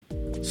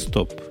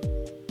Стоп.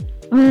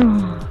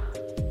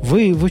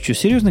 Вы что,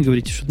 серьезно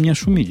говорите, что у меня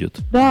шум идет?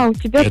 Да, у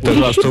тебя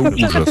трещит,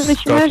 когда ты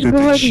начинаешь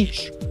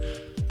говорить.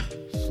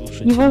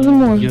 Слушайте,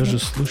 невозможно. Я же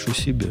слышу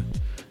себя.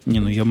 Не,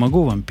 ну я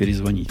могу вам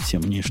перезвонить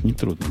всем, мне ж не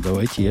трудно.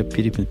 Давайте я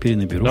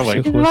перенаберу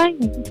всех вас.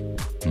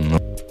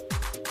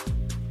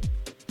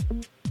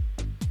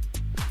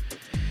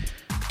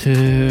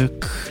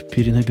 Так,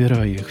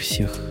 перенабираю их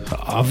всех.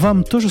 А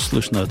вам тоже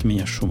слышно от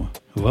меня шума?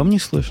 Вам не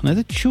слышно?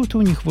 Это чего-то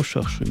у них в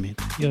ушах шумит.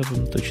 Я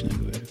вам точно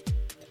говорю.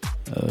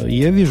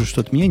 Я вижу,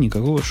 что от меня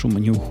никакого шума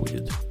не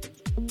уходит.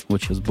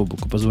 Вот сейчас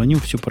Бобуку позвоню,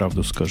 всю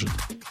правду скажет.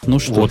 Ну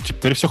что? Вот,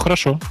 теперь все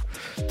хорошо.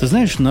 Ты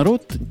знаешь,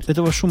 народ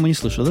этого шума не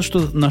слышал. Это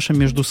что наша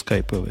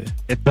междускайповая?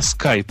 Это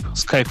скайп.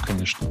 Скайп,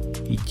 конечно.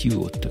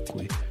 Идиот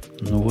такой.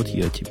 Ну вот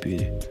я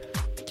теперь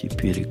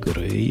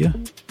Грея.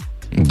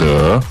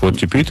 Да, вот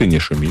теперь ты не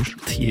шумишь.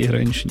 Я и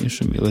раньше не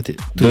шумел. Это,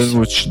 да,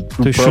 то есть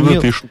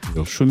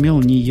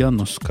шумел не я,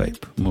 но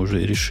скайп. Мы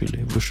уже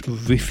решили.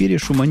 В эфире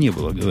шума не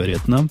было,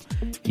 говорят нам.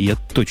 И я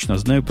точно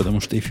знаю,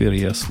 потому что эфир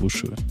я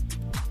слушаю.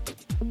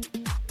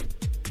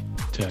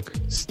 Так,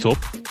 стоп.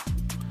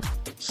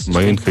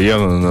 Маринка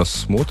явно на нас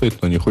смотрит,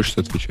 но не хочет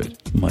отвечать.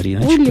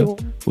 Мариночка,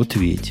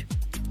 ответь.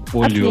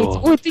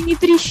 Ой, ты не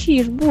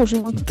трещишь, боже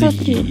мой. Да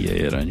я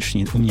и раньше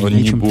не... У меня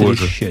нечем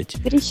трещать.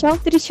 Трещал.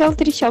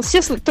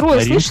 Все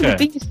трое Маринка, слышали,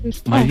 ты не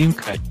слышишь.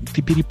 Маринка,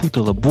 ты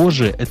перепутала.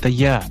 Боже, это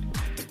я.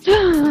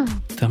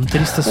 Там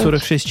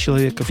 346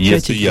 человек в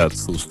чате я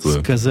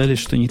отсутствую. Сказали,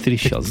 что не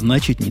трещал.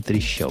 Значит, не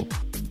трещал.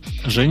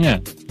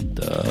 Женя,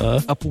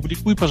 да.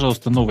 Опубликуй,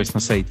 пожалуйста, новость на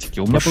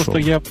сайтике. У меня просто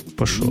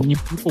Пошел. Не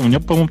помню. У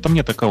меня, по-моему, там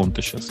нет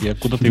аккаунта сейчас. Я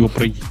куда-то его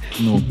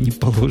не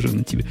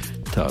положено тебе.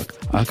 Так,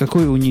 а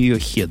какой у нее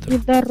хедер?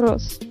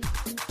 Недорос.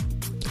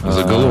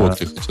 Заголовок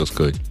ты хотел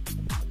сказать.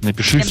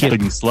 Напиши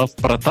Станислав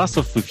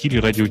Протасов в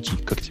эфире Радио Ти.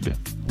 Как тебе?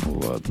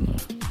 Ладно,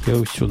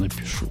 я все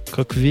напишу.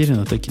 Как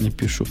уверенно, так и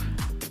напишу.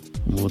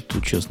 Вот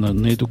тут сейчас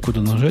найду, куда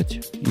нажать,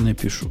 и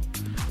напишу.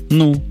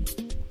 Ну,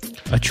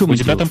 о чем у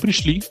тебя там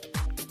пришли?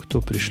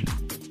 Кто пришли?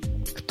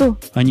 Кто?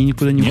 Они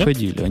никуда не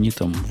уходили. Они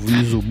там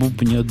внизу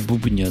бубнят,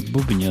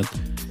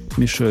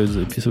 мешают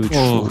записывать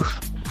шоу.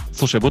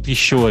 Слушай, вот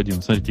еще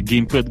один. Смотрите,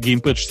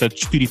 Gamepad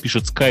 64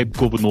 пишет Skype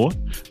говно,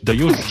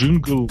 даешь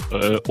джингл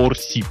or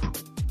SIP.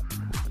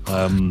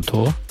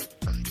 То?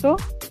 Кто?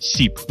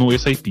 SIP, ну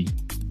SIP.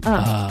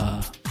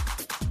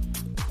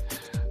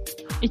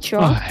 И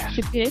что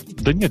теперь?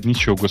 Да нет,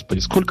 ничего, господи.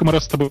 Сколько мы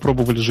раз с тобой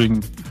пробовали,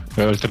 Жень,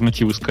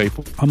 альтернативы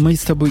скайпу? А мы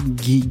с тобой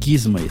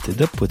гизмой,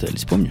 да,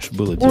 пытались, помнишь?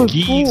 Было дело.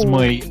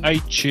 Гизмой,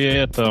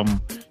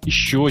 айчетом,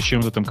 еще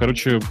чем-то там.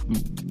 Короче,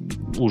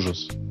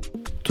 ужас.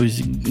 То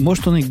есть,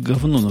 может, он и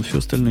говно, но все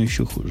остальное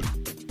еще хуже.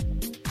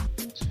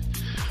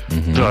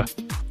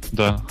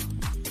 Да.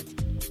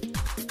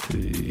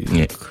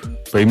 Нет.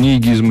 По мне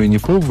гизмой не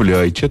пробовали,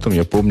 а айчетом,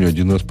 я помню,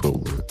 один раз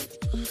пробовали.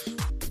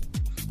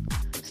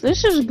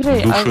 Слышишь,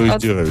 Грей,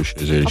 душераздирающее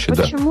зрелище,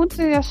 да. Почему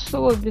ты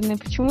особенный?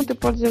 Почему ты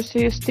пользуешься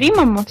ее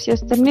стримом, а все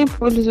остальные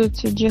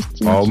пользуются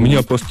Justin? А у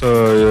меня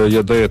просто,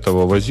 я до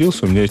этого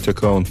возился, у меня есть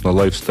аккаунт на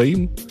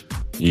LiveStream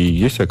и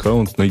есть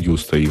аккаунт на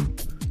Ustream.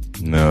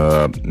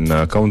 На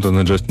аккаунта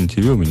на Justin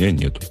TV у меня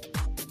нету.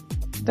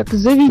 Так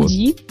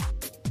заведи.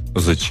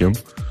 Вот. Зачем?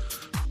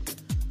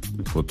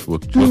 Вот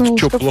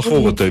что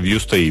плохого-то в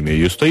Ustream?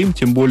 Ustream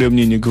тем более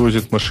мне не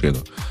грузит машину.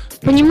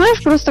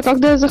 Понимаешь, просто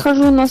когда я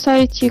захожу на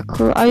сайтик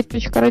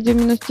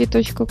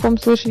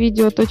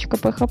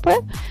i.radio-t.com/video.php,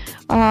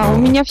 у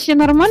меня все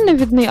нормально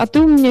видны, а ты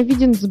у меня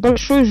виден с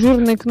большой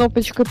жирной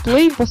кнопочкой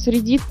play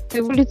посреди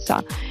твоего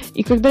лица.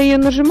 И когда я ее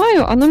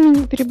нажимаю, оно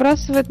меня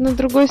перебрасывает на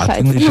другой сайт.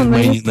 Ты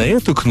нажимай не на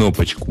эту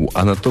кнопочку,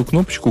 а на ту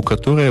кнопочку,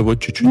 которая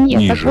вот чуть-чуть ниже.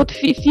 Нет, так вот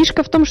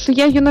фишка в том, что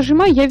я ее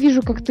нажимаю, я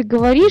вижу, как ты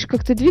говоришь,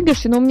 как ты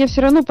двигаешься, но у меня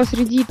все равно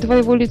посреди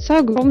твоего лица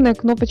огромная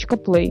кнопочка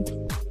play.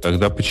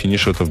 Тогда почини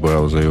что-то в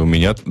браузере.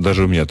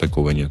 Даже у меня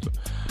такого нету.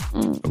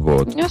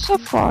 Вот. У меня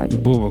Safari.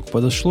 Бобок,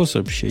 подошло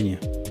сообщение?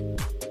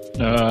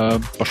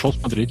 Пошел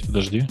смотреть,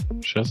 подожди,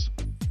 сейчас.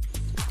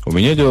 У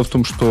меня дело в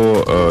том,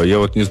 что я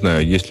вот не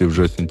знаю, есть ли в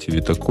Justin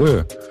TV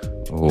такое,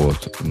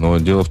 вот, но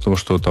дело в том,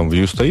 что там в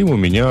Ustream у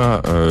меня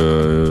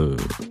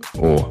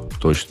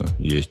точно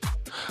есть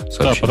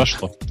сообщение. Да,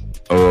 подошло.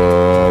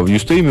 В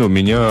Ustream у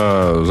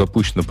меня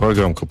запущена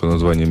программка под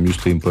названием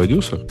Ustream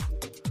Producer,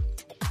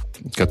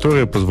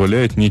 которая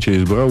позволяет мне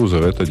через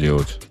браузер это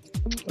делать.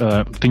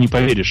 Ты не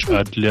поверишь,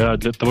 а для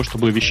того,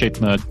 чтобы вещать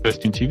на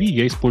Justin TV,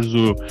 я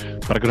использую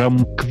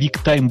программу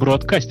QuickTime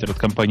Broadcaster от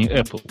компании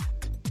Apple.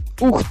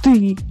 Ух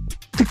ты!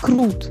 Ты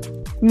крут!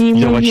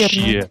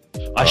 Неимоверно.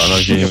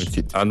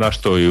 Она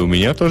что, и у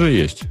меня тоже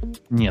есть?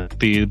 Нет,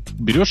 ты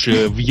берешь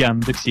в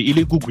Яндексе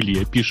или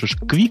Гугле, пишешь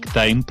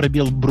QuickTime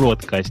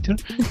Broadcaster,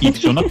 и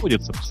все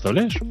находится,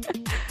 представляешь?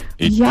 В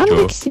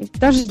Яндексе?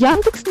 Даже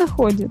Яндекс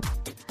находит?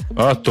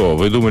 А то,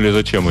 вы думали,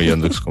 зачем мы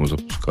Яндекс.ком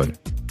запускали?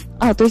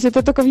 То есть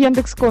это только в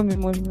Яндекс.коме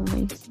можно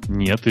найти?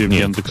 Нет, и в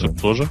Яндексе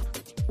тоже.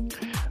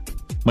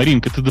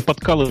 Маринка, ты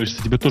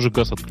доподкалываешься, тебе тоже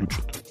газ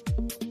отключат.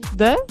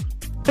 Да?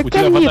 Так у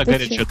тебя вода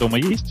горячая дома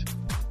есть?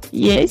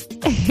 Есть.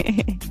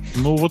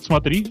 Ну вот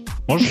смотри,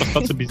 можешь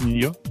остаться без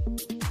нее.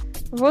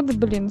 Вот,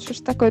 блин, что ж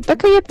такое?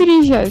 Так и я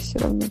переезжаю все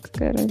равно,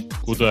 какая разница.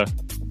 Куда?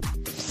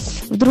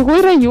 В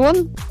другой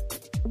район.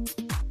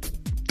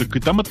 Так и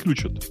там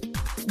отключат.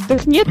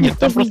 Так нет, Нет, никто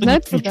там не просто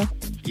знает не куда.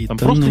 И Там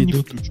там просто не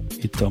найдут, включат.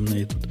 и там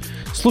найдут.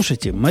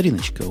 Слушайте,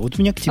 Мариночка, вот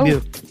у меня к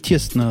тебе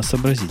тест на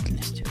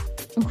сообразительность.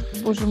 Ух,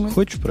 боже мой.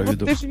 Хочешь, Вот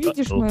проведу? ты же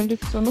видишь мое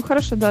лицо. Ну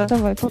хорошо, да,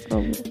 давай,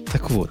 попробуй.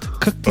 Так вот,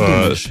 как ты В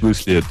думаешь?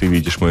 смысле, ты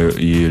видишь мое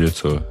ее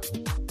лицо?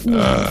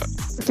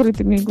 С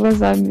открытыми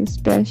глазами,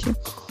 спящих.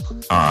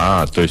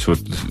 То есть вот...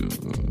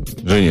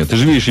 Женя, ты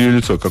же видишь ее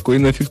лицо. Какой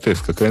нафиг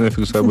тест? Какая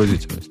нафиг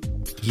сообразительность?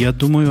 Я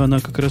думаю, она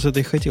как раз это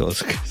и хотела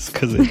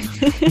сказать.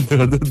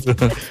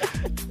 Да-да-да.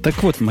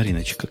 Так вот,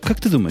 Мариночка, как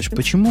ты думаешь,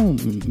 почему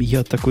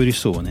я такой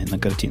рисованный на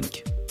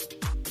картинке?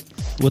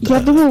 Вот Я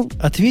думаю...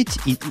 ответь,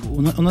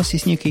 у нас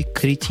есть некие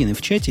кретины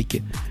в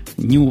чатике,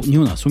 не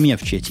у нас, у меня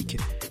в чатике,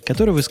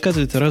 которые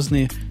высказывают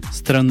разные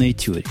странные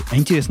теории. А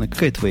интересно,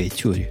 какая твоя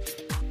теория?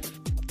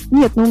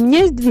 Нет, ну у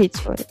меня есть две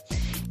теории.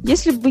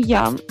 Если бы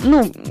я...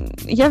 Ну,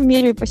 я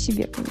меряю по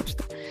себе,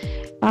 конечно.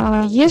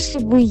 Если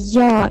бы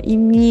я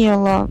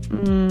имела...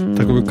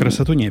 Такую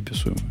красоту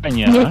неописуемую.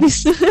 Понятно.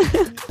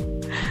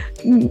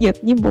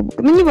 Нет, не бобок.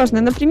 Ну,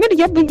 неважно. Например,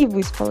 я бы не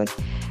выспалась.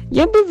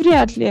 Я бы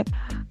вряд ли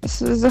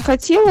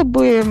захотела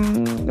бы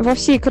во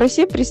всей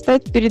красе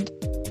предстать перед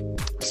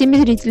всеми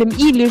зрителями.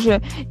 Или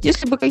же,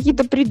 если бы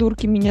какие-то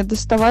придурки меня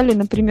доставали,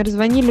 например,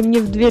 звонили мне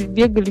в дверь,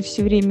 бегали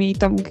все время и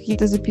там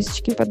какие-то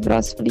записочки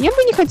подбрасывали, я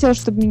бы не хотела,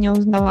 чтобы меня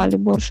узнавали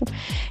больше.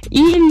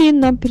 Или,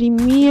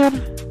 например...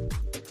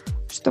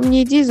 что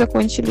мне идеи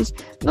закончились.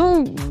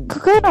 Ну,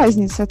 какая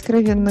разница,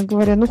 откровенно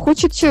говоря? Ну,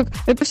 хочет человек...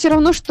 Это все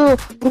равно, что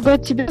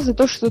ругать тебя за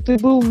то, что ты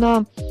был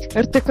на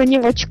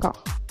РТ-коне в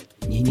очках.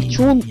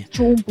 Не-не-не.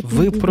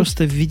 Вы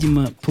просто,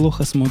 видимо,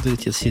 плохо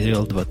смотрите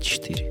сериал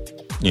 24.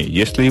 Не,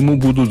 если ему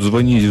будут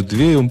звонить в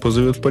дверь, он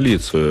позовет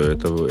полицию.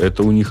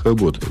 Это у них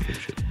работает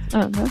вообще.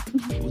 Да?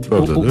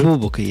 Правда, У да?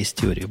 Бобока есть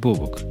теория.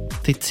 Бобок.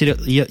 Ты сериал,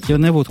 я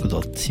наводку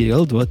дал.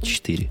 Сериал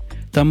 24.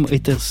 Там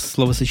это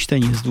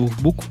словосочетание из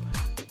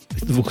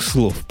двух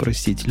слов,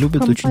 простите,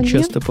 любят Компонент? очень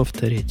часто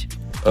повторять.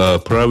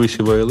 Privacy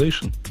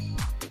violation?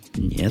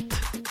 Нет.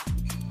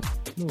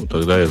 Ну,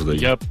 тогда я сдаю.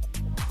 Я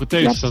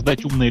пытаюсь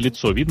создать умное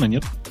лицо, видно,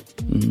 нет?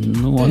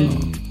 Ну, оно...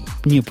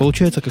 Не,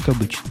 получается как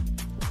обычно.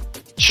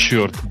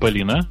 Черт,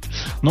 блин, а?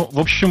 Ну, в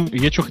общем,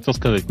 я что хотел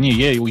сказать. Не,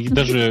 я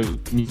даже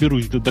не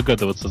берусь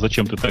догадываться,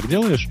 зачем ты так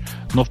делаешь,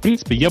 но, в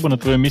принципе, я бы на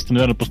твоем месте,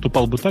 наверное,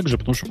 поступал бы так же,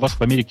 потому что у вас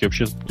в Америке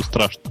вообще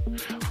страшно.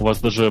 У вас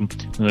даже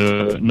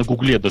на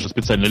Гугле даже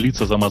специально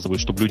лица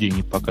замазывают, чтобы людей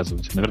не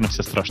показывать. Наверное,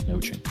 все страшные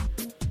очень.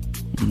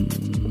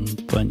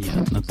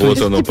 Понятно. Вот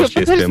оно,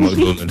 последствия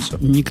Макдональдса.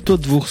 Никто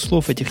двух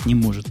слов этих не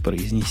может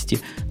произнести.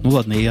 Ну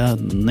ладно, я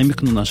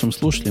намекну нашим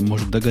слушателям,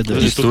 может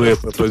догадываться. История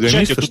Тут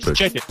программиста, в что ли?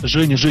 чате,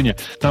 Женя,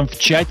 там в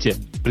чате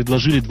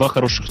предложили два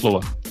хороших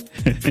слова.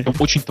 Прям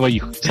очень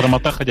твоих.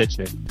 Срамота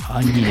ходячая.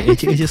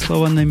 Эти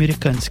слова на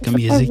американском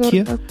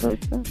языке,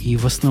 и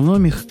в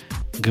основном их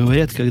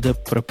говорят, когда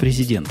про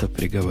президента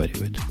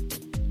приговаривают.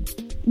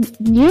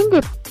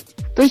 Негр?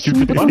 То есть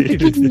Стюпид он такой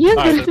это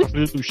негр?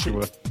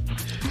 предыдущего.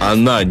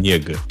 Она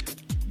нега.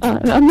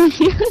 Она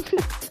негр?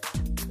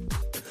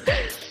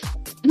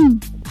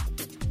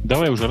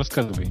 Давай уже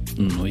рассказывай.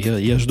 Ну,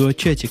 я жду от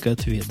чатика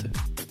ответа.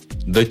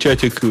 Да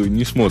чатик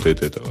не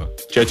смотрит этого.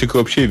 Чатик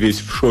вообще весь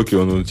в шоке,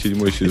 он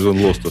 7-й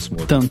сезон Лоста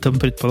смотрит. Там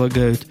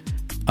предполагают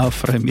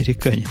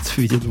афроамериканец в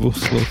виде двух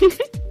слов.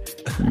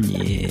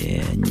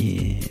 Не.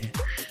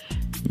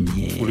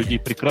 У людей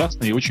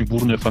прекрасная и очень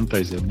бурная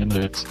фантазия. Мне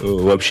нравится.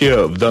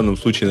 Вообще, в данном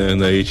случае,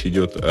 наверное, речь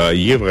идет о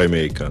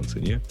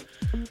евроамериканце, не?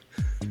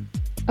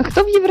 А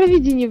кто в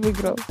Евровидении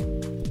выиграл?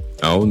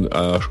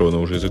 А что, она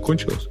уже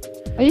закончилась?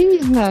 А я не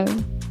знаю.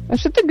 А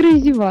что ты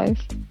зеваешь?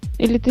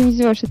 Или ты не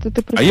зеваешь, это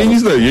ты А я не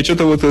знаю, я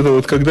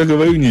что-то когда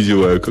говорю, не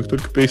зеваю. Как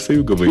только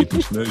перестаю говорить,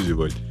 начинаю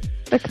зевать.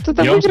 Так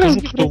кто-то Я вам выиграл?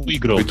 скажу, кто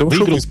выиграл. Притом,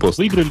 что без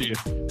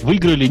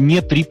Выиграли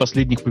не 3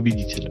 последних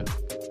победителя.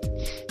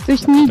 То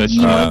есть не Кстати,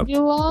 Дима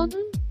Билан?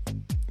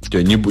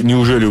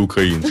 Неужели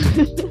украинцы?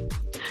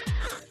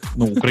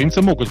 Ну,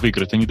 украинцы могут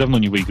выиграть, они давно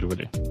не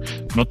выигрывали.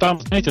 Но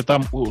там, знаете,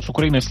 там с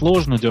Украиной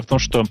сложно. Дело в том,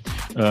 что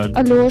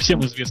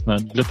всем известно,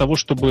 для того,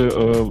 чтобы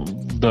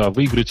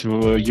выиграть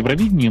в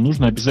Евровидении,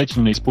 нужно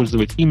обязательно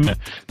использовать имя,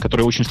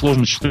 которое очень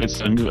сложно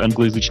считается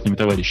англоязычными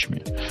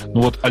товарищами.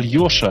 Ну вот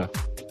Альоша,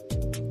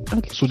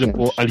 судя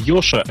по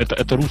Альоша,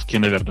 это русский,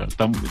 наверное.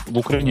 Там в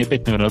Украине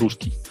опять, наверное,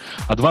 русский.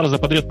 А 2 раза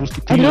подряд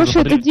русский. Альоша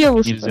это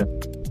девушка. Нельзя.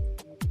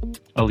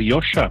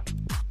 Альоша?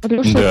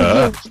 Альоша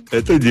Да,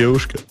 это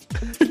девушка.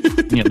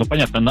 Нет, ну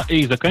понятно, на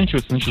 «эй»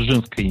 заканчивается, значит,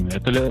 женское имя.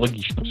 Это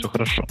логично, все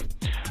хорошо.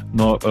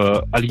 Но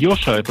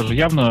Альоша, это же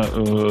явно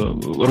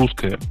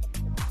русское.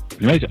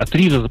 Понимаете? А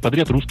 3 раза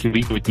подряд русские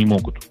выигрывать не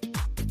могут.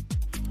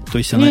 То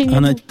есть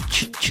она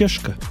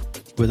чешка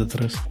в этот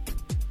раз?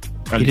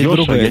 Или Альоша,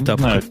 другая я не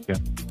этапка? знаю.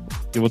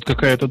 И вот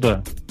какая-то,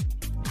 да.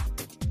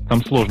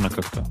 Там сложно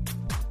как-то.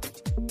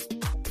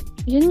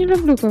 Я не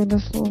люблю, когда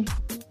сложно.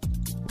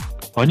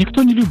 А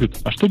никто не любит.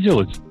 А что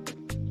делать?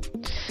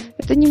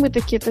 Это не мы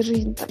такие, это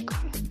жизнь так.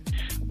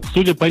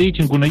 Судя по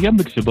рейтингу на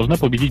Яндексе, должна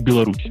победить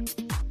Беларусь.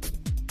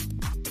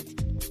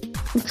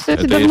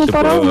 Кстати, Это давно если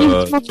пора, бы, у них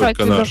только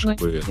демократию наши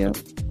должны бы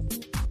делать.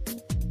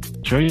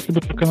 Че, если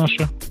бы только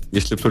наши?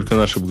 Если бы только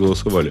наши бы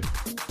голосовали.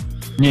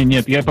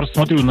 Нет, я просто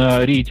смотрю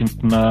на рейтинг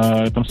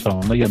на этом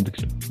самом, на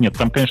Яндексе. Нет,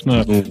 там,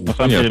 конечно, на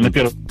самом деле, на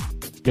первом...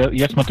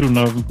 Я смотрю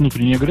на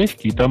внутренние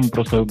графики, и там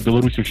просто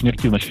Беларусь очень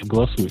активно сейчас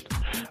голосует.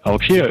 А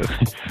вообще,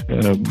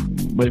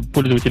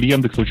 пользователи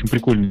Яндекса очень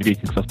прикольный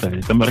рейтинг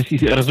составили. Там,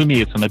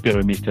 разумеется, на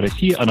первом месте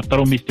Россия, а на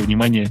втором месте,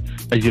 внимание,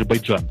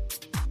 Азербайджан.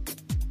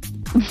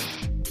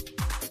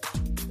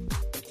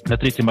 На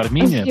третьем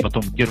Армения,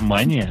 потом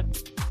Германия.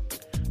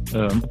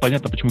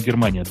 Понятно, почему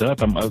Германия, да?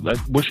 Там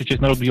большая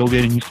часть народа, я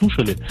уверен, не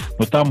слушали,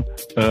 но там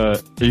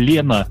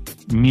Лена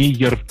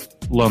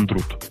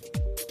Мейер-Ландрут.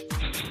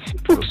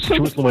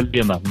 Ключевое слово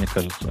Лена, мне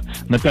кажется.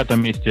 На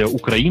пятом месте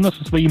Украина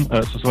со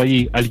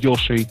своей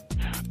Альешей.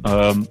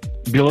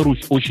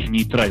 Беларусь очень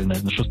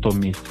нейтральная на шестом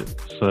месте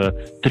с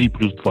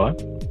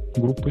 3+2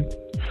 группой.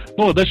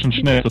 Ну, а дальше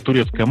начинается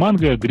турецкая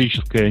манго,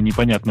 греческое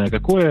непонятное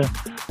какое,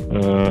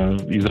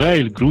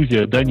 Израиль,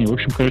 Грузия, Дания. В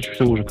общем, короче,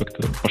 все уже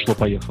как-то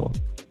пошло-поехало.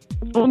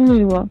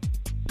 Уныло.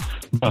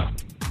 Да.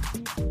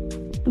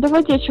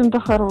 Давайте о чем-то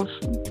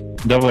хорошем.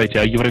 Давайте,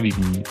 о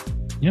Евровидении.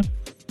 Нет?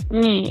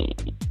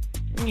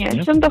 Не,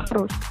 о чем-то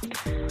хорошем.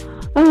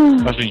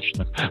 О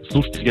женщинах.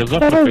 Слушайте, я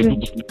завтра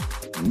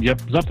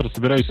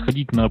собираюсь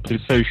сходить на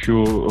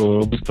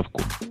потрясающую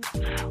выставку.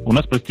 У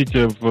нас,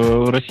 простите,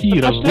 в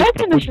России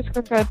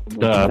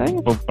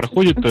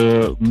проходит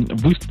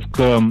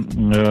выставка,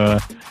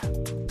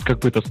 как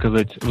бы это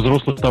сказать,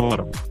 взрослых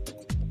товаров.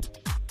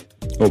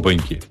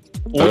 Опаньки.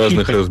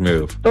 Разных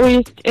размеров. То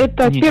есть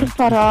это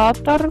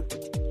перфоратор,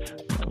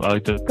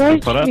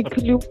 гаечный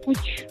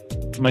ключ.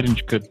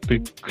 Мариночка,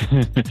 ты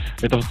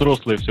это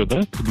взрослые все,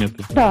 да,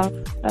 предметы? Да.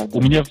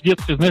 У меня в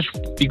детстве, знаешь,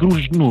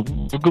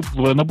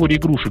 в наборе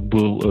игрушек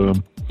был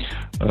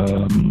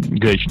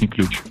гаечный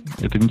ключ.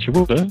 Это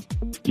ничего, да?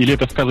 Или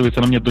это сказывается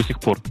на мне до сих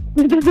пор?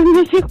 Это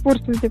до сих пор,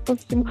 судя по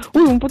всему.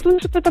 Ой, он потом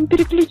что-то там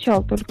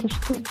переключал только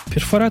что.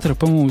 Перфоратор,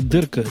 по-моему,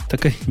 дырка,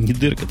 такая, не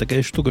дырка,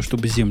 такая штука,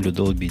 чтобы землю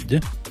долбить,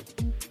 да?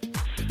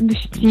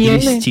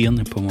 Или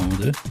стены, по-моему,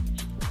 да?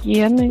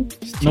 Стены.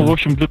 Ну, в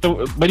общем, для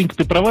того, Маринка,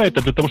 ты права,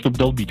 это для того, чтобы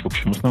долбить, в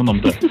общем, в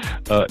основном, да.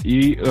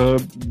 И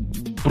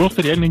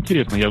просто реально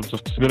интересно. Я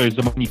собираюсь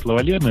заманить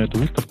Лавале на эту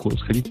выставку,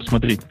 сходить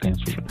посмотреть,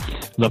 наконец, уже.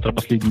 Завтра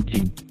последний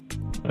день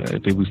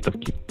этой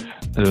выставки.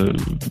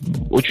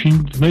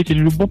 Очень, знаете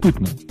ли,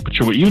 любопытно.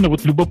 Почему? Именно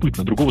вот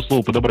любопытно. Другого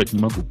слова подобрать не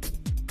могу.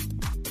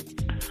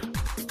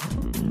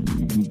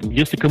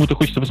 Если кому-то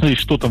хочется посмотреть,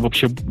 что там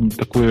вообще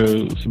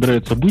такое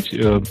собирается быть,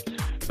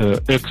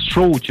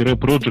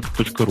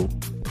 xshow-project.ru.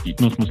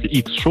 Ну, в смысле,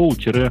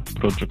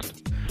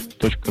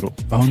 xshow-project.ru.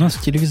 А у нас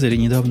в телевизоре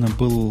недавно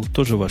был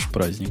тоже ваш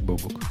праздник,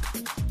 Бобук.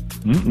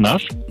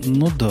 Наш?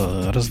 Ну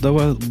да,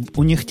 раздавал...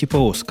 У них типа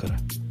Оскара.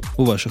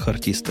 У ваших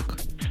артисток.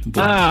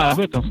 Был. В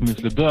этом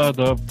смысле, да,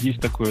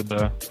 есть такое,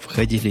 да.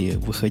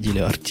 Выходили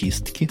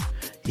артистки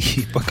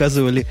и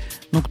показывали,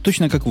 ну,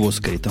 точно как в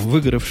Оскаре, там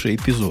выигравшие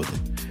эпизоды.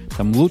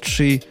 Там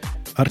лучший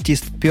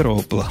артист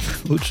первого плана,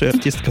 лучшая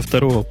артистка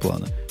второго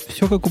плана.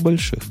 Все как у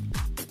больших.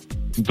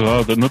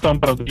 Да, но там,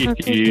 правда,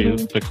 есть и,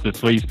 так сказать,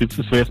 своя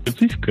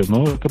специфика,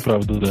 но это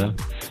правда, да.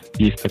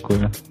 Есть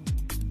такое.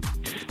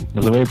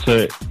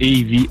 Называется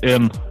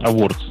AVN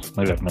Awards,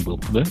 наверное, был,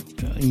 да?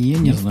 Я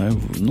не знаю.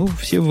 Ну,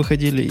 все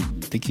выходили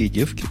такие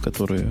девки,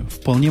 которые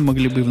вполне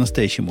могли бы и в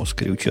настоящем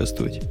Оскаре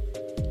участвовать.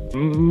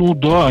 Ну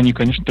да, они,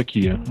 конечно,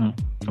 такие.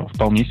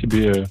 Вполне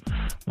себе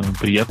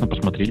приятно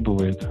посмотреть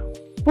бывает.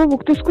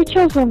 Бобук, ты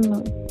скучал за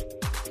мной?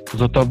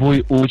 За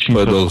тобой очень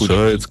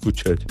продолжает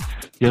скучать.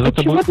 Я за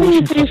тобой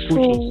очень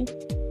соскучился.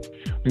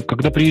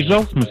 Когда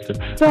приезжал, в смысле?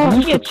 Да,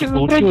 нет,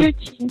 в Радио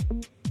Ти.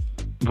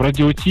 В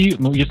Радио Ти,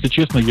 ну, если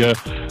честно, я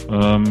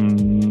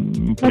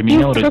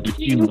променял Радио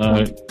Ти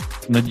на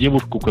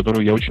девушку,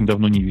 которую я очень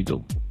давно не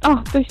видел.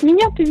 То есть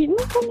меня ты видел?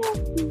 Ну,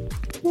 понятно.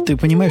 Ты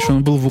понимаешь,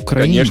 он был в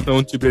Украине. Конечно,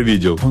 он тебя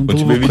видел. Он был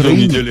тебя в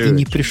Украине и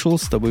не пришел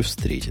с тобой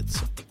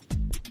встретиться.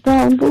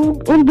 Да, он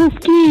был в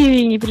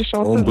Киеве и не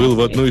пришел. Он был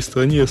в одной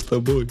стране с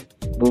тобой.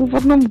 Был в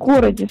одном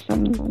городе со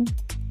мной.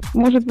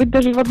 Может быть,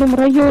 даже в одном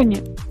районе.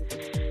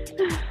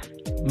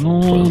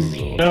 Ну,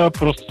 я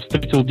просто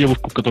встретил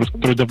девушку, с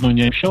которой давно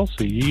не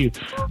общался, и...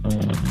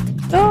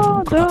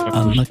 Да.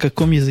 А на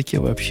каком языке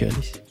вы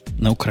общались?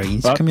 На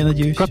украинском, я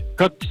надеюсь?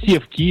 Как все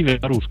в Киеве,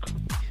 на русском.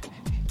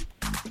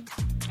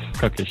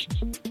 Как я сейчас?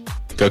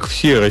 Как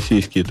все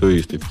российские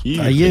туристы в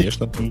Киеве,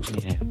 конечно, на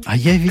русском. А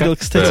я видел,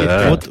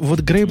 кстати, вот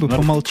Грей бы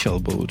помолчал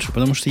бы лучше,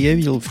 потому что я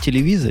видел в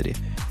телевизоре,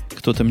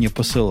 кто-то мне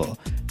посылал,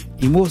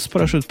 ему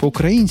спрашивают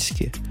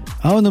по-украински,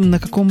 а он им на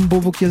каком,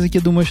 Бобук, языке,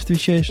 думаешь,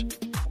 отвечаешь?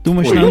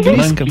 Думаешь, на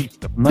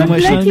английском?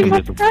 Думаешь, на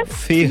английском?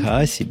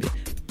 Фига себе.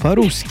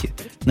 По-русски.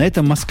 На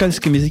этом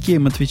москальском языке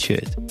им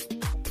отвечает.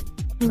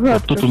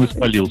 Вот тут он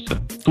испалился.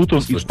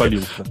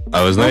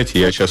 А вы знаете,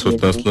 я сейчас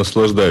вот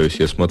наслаждаюсь.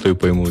 Я смотрю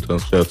прямую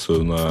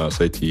трансляцию на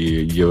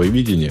сайте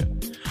Евровидения.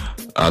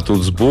 А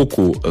тут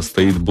сбоку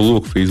стоит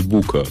блок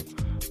Фейсбука,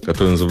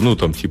 который называется, ну,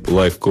 там типа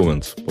Live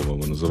Comments,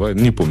 по-моему, называют.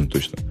 Не помню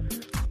точно.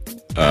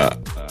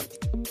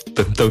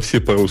 Там все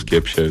по-русски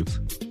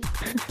общаются.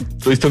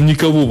 То есть там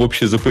никого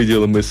вообще за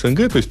пределами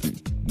СНГ. То есть,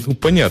 ну,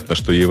 понятно,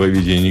 что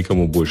Евровидение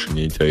никому больше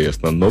не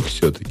интересно, но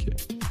все-таки.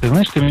 Ты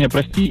знаешь, ты меня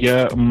прости,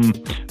 я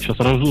сейчас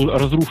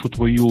разрушу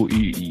твою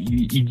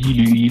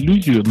идиллию и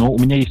иллюзию, но у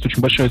меня есть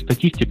очень большая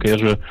статистика. Я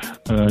же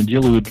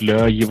делаю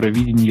для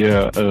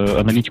Евровидения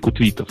аналитику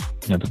твитов.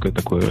 У меня такое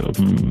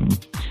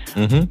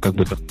как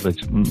бы так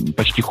сказать,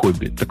 почти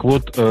хобби. Так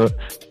вот,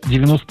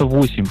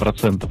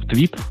 98%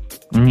 твитов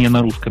не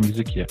на русском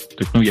языке.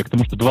 То есть, ну, я к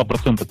тому, что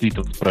 2%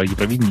 твитов про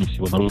Евровидение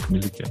всего на русском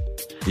языке.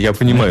 Я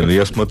понимаю, но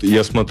я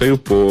смотрю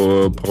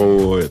по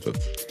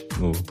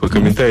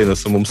комментарии на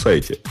самом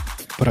сайте.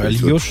 Про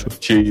Альешу?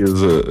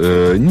 Через...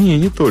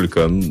 не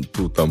только.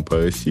 Тут там по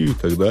Россию и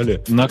так далее.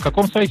 На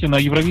каком сайте? На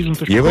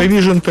Eurovision.com?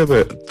 Eurovision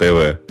TV.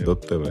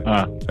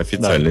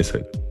 Официальный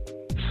сайт.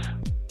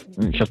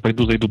 Сейчас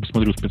зайду,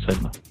 посмотрю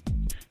специально.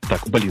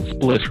 Так,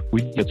 сплэш,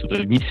 уйди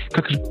отсюда.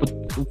 Как же...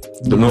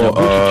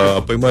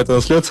 Но прямая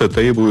трансляция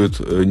требует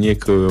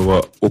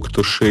некого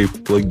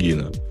OctoShape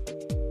плагина.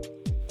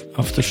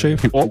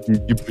 Автошейп?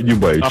 Не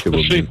понимаю, чего.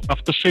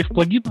 Автошейп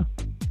плагина?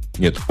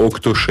 Нет,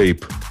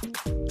 OctoShape.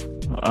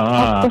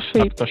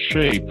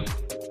 Автошейп.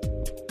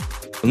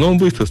 Но он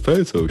быстро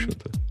ставится, в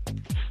общем-то.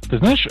 Ты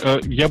знаешь,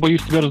 я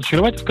боюсь тебя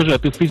разочаровать. Скажи, а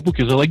ты в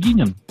Фейсбуке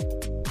залогинен?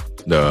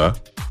 Да.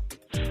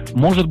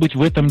 Может быть,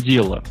 в этом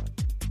дело.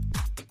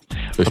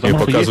 То есть мне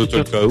показывают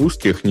только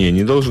русских?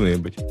 Не должны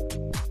быть.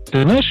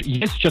 Ты знаешь,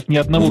 я сейчас ни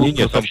одного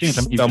русского сообщения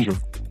там не вижу.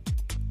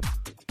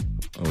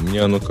 У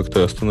меня оно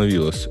как-то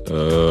остановилось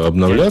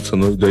обновляться,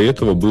 но до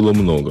этого было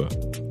много.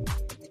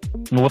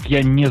 Ну вот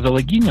я не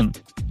залогинен,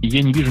 и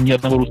я не вижу ни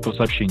одного русского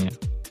сообщения.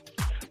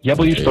 Я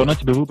боюсь, что она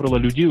тебе выбрала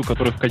людей, у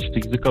которых в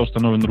качестве языка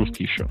установлен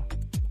русский еще.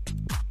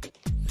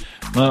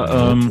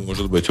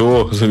 Может быть.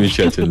 О,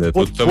 замечательно.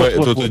 Тут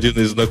один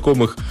из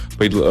знакомых...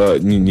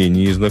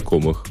 Не из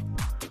знакомых.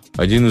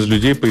 Один из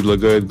людей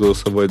предлагает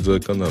голосовать за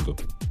Канаду.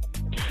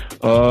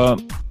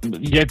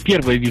 Я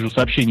первое вижу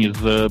сообщение из,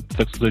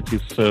 так сказать,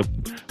 из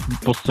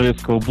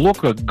постсоветского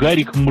блока.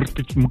 Гарик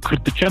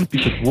Мкртычан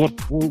пишет «Vote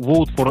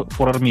for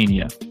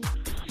Armenia».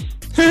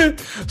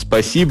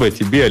 Спасибо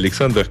тебе,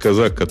 Александр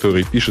Казак,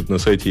 который пишет на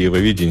сайте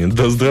Евровидения.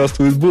 Да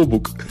здравствует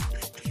Бобук!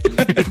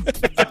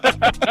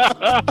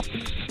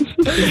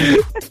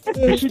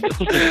 Пишите,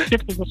 слушайте, те,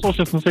 кто зашел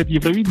сейчас на сайт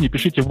Евровидения,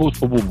 пишите «Vote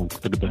for Бобук»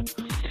 тогда.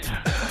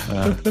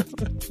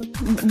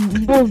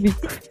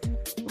 Бобик.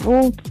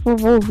 Vote for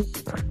Бобик.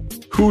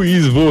 Who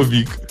is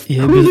Бобик? И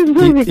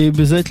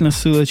обязательно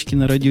ссылочки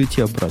на радио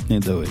Ти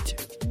обратные давайте.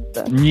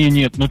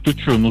 Нет, ну ты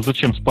что, ну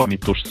зачем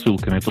спамить тоже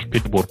ссылками? Это ж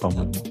перебор,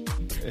 по-моему.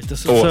 Это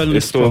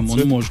социальный спам,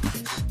 он можно.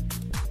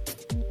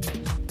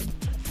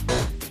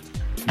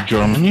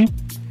 Germany?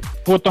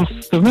 Вот там,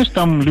 ты знаешь,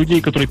 там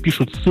людей, которые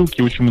пишут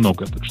ссылки, очень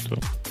много, так что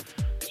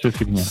все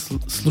фигня.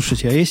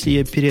 Слушайте, а если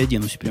я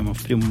переоденусь прямо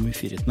в прямом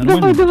эфире? Это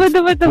нормально?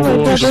 Давай.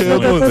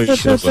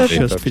 Сейчас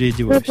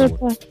переодеваюсь.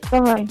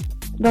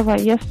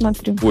 Давай, я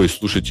смотрю. Ой,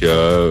 слушайте,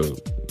 а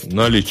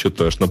Нали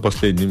что-то аж на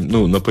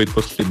последнем, на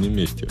предпоследнем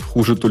месте.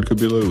 Хуже только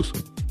белорусам.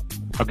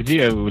 А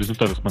где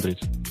результаты смотреть?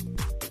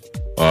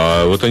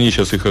 А вот они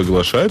сейчас их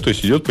оглашают, то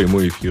есть идет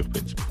прямой эфир, в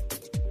принципе.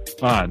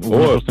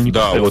 Просто не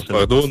да, вот,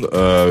 пардон,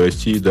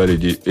 России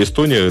дали...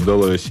 Эстония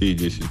дала России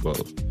 10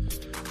 баллов.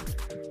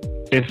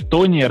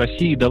 Эстония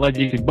России дала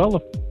 10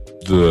 баллов?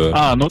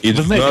 Да. И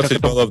 12 знаете,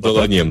 баллов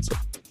дала немцам.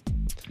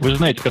 Вы же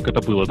знаете, как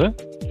это было, да?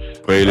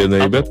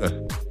 Проверенные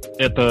ребята?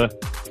 Это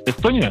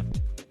Эстония?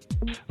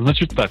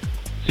 Значит так,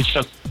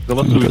 сейчас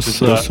голосуете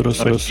за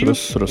Россию.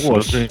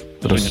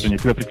 Женя,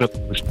 тебя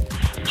прекрасно слышно.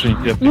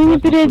 Ну, не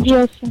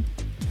переоделся.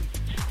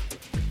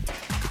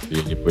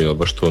 Я не понял,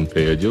 во что он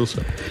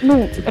переоделся.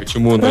 И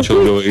почему он начал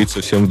говорить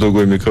совсем в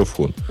другой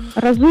микрофон.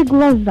 Разуй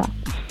глаза.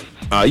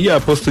 А я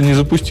просто не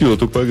запустил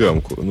эту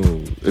программку.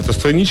 Эта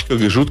страничка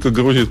жутко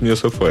грузит мне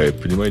Safari,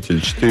 понимаете,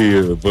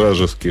 4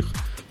 вражеских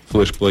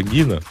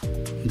флеш-плагина.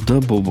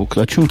 Да, Бобук,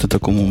 о чем ты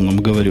таком умном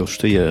говорил,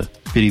 что я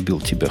перебил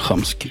тебя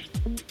хамски?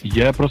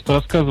 Я просто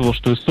рассказывал,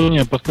 что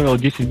Эстония поставила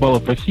 10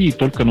 баллов России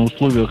только на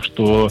условиях,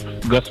 что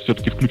газ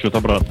все-таки включат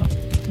обратно.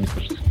 Мне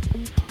кажется.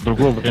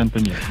 Другого варианта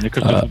нет. Мне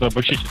кажется, что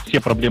вообще все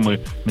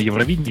проблемы на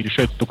Евровидении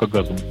решаются только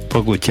газом.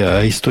 Погодьте,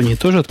 а Эстонии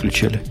тоже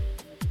отключали?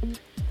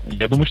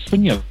 Я думаю, что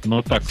нет.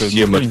 Но так...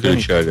 Всем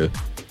отключали.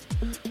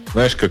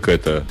 Знаешь, как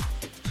это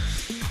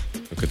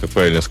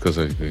правильно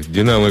сказать?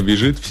 Динамо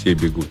бежит, все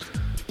бегут.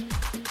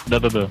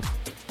 Да-да-да.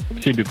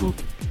 Все бегут.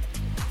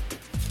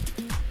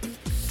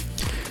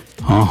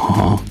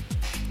 Ага.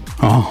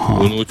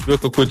 У тебя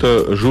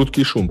какой-то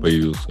жуткий шум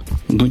появился.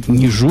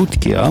 Не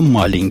жуткий, а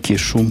маленький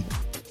шум.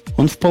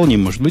 Он вполне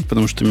может быть,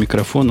 потому что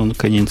микрофон, он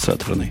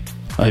конденсаторный.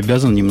 А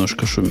обязан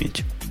немножко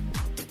шуметь.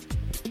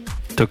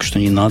 Так что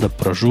не надо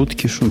про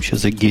жуткий шум.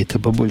 Сейчас за гейта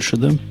побольше,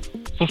 да?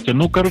 Слушайте,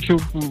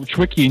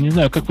 чуваки, я не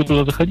знаю, как вы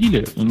туда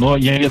заходили, но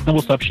я ни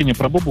одного сообщения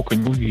про Бобука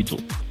не увидел.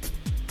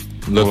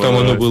 Да там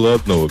оно было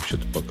одно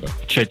вообще-то пока.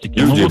 В чатике.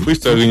 Люди,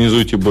 быстро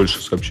организуйте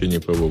больше сообщений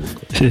про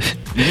Бобука.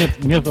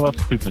 Мне за вас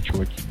стыдно,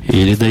 чуваки.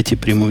 Или дайте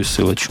прямую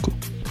ссылочку.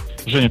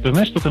 Женя, ты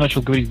знаешь, что ты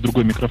начал говорить в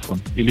другой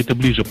микрофон? Или ты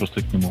ближе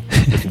просто к нему?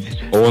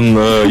 Он,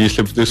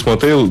 если бы ты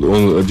смотрел,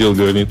 он одел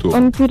гарнитур.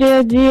 Он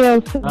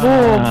переоделся.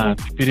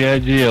 Ты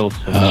переоделся.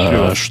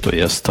 А что,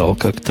 я стал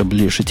как-то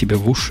ближе тебе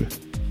в уши?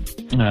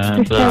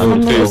 Да.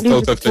 Ты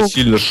стал как-то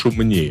сильно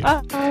шумнее.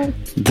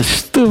 Да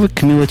что вы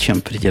к мелочам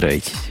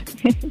придираетесь?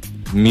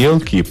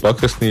 Мелкие,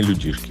 пакостные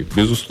людишки,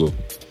 безусловно.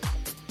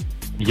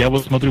 Я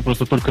вот смотрю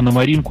просто только на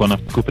Маринку, она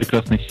в такой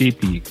прекрасной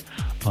сепии.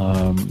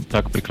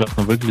 Так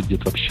прекрасно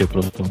выглядит вообще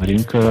просто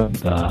Маринка,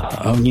 да.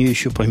 А у нее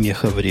еще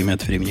помеха время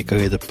от времени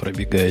какая-то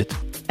пробегает.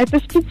 Это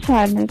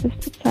специально.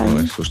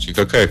 Ой, слушайте,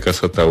 какая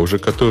красота. Уже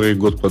который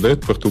год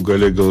подряд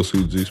Португалия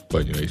голосует за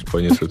Испанию, а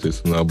Испания,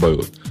 соответственно,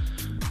 наоборот.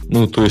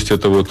 Ну, то есть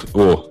это вот...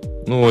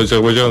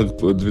 Азербайджан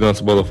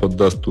 12 баллов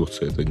отдаст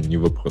Турции. Это не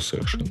вопрос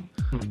совершенно.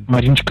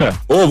 Мариночка.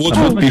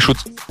 Вот пишут.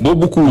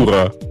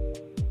 Бобукура.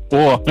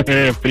 О,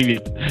 привет.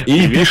 И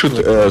привет, пишут,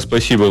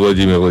 спасибо,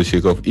 Владимир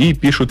Лосиков. И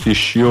пишут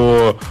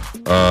еще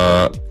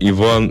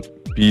Иван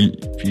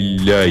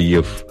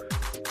Пиляев.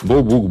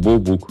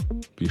 Бобук,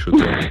 пишет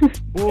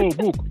он.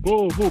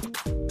 Бобук.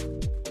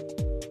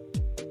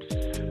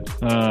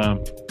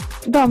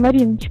 Да,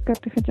 Мариночка,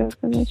 ты хотела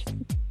сказать что-то.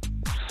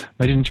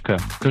 Мариночка,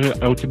 скажи,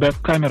 а у тебя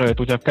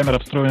камера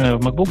встроенная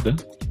в MacBook, да?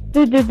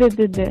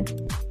 Да.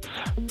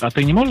 А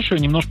ты не можешь ее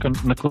немножко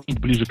наклонить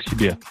ближе к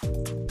себе?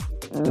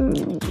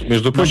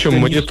 Между прочим,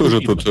 мне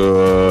тоже тут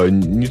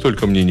не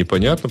только мне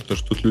непонятно, потому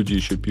что тут люди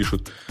еще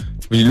пишут.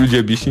 Люди,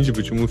 объясните,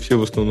 почему все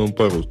в основном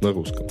на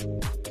русском.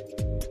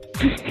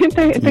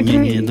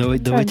 Не,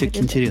 давайте к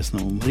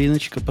интересному.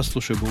 Мариночка,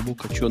 послушай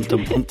Бобука, что он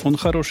там, он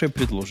хорошее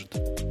предложит.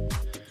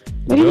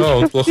 Да,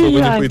 он плохого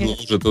не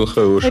предложит, он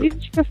хороший.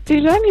 Мариночка в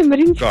пижаме,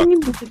 Мариночка не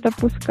будет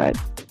опускать.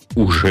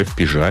 Уже в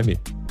пижаме?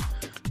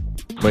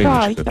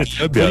 Мариночка,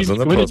 ты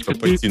обязана просто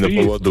пойти на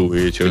поводу у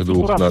этих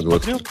двух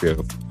наглых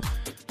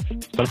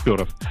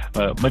старперов.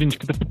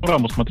 Мариночка, ты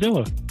Футураму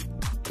смотрела?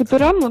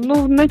 Футураму?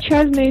 Ну, в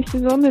начальные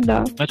сезоны,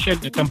 да.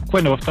 Там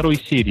буквально во второй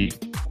серии,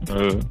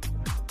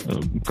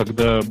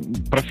 когда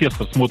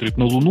профессор смотрит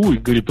на Луну и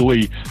говорит,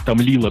 ой, там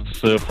Лила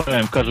с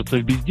Фраем, кажется,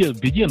 в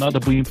беде, надо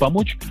бы им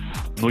помочь,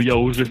 но я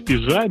уже в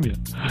пижаме.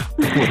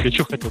 Вот, я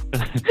что хотел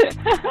сказать.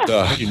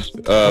 Да.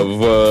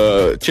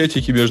 В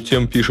чатике, между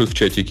тем, пишут в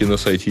чатике на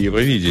сайте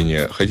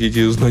Евровидения.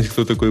 Хотите узнать,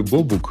 кто такой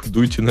Бобук?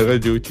 Дуйте на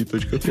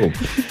radio.t.com.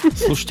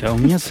 Слушайте, а у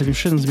меня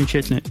совершенно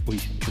замечательная... Ой,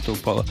 что-то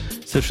упало.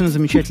 Совершенно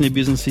замечательная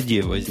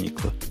бизнес-идея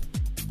возникла.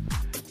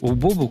 У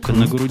Бобука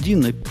на груди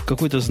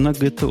какой-то знак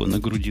ГТО на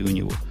груди у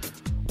него.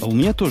 А у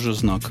меня тоже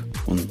знак.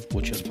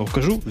 Вот сейчас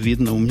покажу.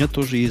 Видно, у меня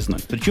тоже есть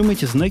знак. Причем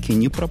эти знаки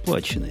не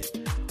проплаченные.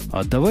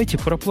 А давайте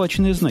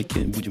проплаченные знаки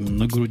будем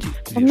на груди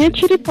вешать. У меня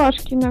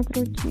черепашки на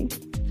груди.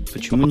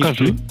 Почему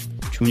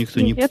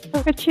никто не... Я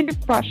только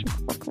черепашек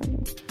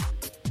покажу.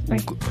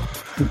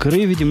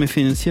 Грей, видимо,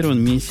 финансирован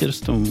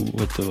Министерством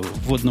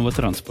водного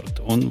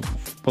транспорта. Он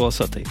в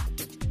полосатой.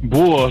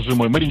 Боже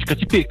мой, Мариночка,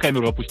 теперь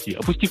камеру опусти.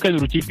 Опусти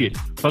камеру теперь,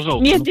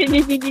 пожалуйста. Нет.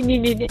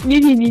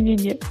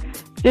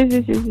 Все.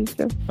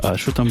 А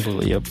что там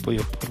было? Я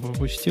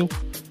пропустил?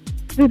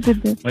 Да.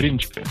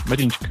 Мариночка.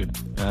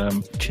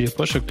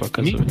 Черепашек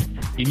показывают.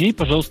 Имей,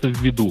 пожалуйста,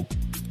 в виду.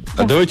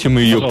 А давайте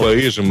мы ее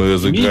порежем и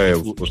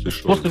разыграем после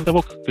шоу. После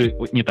того, как ты...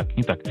 Не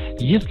так.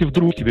 Если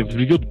вдруг тебе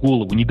взбредет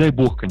голову, не дай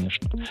бог,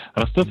 конечно,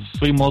 расстаться со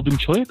своим молодым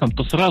человеком,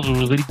 то сразу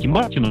же за Рики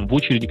Мартином в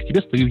очереди к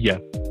тебе стою я.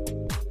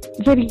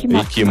 Рики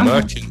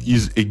Мартин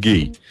is a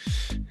gay.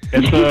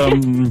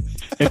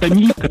 Это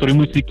ник, который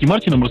мы с Рики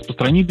Мартином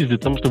распространили для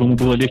того, чтобы ему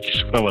было легче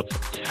шифроваться.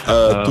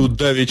 Тут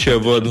давеча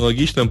в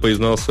аналогичном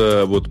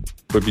признался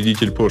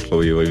победитель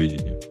прошлого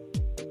Евровидения.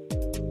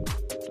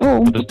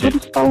 Он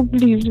стал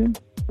ближе.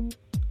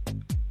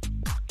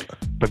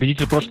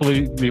 Победитель прошлого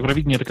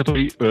Евровидения, это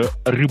который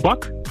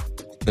рыбак?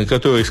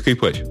 Который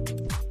скрипач.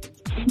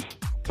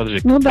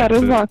 Подожди. Ну да,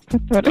 рыбак,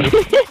 который.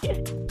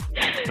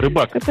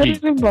 Рыбак. Который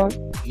рыбак.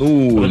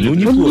 Ну,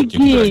 не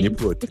плотник, да, не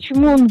плотник.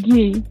 Почему он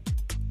гей?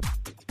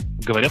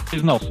 Говорят,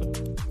 признался.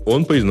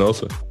 Он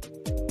признался.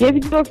 Я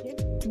видела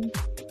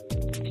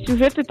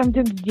сюжеты там,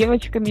 где с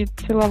девочками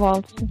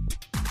целовался.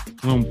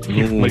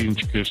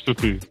 Мариночка, что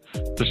ты?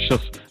 Это сейчас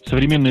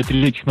современные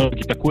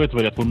 3D-технологии такое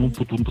творят,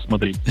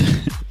 посмотри.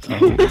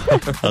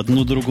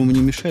 Одно другому не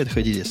мешает,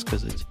 хотите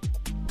сказать?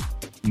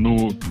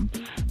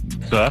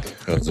 Да.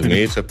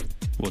 Разумеется.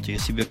 Вот я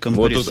себе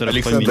компрессор Вот тут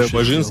Александр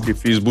Бажинский в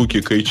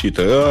Фейсбуке кричит: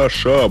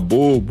 Раша,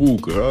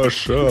 Бобук.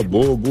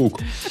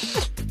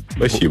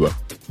 Спасибо.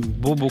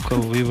 Бобука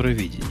в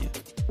Евровидении.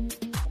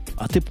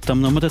 А ты там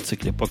на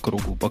мотоцикле по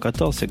кругу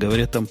покатался,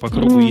 говорят, там по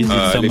кругу ездит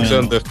самое...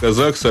 Александр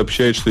Казак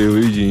сообщает, что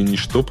Евровидение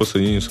ничто по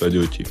сравнению с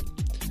Радио Ти.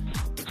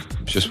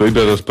 Сейчас,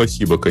 ребята,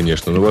 спасибо,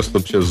 конечно, но вас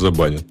там сейчас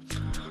забанят.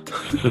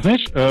 Ты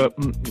знаешь,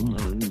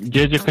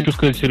 я тебе хочу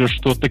сказать, Сереж,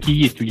 что таки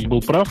есть, я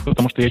был прав,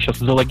 потому что я сейчас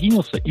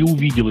залогинился и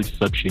увидел эти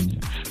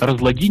сообщения.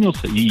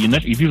 Разлогинился и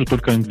вижу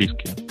только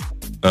английские.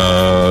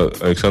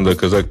 Александр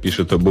Казак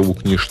пишет, а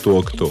Бобук не что,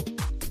 а кто.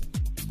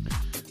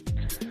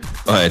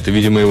 Это,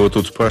 видимо, его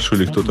тут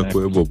спрашивали, кто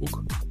такой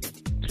Бобук.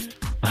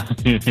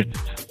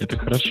 Это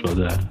хорошо,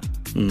 да.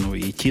 Ну,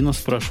 и Тина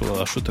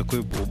спрашивала, а что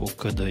такое Бобук,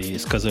 когда ей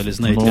сказали,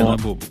 знаете ли она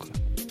Бобука.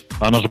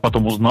 Она же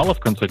потом узнала, в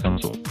конце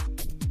концов.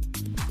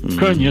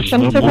 Конечно.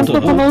 В конце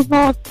концов, она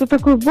узнала, кто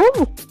такой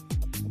Бобук?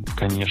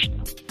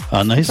 Конечно.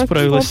 Она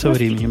исправилась со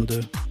временем,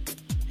 да.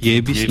 Ей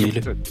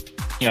объяснили.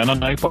 И она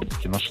на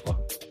iPad нашла.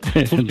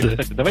 Слушайте,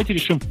 кстати, давайте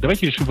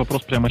решим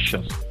вопрос прямо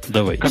сейчас.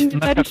 Давай.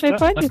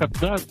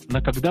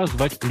 На когда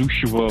звать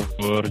Плющева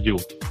в радио?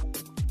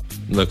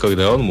 На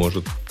когда он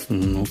может.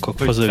 Ну, как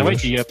то позовешь.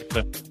 Давайте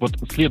вот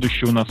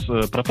следующий у нас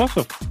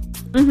Протасов.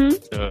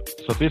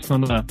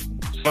 Соответственно,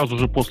 сразу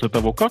же после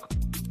того, как...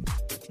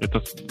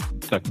 Это...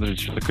 Так,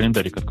 подождите, сейчас я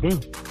календарик открою.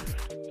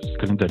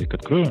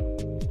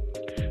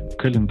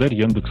 Календарь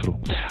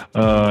Яндекс.ру.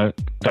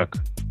 Так.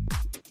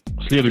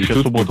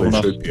 Следующая суббота у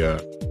нас...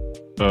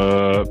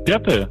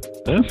 5-е,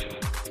 да?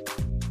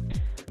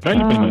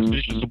 Правильно понимаю?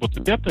 Следующая суббота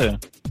 5-е,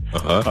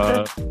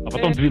 а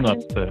потом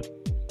 12-е.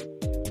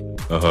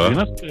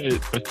 12-е,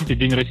 простите,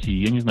 День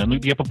России. Я не знаю. Ну,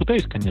 я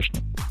попытаюсь, конечно.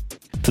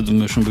 Ты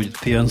думаешь, он будет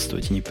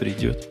пьянствовать и не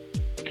придет?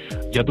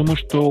 Я думаю,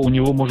 что у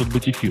него может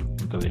быть эфир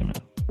в это время.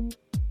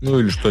 Ну,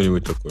 или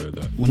что-нибудь такое,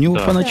 да. У него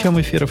по ночам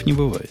эфиров не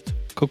бывает.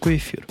 Какой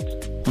эфир?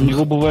 У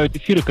него бывают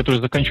эфиры,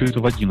 которые заканчиваются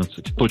в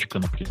 11. Точка,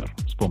 например.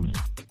 Вспомни.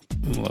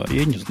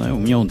 Я не знаю, у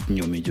меня он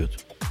днем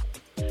идет.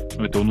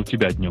 Ну, это он у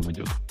тебя днем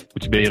идет. У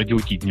тебя и радио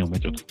Ти днем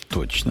идет.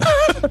 Точно.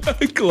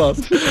 Класс.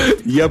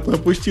 Я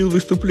пропустил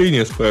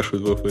выступление,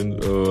 спрашивают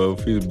в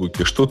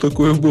Фейсбуке. Что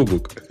такое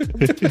Бобук?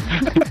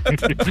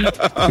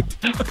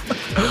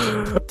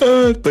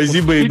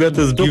 Спасибо,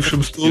 ребята,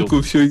 сбившим с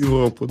толку всю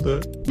Европу,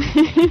 да.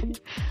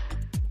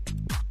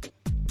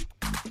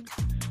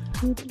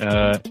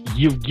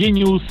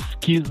 Евгениус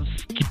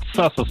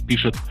Скипсасос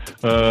пишет: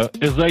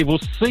 As I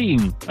was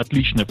saying,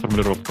 отличная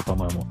формулировка,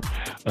 по-моему.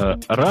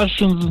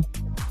 Russians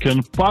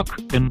can pack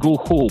and go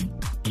home.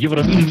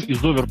 Евровидение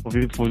is over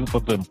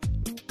for them.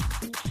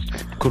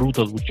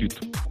 Круто звучит.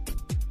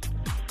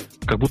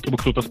 Как будто бы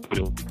кто-то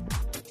спорил.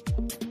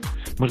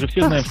 Мы же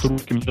все знаем, что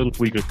русским не дадут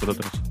выиграть в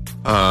этот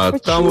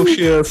раз. Там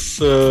вообще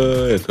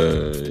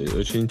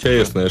очень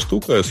интересная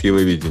штука с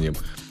Евровидением.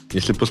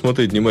 Если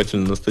посмотреть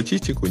внимательно на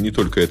статистику, не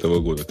только этого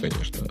года,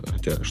 конечно,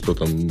 хотя что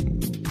там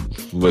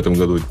в этом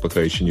году пока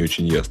еще не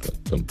очень ясно,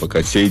 там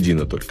пока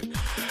середина только.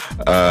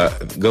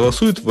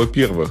 Голосуют,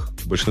 во-первых,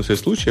 в большинстве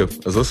случаев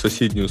за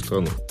соседнюю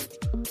страну.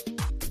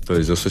 То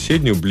есть за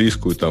соседнюю,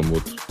 близкую, там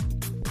вот,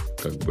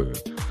 как бы,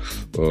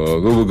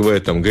 грубо говоря,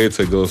 там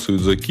Греция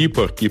голосует за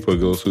Кипр, Кипр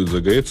голосует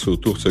за Грецию,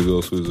 Турция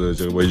голосует за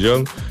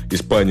Азербайджан,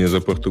 Испания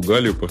за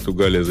Португалию,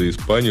 Португалия за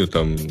Испанию,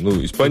 там,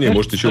 ну, Испания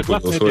может еще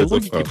проголосовать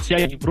за Францию. Вся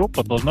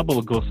Европа должна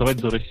была голосовать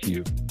за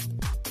Россию.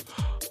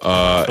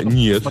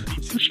 Нет.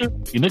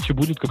 Иначе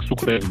будет как с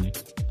Украиной.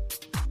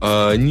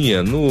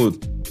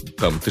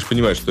 Там, ты же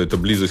понимаешь, что это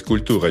близость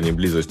культуры, а не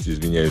близость,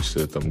 извиняюсь,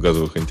 там,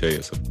 газовых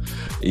интересов.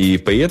 И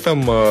при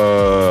этом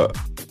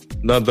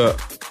надо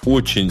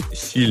очень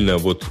сильно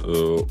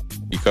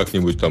и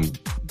как-нибудь там,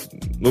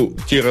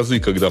 те разы,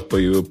 когда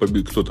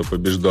кто-то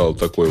побеждал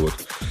такой вот,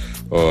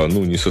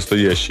 не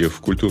состоящий в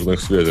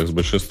культурных связях с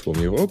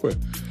большинством Европы,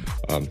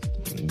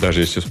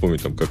 даже если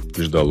вспомнить, там, как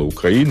побеждала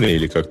Украина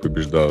или как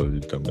побеждала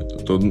там,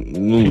 то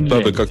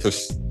надо как-то...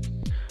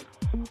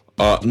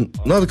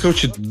 надо,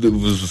 короче,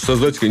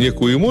 создать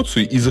некую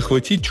эмоцию и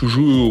захватить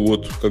чужую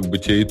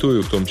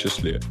территорию в том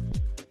числе.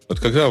 Вот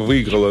когда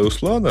выиграла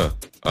Руслана,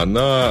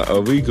 она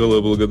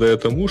выиграла благодаря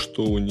тому,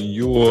 что за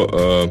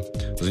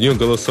нее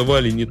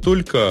голосовали не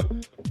только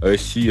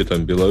Россия,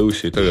 там,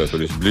 Белоруссия и так далее,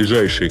 то есть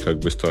ближайшие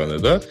страны,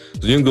 да?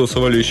 За нее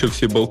голосовали еще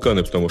все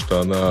Балканы, потому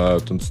что она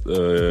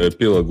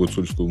пела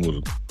гуцульскую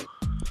музыку.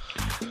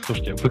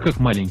 Слушайте, вы как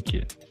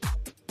маленькие.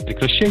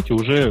 Прекращайте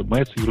уже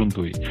маяться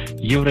ерундой.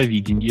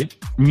 Евровидение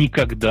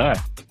никогда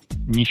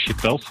не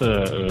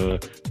считался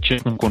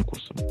честным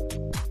конкурсом.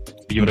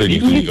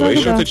 Евровидение не говоришь,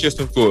 что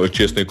это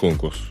честный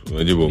конкурс.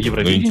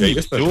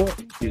 Евровидение все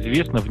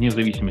известно вне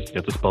зависимости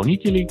от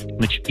исполнителей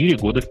на 4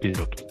 года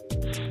вперед.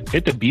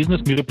 Это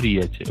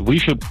бизнес-мероприятие. Вы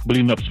еще,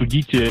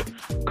 обсудите,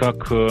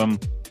 как,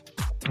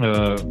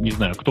 не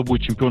знаю, кто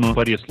будет чемпионом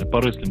по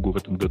рестлингу в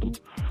этом году.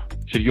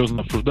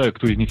 Серьезно обсуждаю,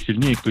 кто из них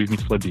сильнее, кто из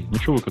них слабее. Ну,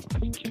 что вы как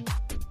маленькие?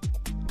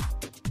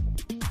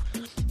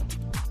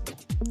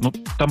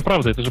 Там,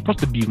 правда, это же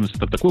просто бизнес,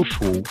 это такое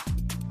шоу.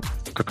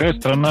 Какая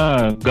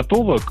страна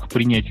готова к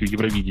принятию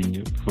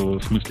Евровидения в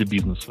смысле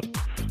бизнеса,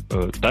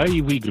 та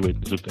и выигрывает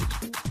в результате.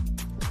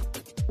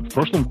 В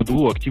прошлом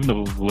году активно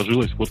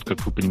вложилась,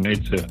 как вы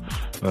понимаете,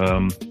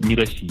 не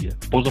Россия.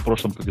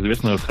 Позапрошлом, как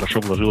известно,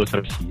 хорошо вложилась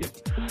Россия.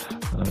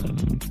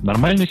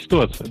 Нормальная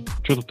ситуация.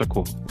 Что тут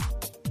такого?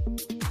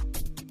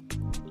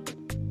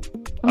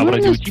 А в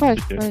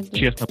радиотип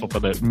честно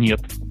попадают?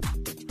 Нет.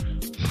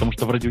 Потому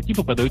что в радиотип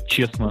попадают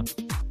честно.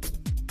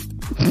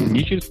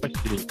 Не через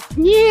постель.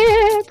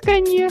 Нет,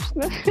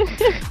 конечно.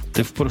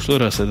 Ты в прошлый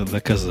раз это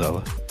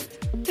доказала.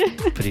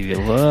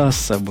 Привела с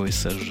собой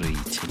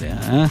сожителя,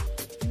 а?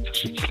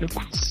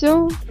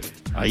 Все.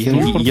 А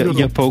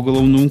я по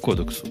уголовному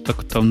кодексу.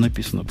 Так там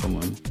написано,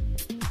 по-моему.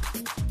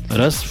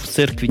 Раз в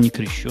церкви не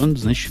крещен,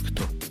 значит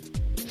кто?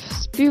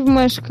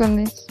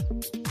 Співмешканець.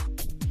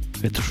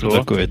 Это что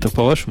такое? Это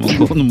по вашему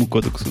уголовному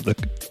кодексу, так?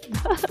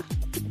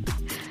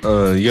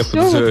 Я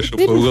подозреваю, что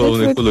по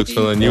уголовному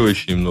кодексу она не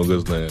очень много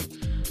знает.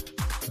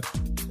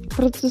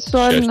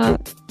 Процессуально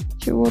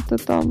чего-то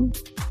там.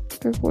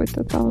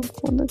 Какой-то там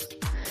кодекс.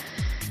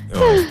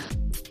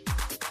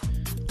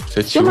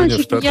 Кстати, сегодня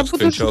в Штатах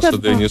скончался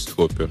Деннис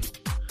Хоппер.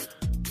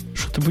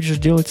 Что ты будешь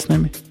делать с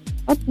нами?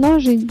 Одна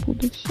жить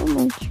буду, все,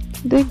 мальчик.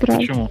 Доиграть.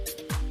 Почему?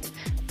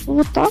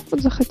 Вот так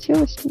вот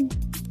захотелось мне.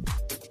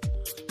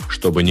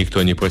 Чтобы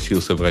никто не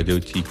просился в радио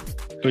Ти.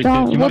 То есть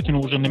Да, Рики вот.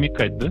 Мартину уже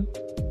намекать, да?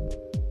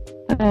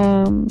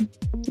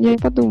 Я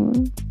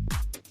подумаю.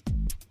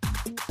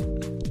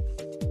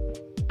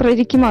 Про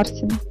Рики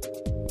Мартина.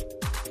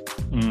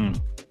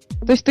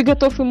 То есть ты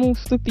готов ему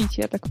уступить,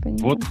 я так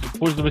понимаю. Вот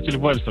пользователь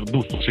Вальсер.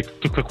 Ну, слушай,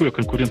 ты какой я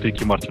конкурент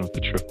Рики Мартина?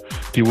 Ты что?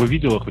 Ты его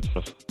видела хоть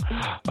раз?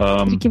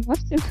 Рики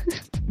Мартин?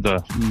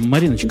 Да.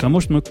 Мариночка, а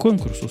может мы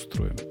конкурс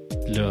устроим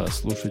для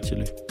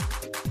слушателей?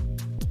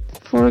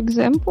 For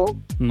example?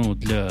 Ну,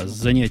 для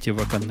занятия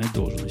вакантной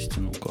должности,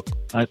 ну как?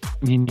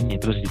 Не,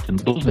 подождите,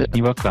 должность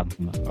не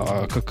вакантна.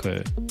 А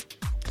какая?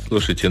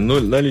 Слушайте,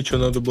 Наличу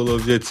надо было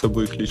взять с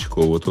собой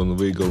Кличко. Вот он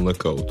выиграл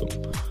нокаутом.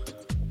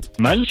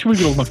 Налич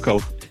выиграл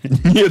нокаут?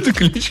 Нет, и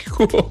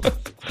Кличко. В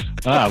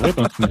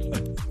этом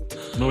смысле.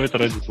 Ну, это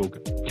ради бога.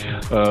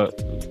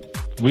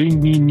 Вы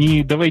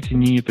не давайте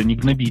не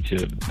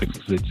гнобите, так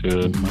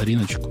сказать,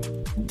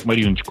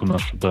 Мариночку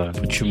нашу, да.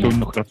 Почему?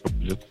 Все хорошо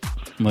будет.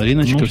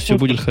 Мариночка, все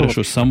будет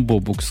хорошо. Сам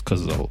Бобук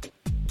сказал.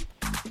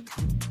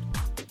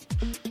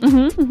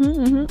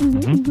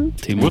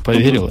 Ты ему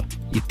поверила?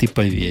 И ты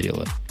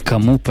поверила.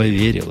 Кому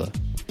поверила?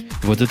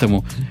 Вот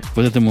этому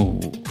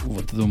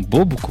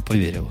Бобуку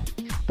поверила.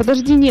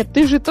 Подожди, нет,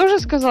 ты же тоже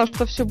сказал,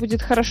 что все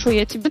будет хорошо.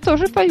 Я тебе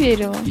тоже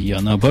поверила.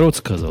 Я наоборот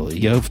сказал.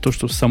 Я в то,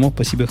 что само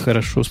по себе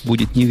хорошо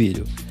будет, не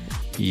верю.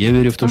 Я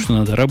верю в то, что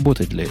надо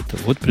работать для этого.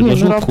 Вот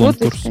предложил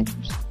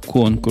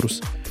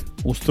конкурс.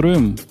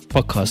 Устроим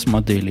показ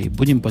моделей.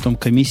 Будем потом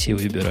комиссии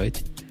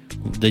выбирать.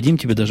 Дадим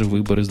тебе даже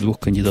выбор из 2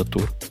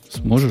 кандидатур.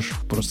 Сможешь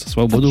просто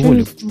свободу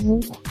воли. Из 2?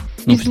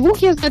 Из 2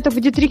 я знаю, это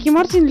будет Рики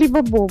Мартин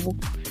либо Бобу.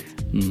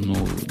 Ну,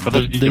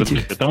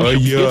 подождите, там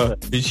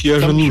ведь я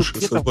же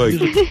лучше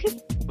собаки.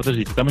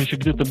 Подождите, там еще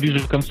где-то ближе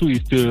к концу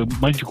есть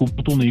мальчик у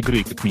Путуна и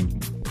Грей, как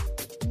минимум.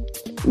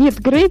 Нет,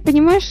 Грей,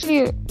 понимаешь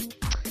ли...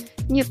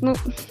 Нет,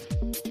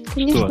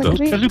 конечно, что?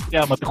 Грей... Скажи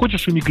прямо, ты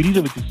хочешь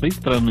эмигрировать из своей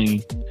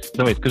страны?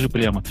 Давай, скажи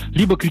прямо.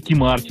 Либо к Рики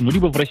Мартину,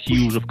 либо в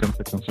Россию уже, в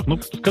конце концов. Ну,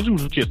 скажи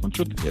уже честно,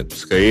 что ты... Нет,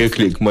 скорее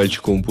к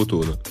мальчику у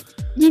Путуна.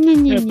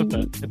 Не-не-не.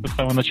 Это с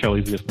самого начала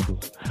известно было.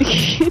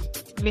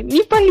 Блин,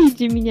 не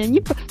палите меня.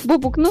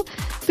 Бобук,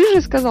 ты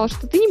же сказал,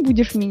 что ты не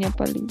будешь меня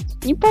палить.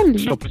 Не пали.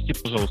 Все, прости,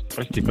 пожалуйста,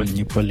 прости.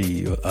 Не пали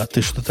ее. А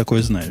ты что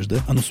такое знаешь, да?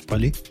 А ну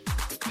спали.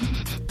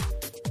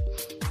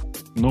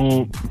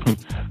 Ну,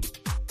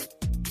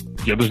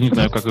 я даже не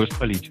знаю, как ее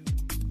спалить.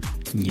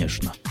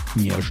 Нежно.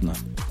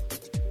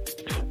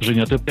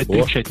 Женя, ты опять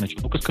трещать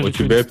начал. Ну-ка скажи, у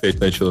тебя опять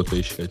начало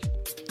трещать.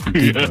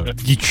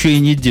 Ничего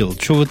не делал.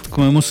 Чего вы к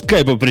моему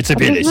скайпу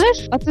прицепились?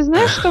 А ты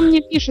знаешь, что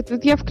мне пишет?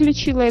 Вот я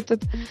включила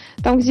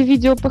там, где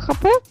видео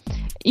PHP,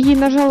 и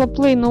нажала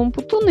play на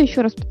Умпутуна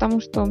еще раз,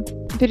 потому что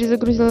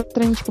перезагрузила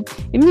страничку.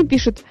 И мне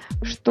пишет,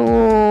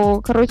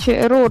 что,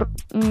 error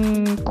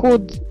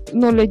код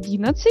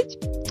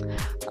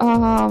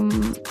 0.11.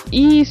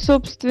 И,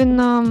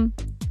 собственно,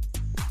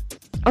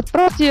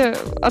 отправьте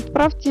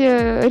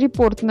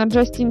репорт на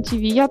Justin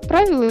TV. Я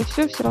отправила, и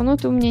все равно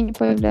ты у меня не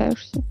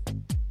появляешься.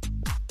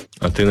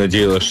 А ты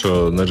надеялась,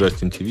 что на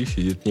Justin TV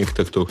сидит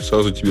некто, кто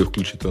сразу тебе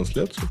включит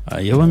трансляцию?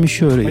 А я вам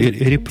еще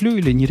реплю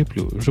или не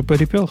реплю? Уже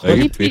порепел?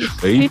 Репишь.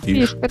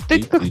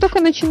 Ты как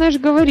только начинаешь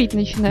говорить,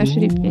 начинаешь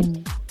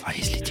реплить. А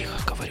если тихо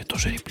говорю,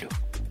 тоже реплю?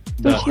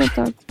 Точно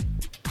так.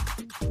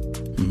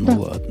 Ну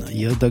ладно,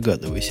 я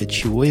догадываюсь, от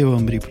чего я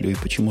вам реплю и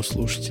почему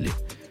слушатели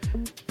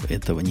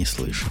этого не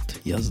слышат.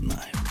 Я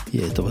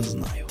этого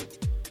знаю.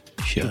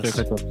 Сейчас.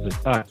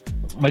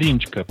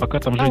 Мариночка, пока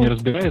там Женя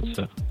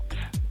разбирается,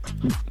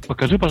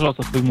 покажи,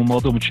 пожалуйста, своему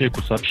молодому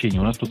человеку сообщение.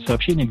 У нас тут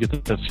сообщение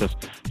где-то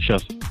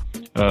сейчас.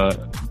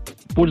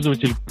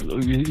 Пользователь,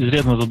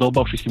 изрядно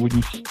задолбавший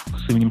сегодня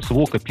с именем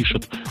Свока,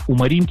 пишет: у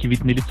Маринки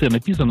ведь на лице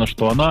написано,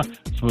 что она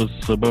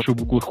с большой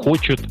буквы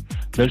хочет,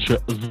 дальше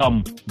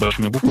зам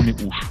большими буквами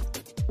уж.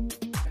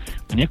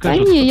 Мне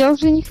кажется... не, я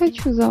уже не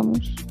хочу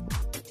замуж.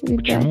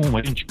 Почему,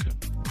 Мариночка?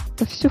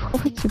 Да все,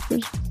 хватит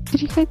уже.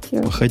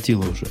 Перехотела.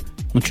 Походила уже.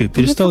 Ну что,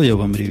 перестал я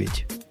вам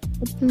реветь?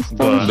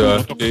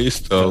 Да, я и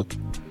стал.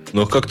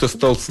 Но как-то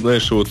стал,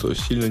 знаешь,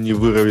 сильно не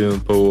выровнен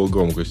по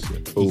громкости.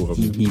 По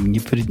уровню.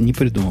 Не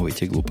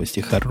придумывайте глупости.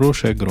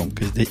 Хорошая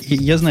громкость. Да,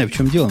 я знаю, в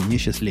чем дело. Мне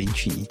сейчас лень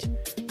чинить.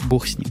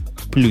 Бог с ним.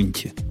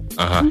 Плюньте.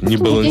 Ага,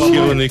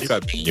 небалансированный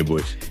капель,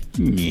 небось.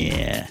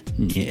 Не,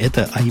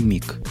 это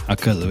iMic,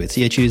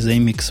 оказывается. Я через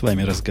iMic с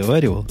вами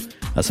разговаривал.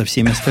 а со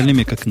всеми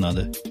остальными как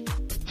надо.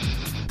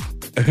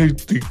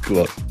 Ты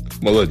класс.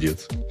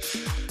 Молодец.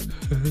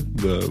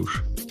 Да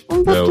уж.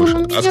 Да уж.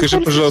 А скажи,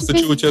 пожалуйста,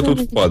 что у тебя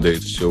тут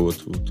падает все? Вот.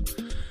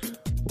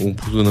 У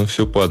Путина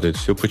все падает,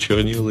 все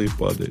почернело и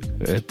падает.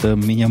 Это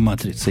меня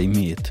матрица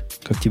имеет,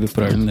 как тебе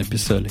правильно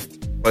написали.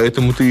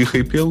 Поэтому ты и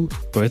хайпел?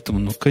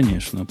 Поэтому,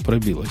 конечно,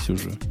 пробилась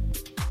уже.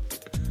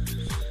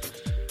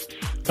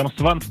 Там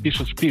Сван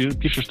пишет,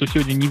 что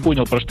сегодня не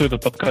понял, про что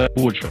этот подкаст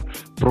больше.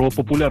 Про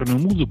популярную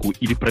музыку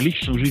или про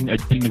личную жизнь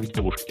отдельных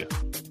девушки.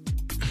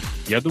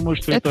 Я думаю,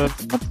 что это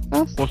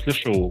после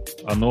шоу.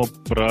 Оно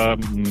про...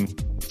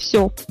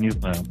 Все. Не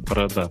знаю,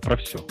 про все.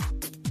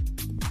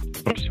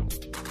 Про все.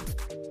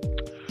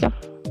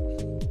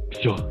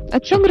 Все. А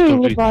что Грей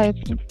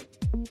улыбается?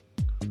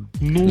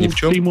 Ну, ни в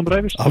чем. Ты ему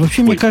нравишься? А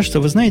вообще, мне кажется,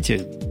 вы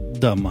знаете,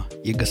 дамы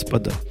и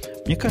господа,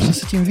 мне кажется,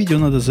 с этим видео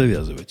надо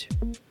завязывать.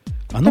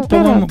 Оно,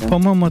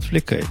 по-моему,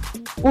 отвлекает.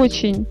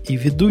 Очень. И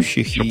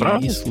ведущих,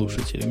 и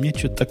слушателей. Мне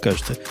что-то так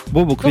кажется.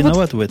 Бобук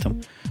виноват в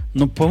этом.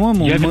 Но,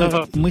 по-моему,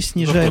 мы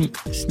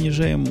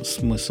снижаем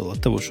смысл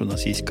от того, что у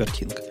нас есть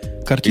картинка.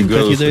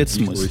 Картинка не дает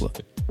смысла.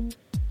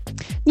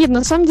 Нет,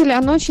 на самом деле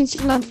оно очень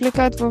сильно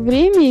отвлекает во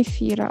время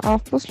эфира, а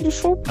в после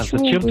шоу... А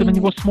зачем ты на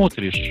него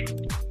смотришь?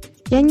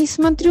 Я не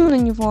смотрю на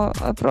него,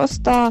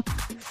 просто,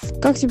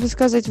 как тебе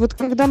сказать, вот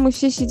когда мы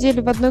все сидели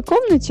в одной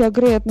комнате, а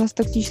Грей от нас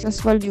тактично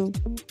свалил,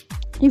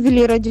 и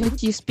вели радио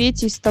Ти с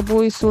Петей, с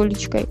тобой и с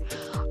Олечкой,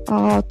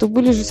 то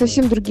были же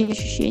совсем другие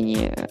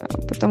ощущения,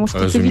 потому что...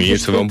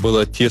 Разумеется, вам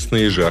было тесно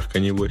и жарко,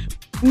 небось.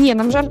 Не,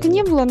 нам жарко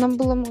не было, нам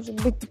было, может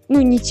быть,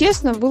 не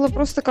тесно, было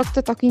просто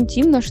как-то так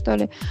интимно, что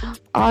ли.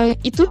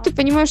 И тут ты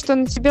понимаешь, что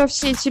на тебя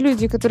все эти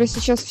люди, которые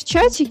сейчас в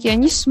чатике,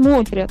 они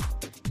смотрят.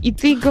 И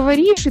ты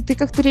говоришь, и ты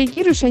как-то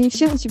реагируешь, и они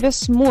все на тебя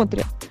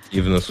смотрят.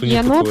 И в носу не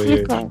оно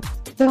отвлекает.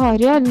 Да,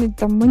 реально,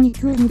 там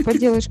маникюр не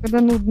поделаешь,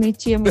 когда нудные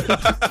темы.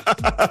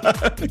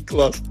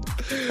 Класс.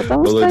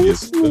 Потому что они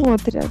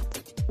смотрят.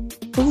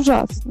 Это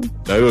ужасно.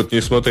 Народ,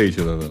 не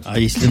смотрите на нас. А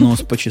если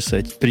нос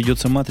почесать,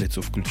 придется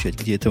матрицу включать,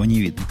 где этого не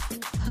видно.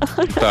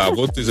 Да,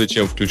 вот ты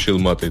зачем включил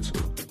матрицу.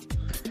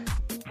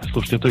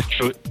 Слушайте, то есть,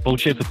 что,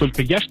 получается,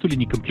 только я, что ли,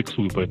 не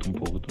комплексую по этому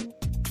поводу?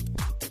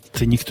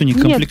 Да никто не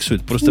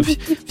комплексует. Просто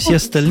все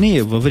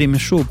остальные во время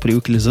шоу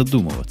привыкли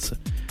задумываться.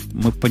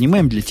 Мы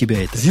понимаем, для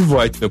тебя это...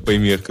 Зевать,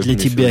 например. Как для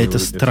тебя это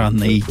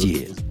странная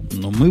идея.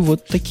 Но мы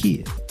вот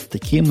такие.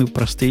 Такие мы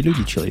простые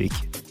люди,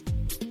 человеки.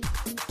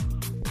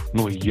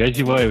 Ну, я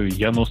зеваю,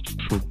 я нос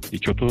тушу. И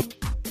что тут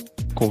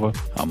такого?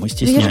 А мы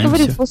стесняемся. Я же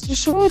говорю, после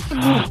шоу это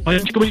будет...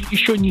 Мариночка,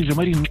 еще ниже,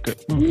 Мариночка.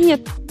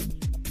 Нет.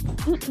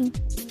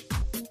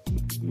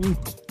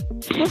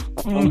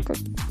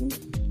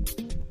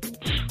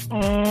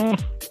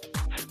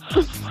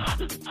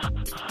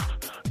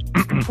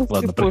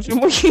 Ладно, боже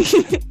мой.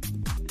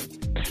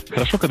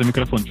 Хорошо, когда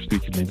микрофон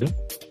чувствительный, да?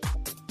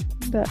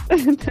 Да.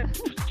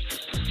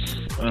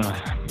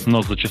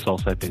 Нос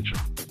зачесался опять же.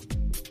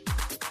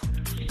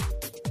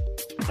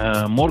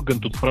 Морган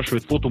тут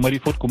спрашивает,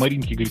 фотку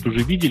Маринки, говорит, уже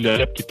видели, а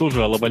ляпки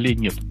тоже, а лавалей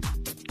нет.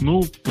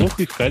 Ну,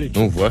 плохо искали.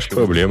 Ну, ваши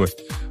проблемы.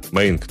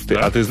 Маринка,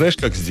 ты знаешь,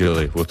 как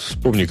сделай? Вот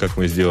вспомни, как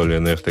мы сделали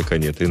на РТК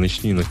нет, и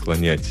начни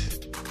наклонять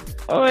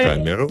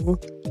камеру.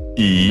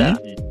 И... Да.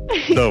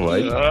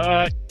 Давай.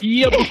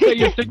 И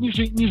опускайся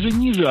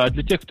ниже, а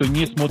для тех, кто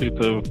не смотрит...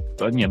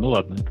 ну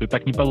ладно, это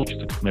так не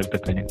получится, как на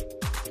РТК нет.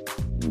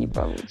 Не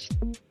получится.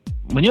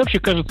 Мне вообще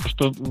кажется,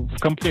 что в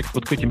комплект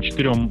вот к этим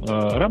 4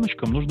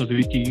 рамочкам нужно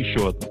завести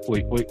еще одну.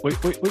 Ой,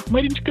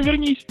 Мариночка,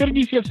 вернись,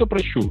 я все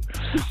прощу.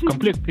 В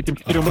комплект к этим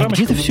 4 рамочкам...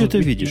 Где ты все это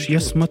видишь? Я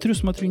смотрю,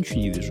 ничего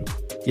не вижу.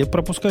 Я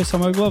пропускаю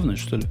самое главное,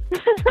 что ли?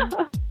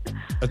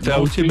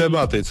 У тебя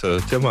матрица,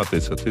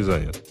 ты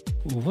занят.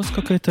 У вас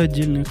какая-то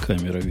отдельная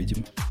камера,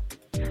 видимо.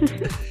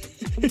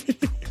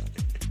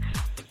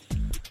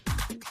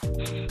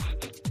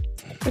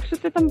 Так что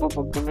ты там,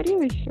 Бобок,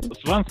 говорил еще?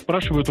 Сван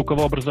спрашивает, у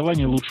кого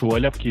образование лучше, у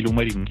Аляпки или у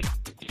Маринки?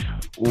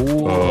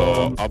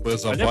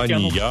 Образование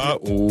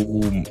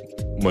у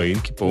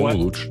Маринки,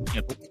 по-моему, лучше.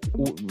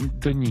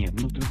 Нет,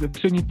 это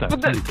все не так.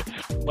 Смотрите.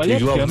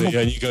 И главное,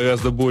 они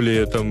гораздо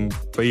более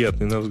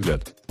приятны на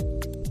взгляд.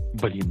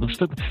 Блин, ну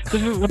что это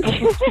же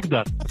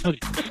всегда.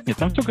 Смотрите, нет,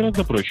 там все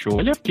гораздо проще. У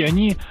Аляпки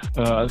они,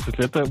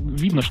 это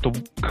видно, что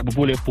как бы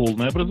более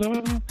полное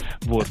образование,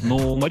 вот, но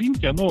у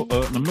Маринки оно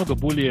намного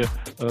более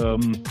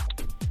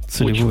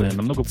целевое.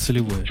 Намного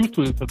целевое.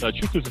 Чувствуется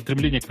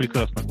стремление к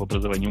прекрасному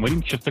образованию. У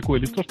Маринки сейчас такое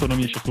лицо, что она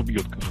меня сейчас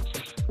убьет,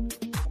 кажется.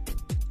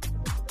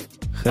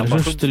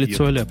 Хорошо, что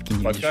лицо Аляпки не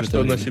видишь. Пока что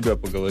она себя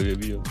по голове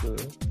бьет.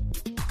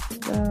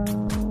 Да.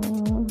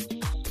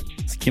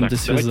 С кем ты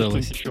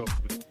связалась?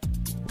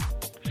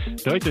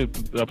 Давайте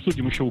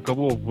обсудим еще, у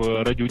кого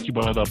в радио Ти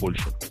борода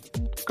больше.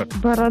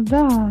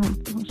 Борода.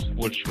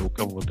 Больше у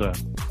кого, да.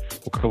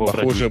 У кого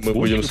похоже, мы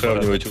будем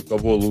сравнивать, у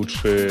кого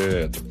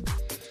лучше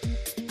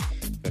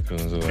как он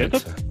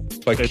называется?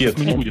 Пакет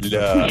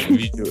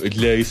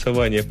для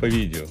рисования по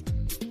видео.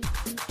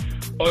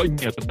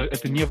 Нет,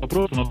 это не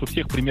вопрос. У нас у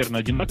всех примерно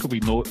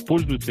одинаковый, но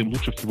пользуется им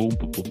лучше всего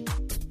Умпутун.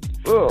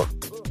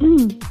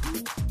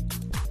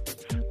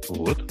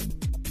 Вот.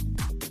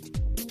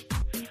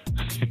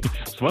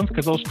 Сван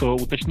сказал, что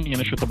уточнение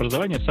насчет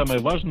образования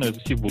самое важное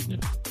сегодня.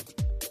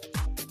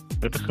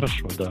 Это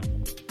хорошо, да.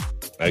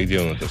 А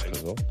где он это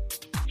сказал?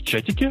 В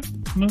чатике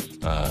у нас.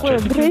 Ой,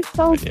 Грей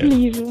стал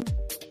ближе.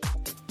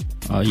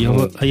 А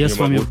я с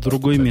вами в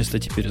другое место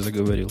теперь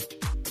заговорил.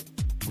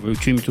 Вы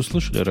что-нибудь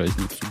услышали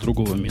разницу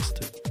другого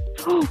места?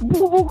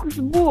 Бог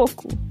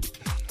сбоку.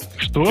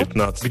 Что?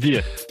 15.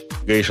 Где?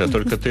 Гриша,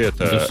 только ты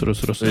это...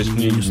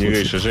 Не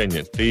Гриша,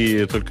 Женя,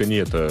 ты только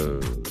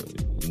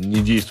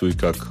не действуй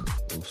как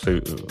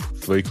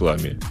в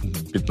рекламе.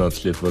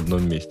 15 лет в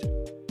одном месте.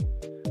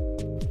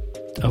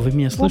 А вы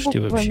меня слышите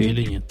вообще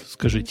или нет?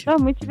 Скажите. Да,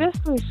 мы тебя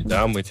слышим.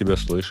 Да, мы тебя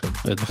слышим.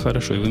 Это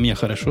хорошо. И вы меня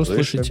хорошо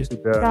слышите?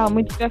 Да,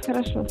 мы тебя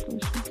хорошо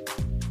слышим.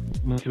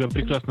 Мы тебя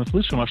прекрасно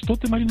слышим. А что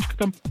ты, Мариночка,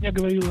 там мне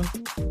говорила?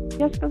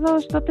 Я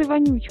сказала, что ты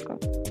вонючка.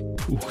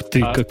 Ух ты,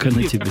 как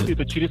она тебе. Как ты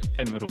это через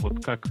камеру?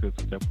 Вот как это у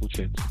тебя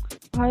получается?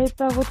 А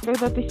это вот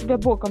когда ты себя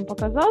боком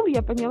показал,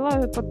 я поняла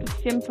под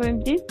всем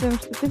твоим действием,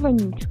 что ты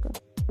вонючка.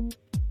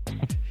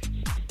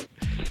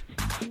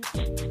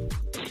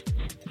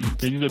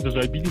 Я не знаю, даже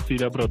обидеться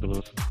или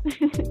обрадоваться.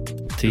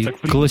 Ты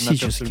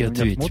классический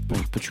ответ.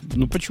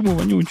 Почему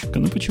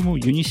вонючка? Почему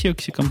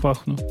юнисексиком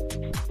пахну?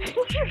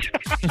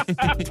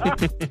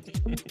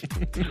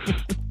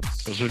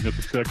 Женя,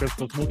 ты,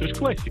 оказывается, смотришь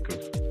классиков.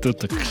 Ты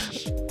так...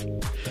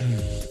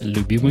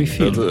 Любимый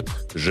фильм.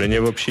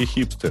 Женя вообще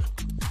хипстер.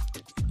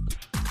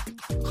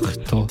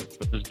 Кто?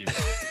 Подожди.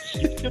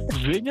 Хипстер?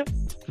 Женя?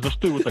 За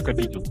что его так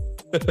обидел?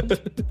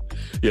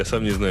 Я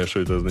сам не знаю,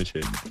 что это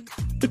означает.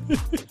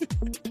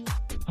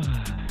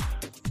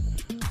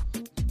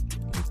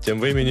 Тем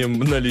временем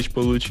Налич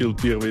получил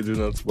первые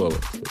 12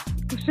 баллов.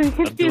 Слушай,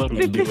 капец,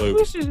 ты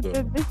слушаешь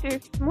это, до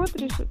сих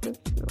смотришь это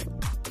все.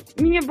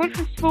 Меня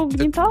больше всего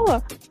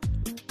угнетало,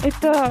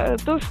 это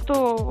то,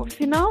 что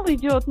финал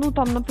идет,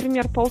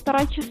 например,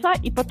 1,5 часа,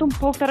 и потом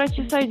 1,5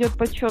 часа идет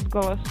подсчет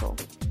голосов.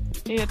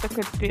 И это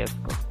капец.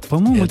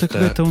 По-моему, это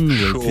какая-то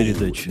унылая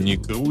передача. Не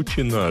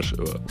круче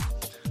нашего,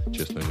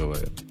 честно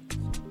говоря.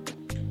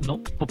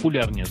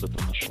 Популярнее зато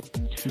нашел.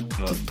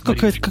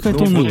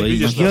 Какая-то унылая.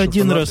 Я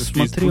один раз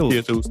смотрел...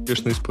 Это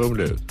успешно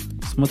исправляют.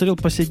 Смотрел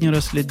последний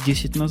раз лет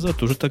 10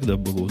 назад, уже тогда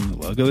было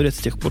уныло. А говорят, с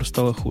тех пор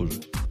стало хуже.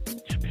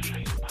 Не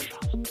обижайся,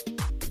 пожалуйста.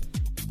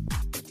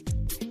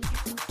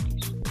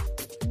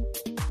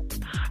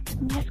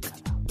 Мне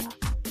сказал, да.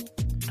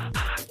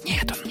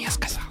 Нет, он мне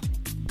сказал.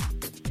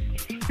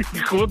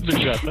 Вот же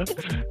гад, а.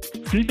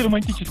 Ты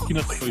романтический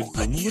настрой. Вот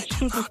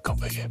что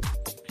такое?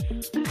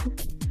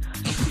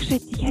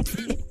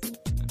 Слушайте,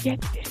 я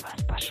теперь вас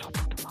по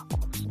шепоту могу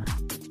узнать.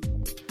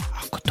 А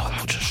кто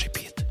лучше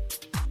шипит?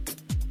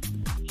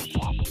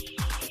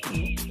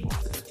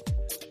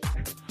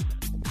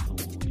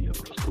 Я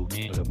просто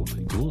умею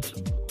работать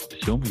голосом.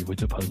 Всем его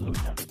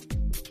диапазоне.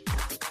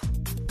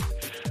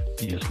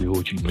 Если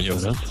очень Мне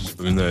постараться...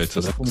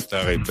 вспоминается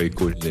старый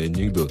прикольный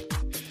анекдот.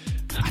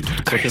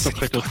 Хотел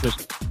сказать...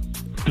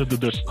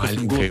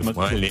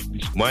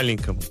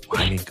 Маленьком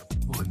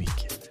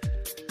домике.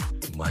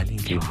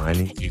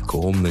 Маленькой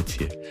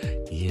комнате.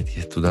 Нет,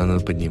 туда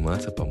надо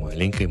подниматься по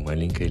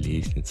маленькой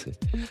лестнице.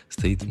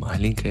 Стоит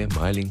маленькая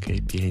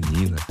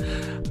пианино.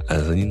 А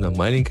за ним на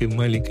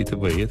маленькой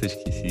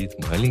табуреточке сидит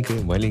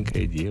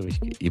маленькая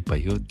девочка и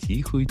поет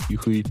тихую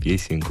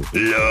песенку.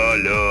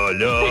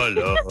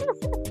 Ля-ля-ля-ля.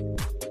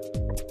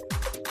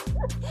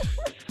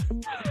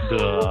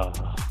 Да.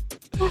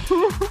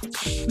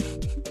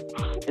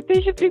 Это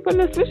еще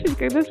прикольно слышать,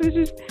 когда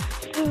слышишь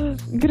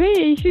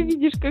Грея, еще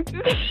видишь, как...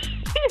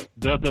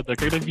 Да,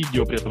 когда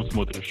видео при этом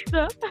смотришь.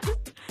 Да.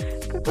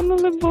 Как он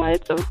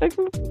улыбается, вот так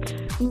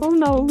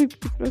волна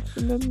улыбки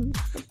просто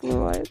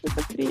наплывает.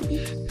 Это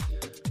прелесть.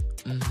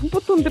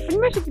 Потом, ты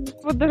понимаешь, это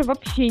вот даже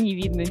вообще не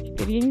видно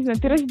теперь. Я не знаю,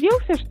 ты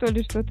разделся, что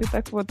ли, что ты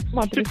так вот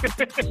смотришь?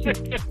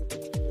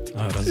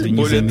 Разве не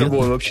Более заметно? того,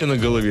 он вообще на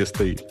голове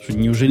стоит.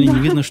 Неужели не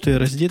видно, что я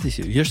раздетый?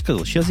 Я же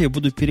сказал, сейчас я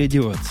буду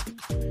переодеваться.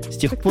 С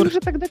тех Так пор... ты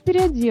уже тогда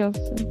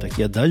переоделся. Так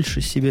я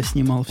дальше себя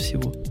снимал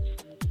всего.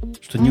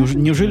 Что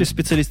неужели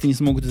специалисты не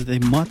смогут из этой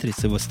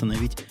матрицы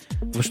восстановить?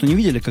 Вы что, не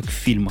видели, как в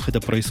фильмах это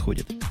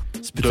происходит?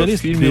 Специалист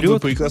в фильме мы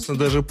берет... прекрасно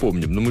даже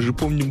помним. Но мы же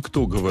помним,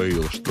 кто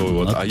говорил, что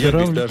вот. А я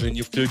ведь даже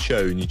не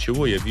включаю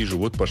ничего. Я вижу,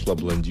 вот пошла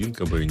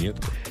блондинка,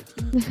 брюнетка.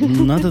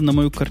 Надо на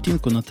мою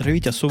картинку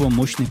натравить особо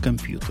мощный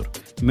компьютер.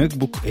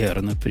 MacBook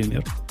Air,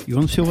 например. И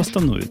он все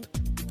восстановит.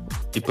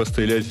 И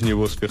пострелять в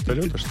него с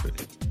вертолета, что ли?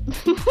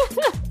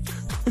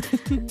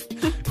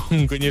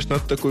 Конечно,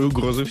 от такой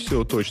угрозы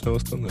все точно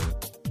восстановит.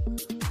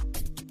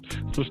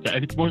 Слушайте, а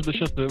ведь можно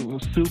сейчас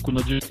ссылку на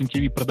Justin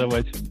TV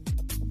продавать.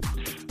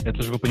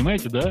 Это же вы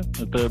понимаете, да?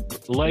 Это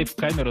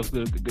лайв-камера,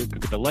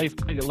 как это,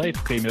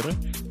 лайв-камера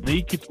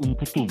Naked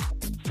Umputun.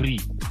 Free.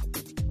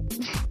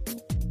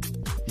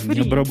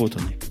 Не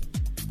обработанный.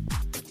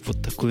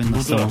 Вот такое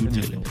на самом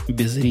деле.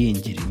 Без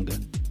рендеринга.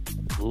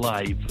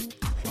 Лайв.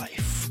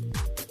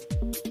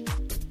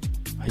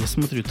 А я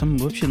смотрю, там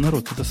вообще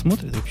народ это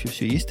смотрит, вообще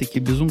все. Есть такие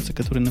безумцы,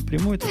 которые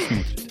напрямую это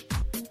смотрят.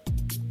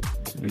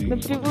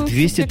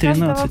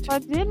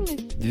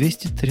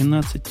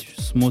 213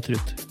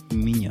 смотрят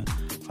меня.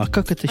 А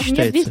как это а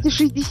считается? Мне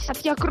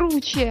 260, я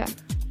круче.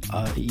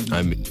 А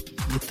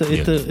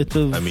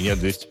меня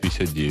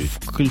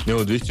 259.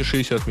 Ну,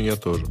 260 меня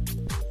тоже.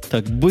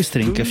 Так,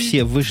 быстренько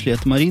все вышли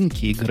от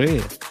Маринки и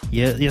Грея.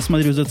 Я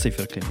смотрю за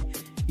циферками.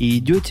 И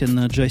идете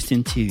на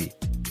Justin TV.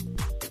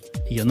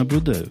 Я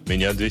наблюдаю.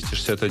 Меня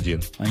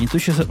 261. А не то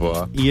сейчас...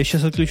 Я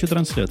сейчас отключу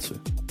трансляцию.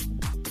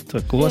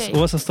 Так, у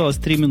вас осталось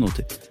 3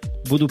 минуты.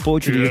 Буду по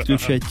очереди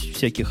отключать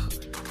всяких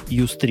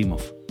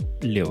юстримов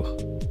левых.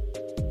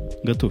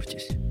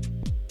 Готовьтесь.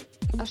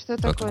 А что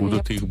такое?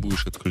 Откуда ты их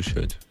будешь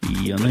отключать?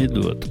 Я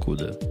найду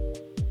откуда.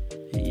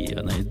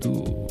 Я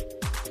найду...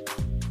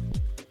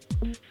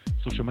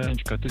 Слушай,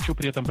 Мариночка, а ты что,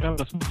 при этом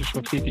правда смотришь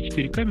во все эти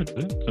 4 камеры,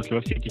 да? В смысле,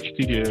 во все эти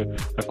 4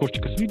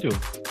 окошечка с видео?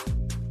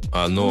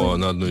 Оно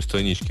на одной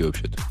страничке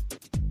вообще-то.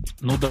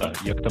 Ну да,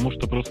 я к тому,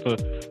 что просто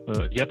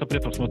я-то при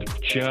этом смотрю в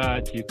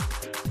чатик,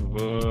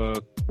 в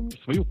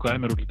свою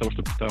камеру для того,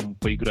 чтобы там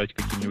поиграть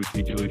какими-нибудь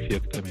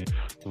видеоэффектами,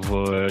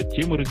 в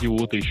темы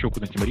радиота, еще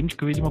куда-нибудь.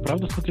 Мариночка, видимо,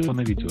 правда смотрела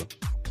на видео?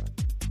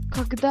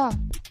 Когда?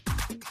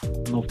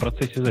 Ну, в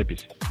процессе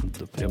записи.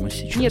 Да прямо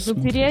сейчас. Нет, ну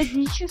смотришь.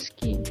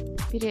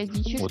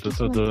 периодически. Вот это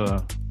смотрю.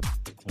 да.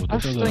 Вот А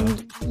это что, да.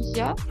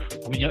 нельзя?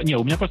 У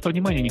меня просто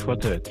внимания не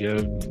хватает. Я,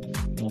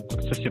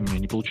 совсем мне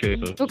не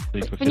получается.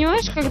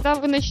 Понимаешь, когда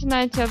вы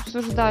начинаете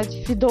обсуждать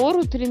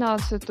Федору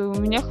 13,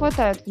 у меня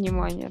хватает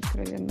внимания,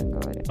 откровенно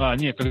говоря.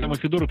 Не, когда мы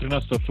Федору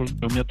 13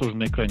 обсуждали, у меня тоже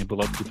на экране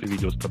было открыто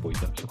видео с тобой,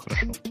 да, все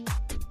хорошо.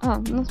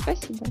 Ну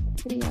спасибо,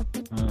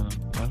 приятно.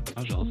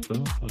 Пожалуйста.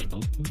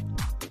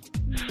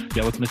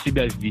 Я вот на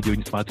себя в видео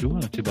не смотрю,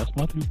 а на тебя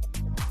смотрю.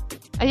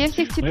 А я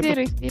всех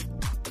теперь...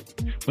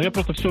 Ну, я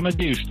просто все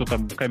надеюсь, что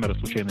там камера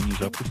случайно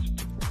ниже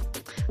опустится.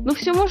 Ну,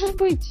 все может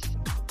быть.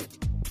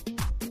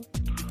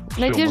 Всё,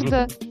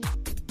 Надежда,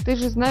 ты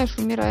же знаешь,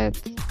 умирает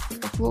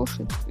как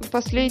лошадь.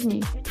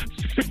 Последний.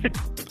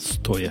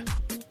 Стоя.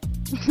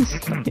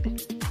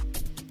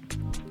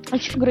 А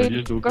что,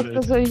 Грей,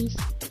 как-то завис?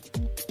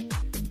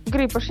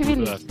 Грей,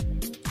 пошевелись.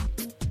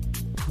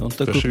 Он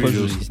такой по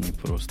жизни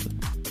просто.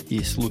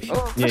 Есть слухи.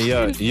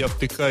 Не, я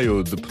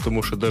втыкаю, да,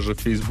 потому что даже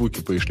в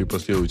Фейсбуке пришли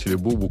последователи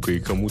Бобука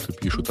и кому-то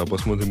пишут, а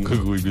посмотрим, как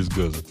вы без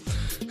газа.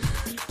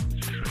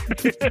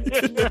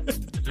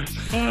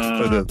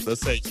 На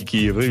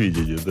сайте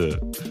Евровидения, да.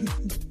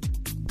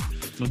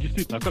 Ну,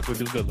 действительно, а как вы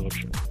без газа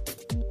вообще?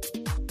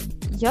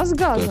 Я с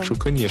газом. Так что,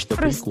 конечно,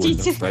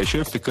 Простите. прикольно. А еще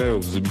я втыкаю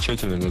в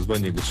замечательное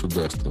название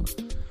государства.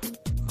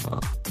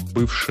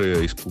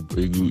 Бывшая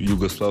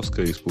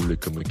Югославская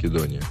республика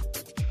Македония.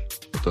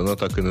 Вот она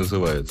так и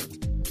называется.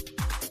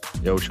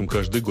 Я, в общем,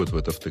 каждый год в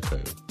это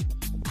втыкаю.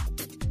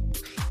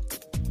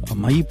 А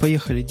мои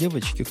поехали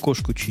девочки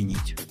кошку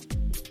чинить.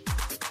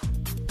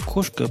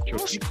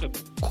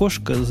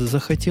 Кошка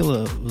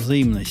захотела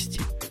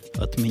взаимности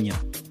от меня.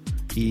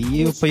 И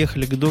ее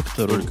поехали к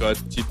доктору. Только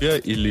от тебя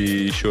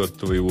или еще от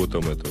твоего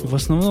там этого? В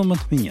основном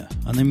от меня.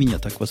 Она меня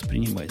так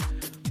воспринимает.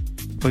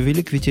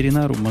 Повели к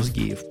ветеринару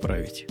мозги ей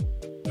вправить.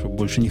 Чтобы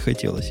больше не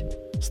хотелось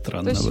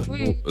странного.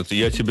 Это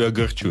я тебя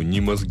огорчу,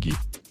 не мозги.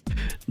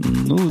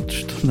 Ну,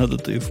 что надо,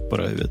 то и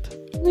вправят.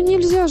 Ну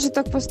нельзя же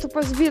так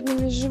поступать с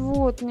бедными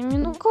животными.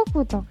 Ну как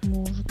вы так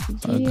можете?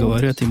 А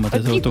говорят им от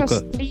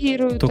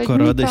этого только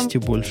радости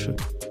больше.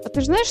 А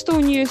ты знаешь, что у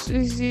нее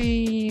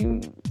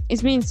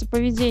изменится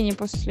поведение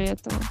после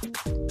этого?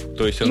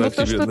 То есть она на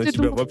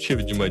тебя вообще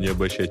внимания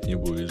обращать не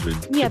будет, Жень?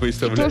 Нет, ты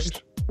представляешь?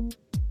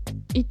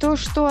 И то,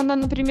 что она,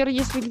 например,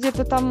 если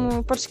где-то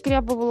там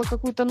подшкрябывала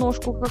какую-то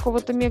ножку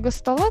какого-то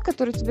мега-стола,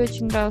 который тебе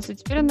очень нравился,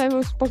 теперь она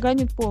его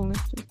испоганит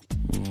полностью.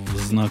 В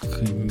знак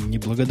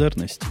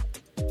неблагодарности.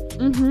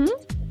 Угу.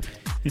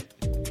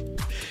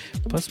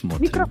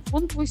 Посмотрим.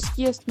 Микрофон твой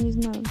съест, не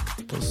знаю.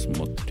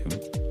 Посмотрим.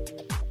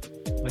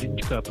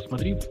 Мариночка,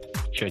 посмотри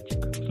в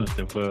чатик. В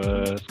смысле,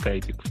 в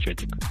скайпик в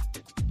чатик.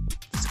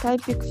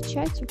 Скайпик в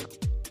чатик?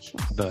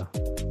 Сейчас. Да.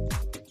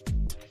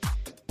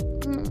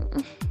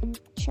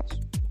 Сейчас.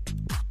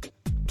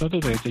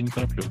 Да-да-да, я тебя не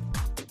тороплю.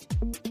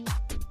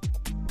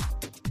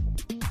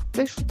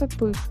 Ты что-то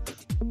пышешь.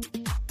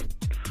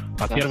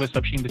 А сейчас. Первое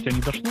сообщение до тебя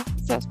не дошло?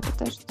 Сейчас,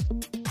 подожди.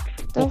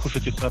 Ох уж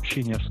эти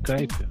сообщения в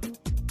скайпе.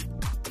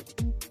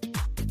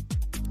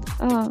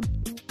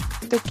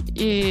 Так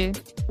и...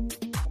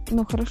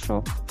 Ну,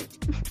 хорошо.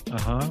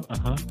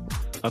 Ага.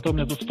 А то у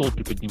меня тут стол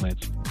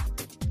приподнимается.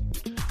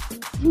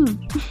 Ну,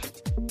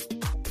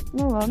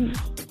 ладно.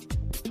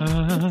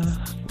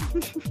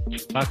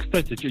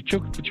 Кстати,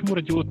 почему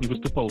Радиот не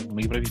выступал на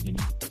Евровидении?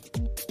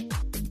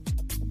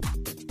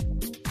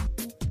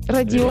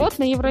 Радиот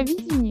на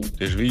Евровидении?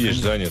 Ты же видишь,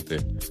 заняты.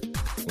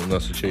 У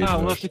нас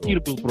у нас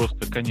эфир был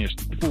просто,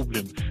 конечно. Фу,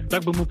 блин.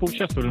 Так бы мы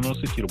поучаствовали, но у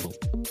нас эфир был.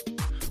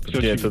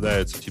 Мне это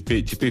нравится.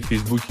 Теперь в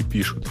Фейсбуке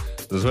пишут.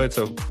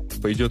 Называется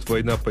 «Пойдет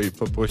война,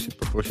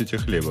 попросите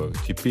хлеба».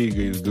 Теперь,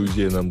 говорит,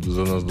 Грузия за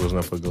нас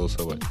должна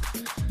проголосовать.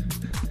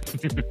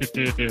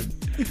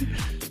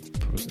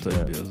 Просто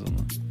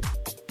обязана.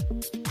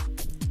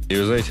 И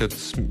вы знаете,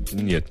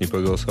 нет, не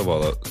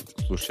проголосовала.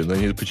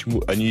 Слушайте,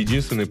 почему? Они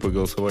единственные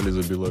проголосовали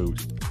за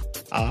Беларусь.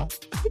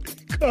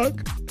 Как?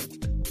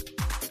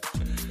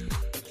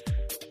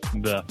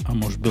 Да. А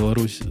может,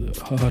 Беларусь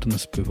гарно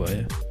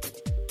спевая?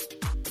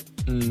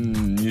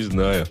 Не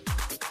знаю.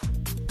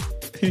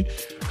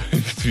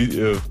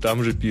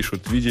 Там же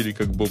пишут, видели,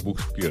 как Бобук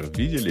спер.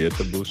 Видели?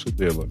 Это был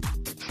шедевр.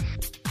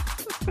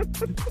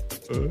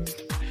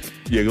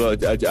 Я говорю,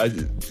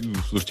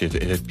 слушайте,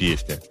 это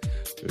песня.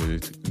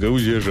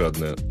 Грузия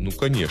жадная. Ну,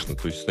 конечно.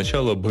 То есть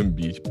сначала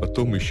бомбить,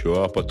 потом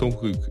еще, а потом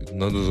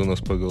надо за нас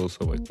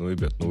проголосовать. Ну,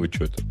 ребят, ну вы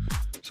что это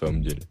в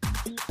самом деле?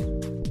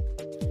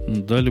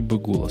 Дали бы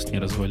голос, не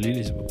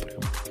развалились бы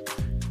прям.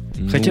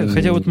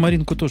 Хотя вот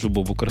Маринку тоже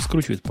Бобук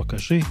раскручивает.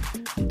 Покажи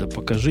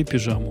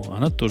пижаму.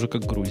 Она тоже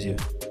как Грузия.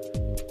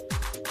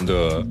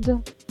 Да.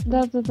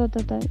 Да,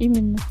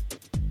 именно.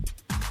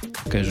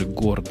 Такая же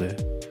гордая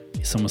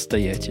и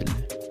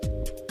самостоятельная.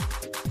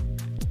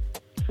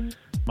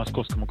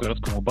 Московскому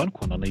городскому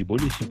банку она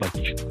наиболее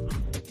симпатична.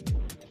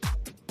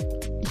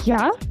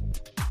 Я?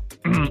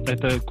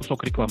 Это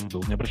кусок рекламы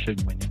был, не обращай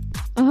внимания.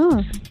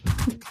 А.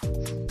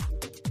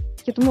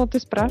 Я думала, ты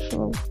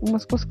спрашивал у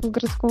Московского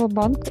городского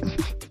банка.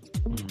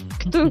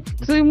 Кто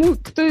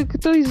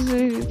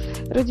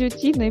из Радио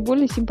Ти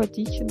наиболее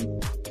симпатичен?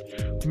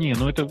 Не,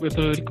 ну это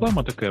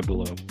реклама такая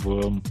была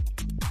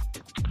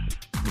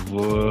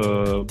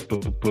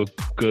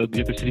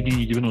где-то в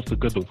середине 90-х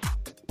годов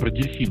про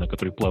дельфина,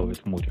 который плавает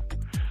в море.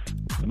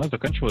 Она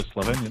заканчивалась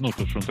словами, ну,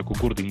 то, что он такой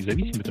гордый,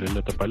 независимый,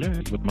 тролля тополя,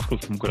 и вот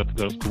Московскому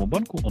городскому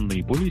банку он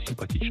наиболее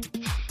симпатичен.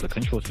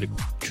 Заканчивалась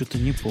реклама. Что-то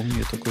не помню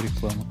я такой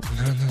рекламы.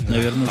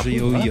 Наверное, уже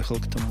я уехал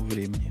к тому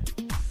времени.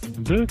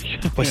 Да?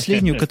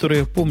 Последнюю,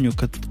 которую я помню,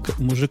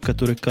 мужик,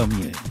 который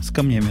с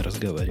камнями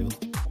разговаривал.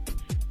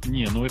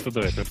 Не, ну это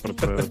да, это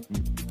про...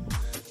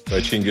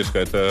 А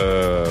Чингисхан,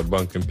 это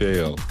Банк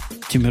Империал.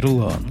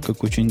 Тимирлан,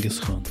 какой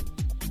Чингисхан.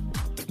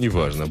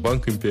 Неважно,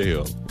 Банк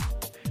Империал.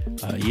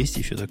 А есть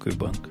еще такой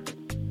банк?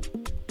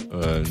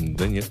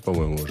 Да нет,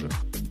 по-моему, уже.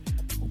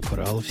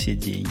 Украл все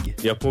деньги.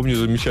 Я помню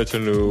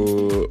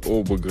замечательную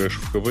обыгрыш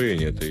в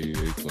КВН этой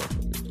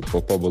рекламы.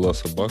 Попа была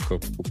собака,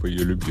 попа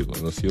ее любила.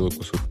 Она съела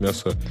кусок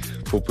мяса,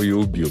 попа ее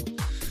убил.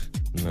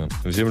 Да.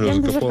 В землю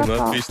закопал,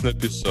 надпись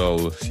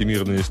написал.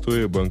 Всемирная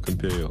история, Банк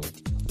Империал.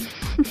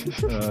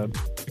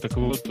 Так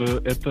вот,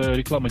 это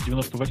реклама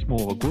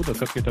 98-го года.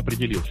 Как я это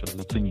определил сейчас,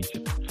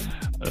 зацените.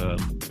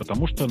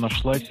 Потому что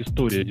нашлась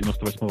история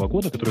 98-го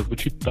года, которая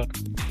звучит так.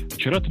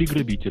 Вчера 3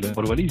 грабителя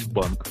ворвались в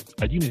банк.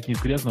 Один из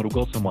них грязно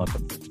ругался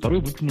матом.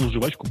 Второй выплюнул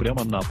жвачку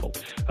прямо на пол.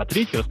 А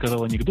третий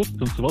рассказал анекдот и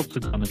танцевал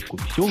цыганочку.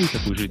 Веселый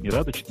такой,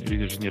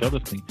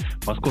 жизнерадостный.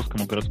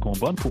 Московскому городскому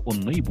банку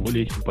он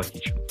наиболее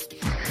симпатичен.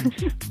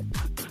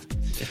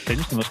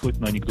 Конечно, нашлось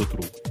на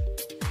анекдот.ру.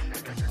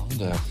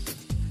 Да.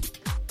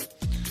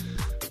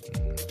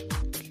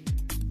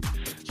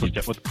 Слушайте,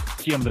 а вот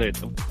всем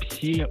нравится.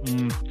 Все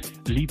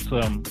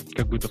лица,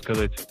 как бы это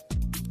сказать,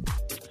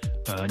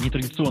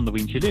 нетрадиционного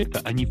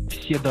интеллекта, они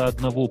все до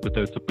одного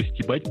пытаются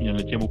постебать меня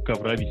на тему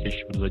ковра,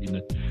 висящего сзади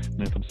на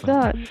этом самом.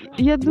 Да,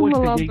 я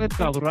думала об этом. Я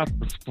искал раз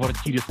в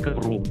квартире с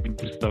ковром, вы не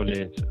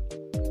представляете.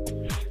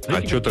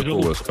 Знаете, что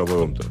такого с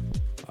ковром-то?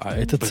 А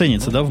это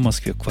ценится, да, в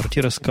Москве?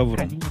 Квартира с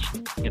ковром. Конечно.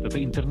 Нет,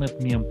 это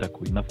интернет-мем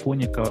такой, на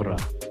фоне ковра.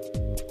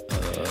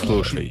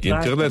 Слушай,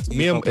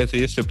 интернет-мем — это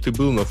если бы ты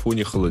был на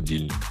фоне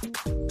холодильника.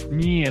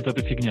 Нет,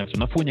 это фигня.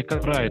 На фоне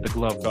ковра это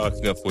главное. Как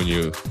на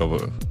фоне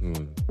ковра?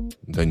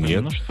 Да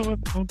нет. Ну что,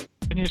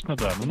 конечно,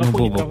 да. Но на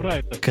фоне Бобо, ковра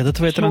это... когда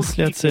твоя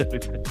трансляция...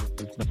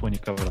 На фоне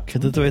ковра.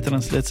 Когда твоя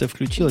трансляция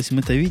включилась,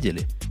 мы-то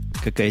видели,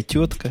 какая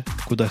тетка,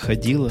 куда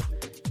ходила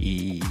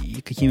и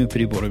какими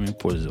приборами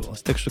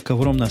пользовалась. Так что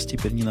ковром нас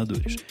теперь не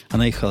надуришь.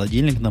 Она и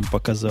холодильник нам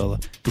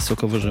показала, и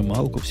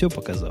соковыжималку, все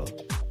показала.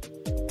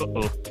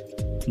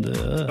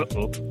 Да.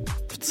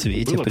 В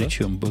цвете Было,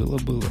 причем. Да?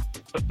 Было.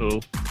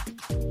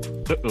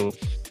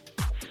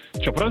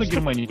 Что, правда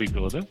Германия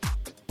выиграла, да?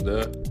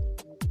 Да.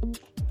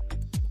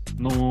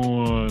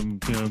 Ну,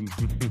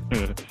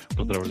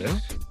 поздравляю.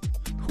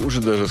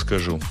 Хуже даже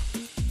скажу.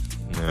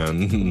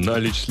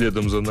 Налечь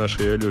следом за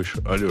нашей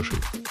Алешей.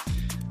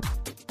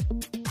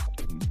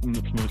 Ну,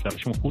 в смысле, а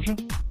почему хуже?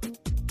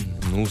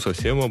 Ну,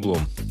 совсем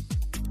облом.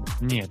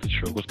 Нет, ты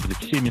что, господи,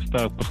 все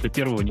места после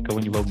первого никого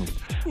не волнуют.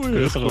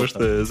 Ой,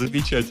 скучно,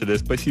 замечательно.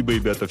 Спасибо,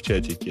 ребята, в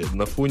чатике.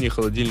 На фоне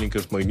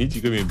холодильника с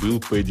магнитиками был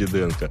П.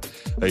 Диденко.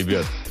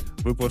 Ребят,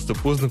 вы просто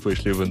поздно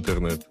пришли в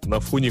интернет. На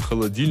фоне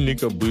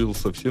холодильника была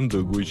совсем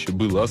другой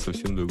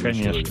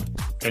человек.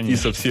 Конечно. И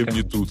совсем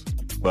не тут.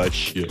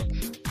 Вообще.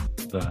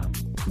 Да,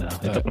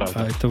 это правда.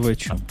 А это вы о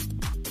чем?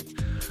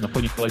 На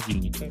фоне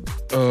холодильника.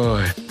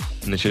 Ой,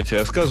 значит, я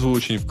рассказываю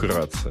очень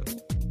вкратце.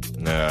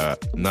 На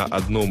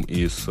одном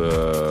из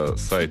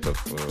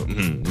сайтов,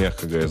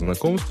 мягко говоря,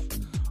 знакомств,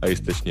 а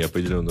если точнее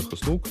определенных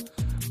услуг,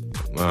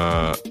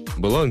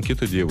 была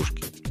анкета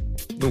девушки,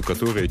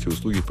 которая эти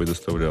услуги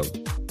предоставляла.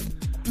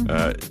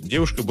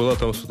 Девушка была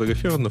там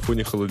сфотографирована на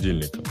фоне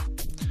холодильника.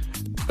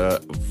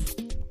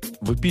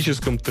 В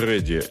эпическом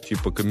треде,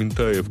 типа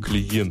комментариев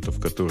клиентов,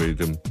 которые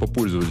там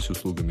попользовались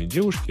услугами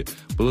девушки,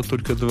 было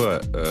только 2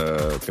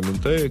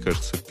 комментария,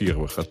 кажется,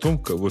 первых, о том,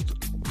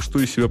 что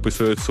из себя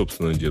представляет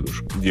собственная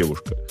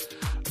девушка.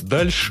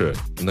 Дальше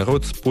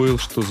народ спорил,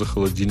 что за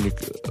холодильник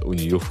у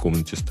нее в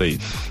комнате стоит.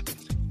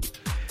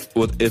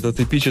 Вот этот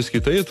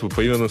эпический тред,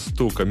 примерно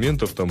 100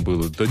 комментов там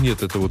было. Да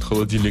нет, это вот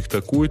холодильник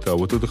такой-то, а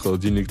вот это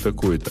холодильник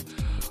такой-то.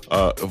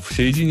 А в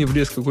середине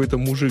влез какой-то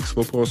мужик с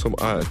вопросом,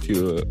 а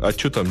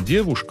что там,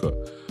 девушка?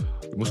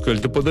 Ему сказали,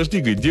 да подожди,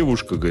 говорит,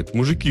 девушка, говорит,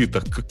 мужики,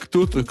 так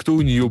кто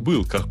у нее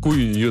был? Какой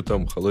у нее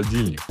там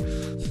холодильник?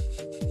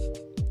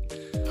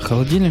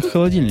 Холодильник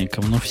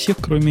холодильником, но все,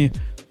 кроме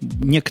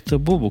некто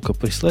Бобука,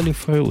 прислали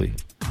файлы.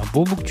 А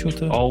Бобук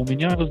что-то... А у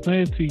меня, вы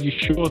знаете,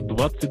 еще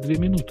 22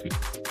 минуты.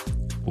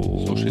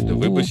 Слушай, да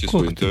выпусти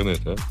свой интернет,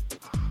 а?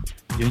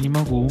 Я не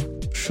могу.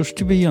 Что ж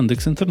тебе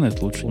Яндекс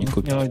интернет лучше не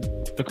купить?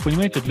 Так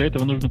понимаете, для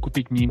этого нужно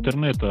купить не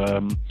интернет,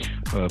 а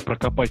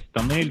прокопать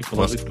тоннель,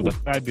 положить туда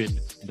кабель,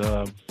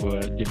 да, в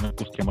отдельном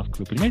куске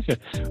Москвы. Понимаете,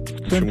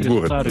 в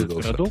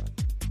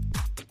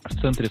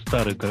центре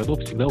старых городов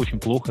всегда очень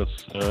плохо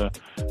с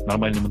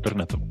нормальным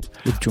интернетом.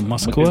 Это что,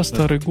 Москва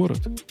старый город?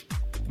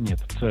 Нет,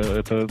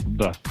 это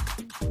да.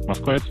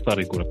 Москва — это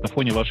старый город. На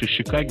фоне вашей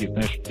Чикаго,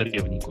 знаешь,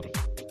 древний город.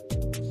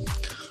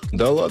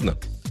 Да ладно.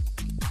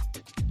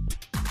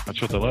 А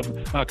что-то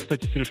ладно.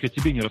 Кстати, Сереж, я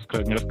тебе не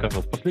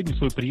рассказывал. В последний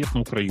свой приезд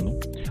на Украину.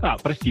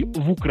 Прости,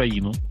 в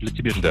Украину. Для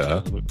тебя же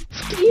рассказываю.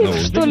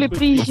 Что ли,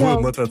 приезжал?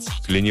 В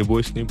мотоцикле,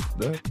 небось, с ним,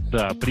 да?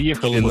 Да,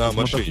 приехал на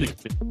машине.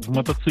 В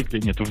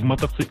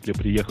мотоцикле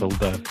приехал,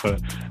 да,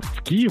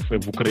 в Киев,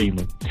 в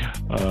Украину.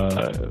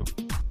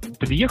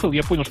 Приехал,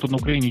 я понял, что на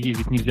Украине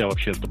ездить нельзя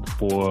вообще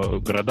по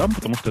городам,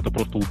 потому что это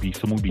просто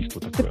самоубийство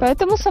такое. Ты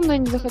поэтому со мной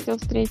не захотел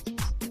встретиться?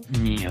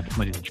 Нет,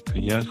 Мариночка,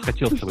 я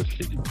хотел с тобой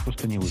встретиться,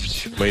 просто не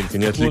вышло. Маринка,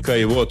 не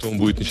отвлекай его, а то он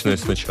будет начинать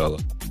сначала.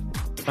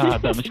 Да,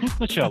 начну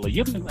сначала.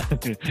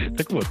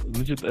 Так вот,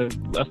 значит,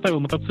 оставил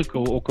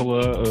мотоцикл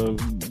около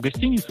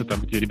гостиницы,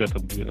 там, где ребята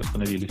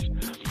остановились.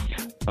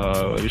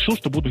 Решил,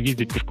 что буду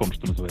ездить пешком,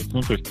 что называется.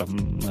 Ну, то есть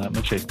там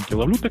на частнике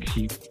ловлю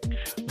такси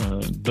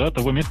до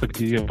того места,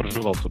 где я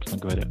проживал, собственно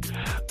говоря.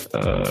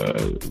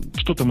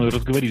 Что-то мы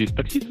разговорились с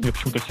таксистом, я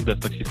почему-то всегда с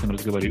таксистом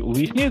разговариваю.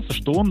 Выясняется,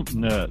 что он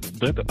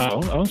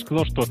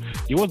сказал, что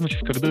его,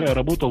 значит, когда я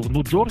работал в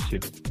Нью-Джерси,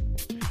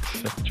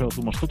 я сначала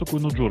думал, что такое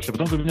Нью-Джерси, а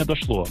потом до меня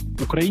дошло.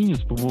 Украинец,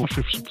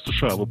 побывавший в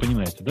США, вы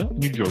понимаете, да?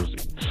 Нью-Джерси.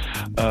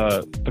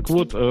 Так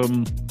вот,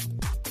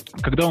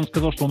 когда он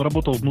сказал, что он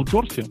работал в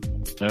Нью-Джерси,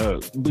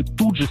 мы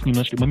тут же с ним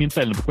нашли,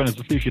 моментально, буквально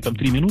за следующие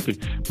 3 минуты,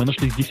 мы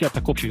нашли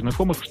десяток общих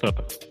знакомых в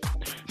Штатах.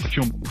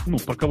 Причем,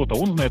 про кого-то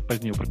он знает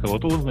позднее, про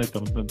кого-то он знает,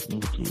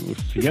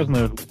 я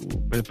знаю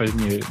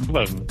позднее,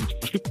 важно.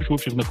 Нашли кучу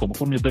общих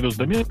знакомых. Он мне довез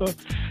до места,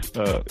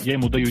 я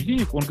ему даю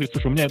денег, он говорит,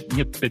 слушай, у меня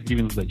нет 5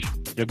 гривен сдачи.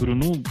 Я говорю,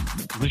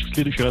 значит, в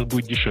следующий раз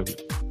будет дешевле.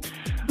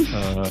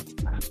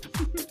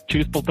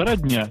 Через 1,5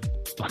 дня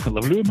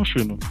ловлю я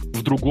машину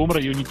в другом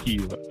районе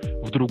Киева,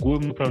 в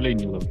другом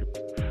направлении ловлю.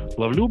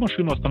 Ловлю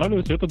машину,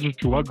 останавливается этот же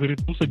чувак, говорит,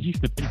 садись,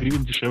 на 5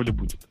 гривен дешевле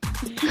будет.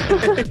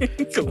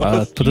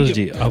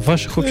 Подожди, а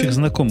ваших общих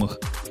знакомых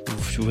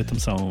в этом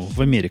самом,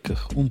 в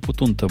Америках,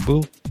 Умпутун-то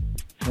был?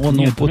 Он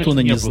Умпутуна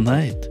не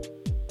знает?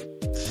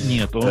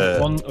 Нет,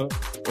 он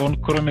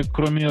кроме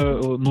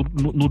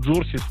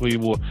Нью-Джерси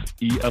своего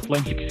и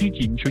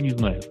Атлантик-Сити ничего не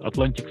знает.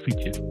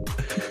 Атлантик-Сити.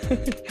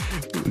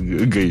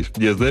 Гаиш,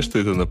 мне знаешь, что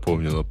это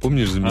напомнило?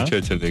 Помнишь,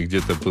 замечательное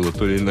где-то было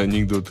то ли на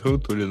Anecdote.ru,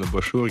 то ли на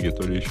Башорге,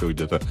 то ли еще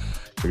где-то,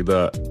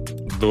 когда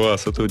 2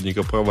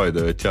 сотрудника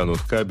провайдера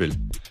тянут кабель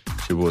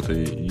чего-то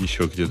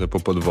еще где-то по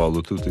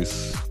подвалу, тут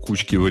из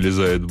кучки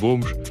вылезает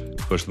бомж,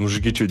 спрашивает,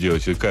 мужики, что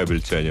делать,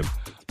 кабель тянем.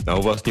 А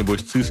у вас,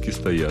 небось, циски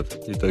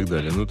стоят и так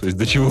далее. Ну, то есть,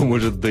 до чего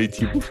может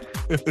дойти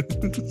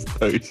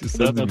старый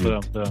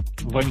сисадмин. Да.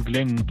 Вань,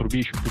 глянь, на трубе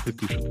еще кто-то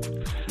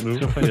пишет.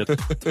 Все в порядке.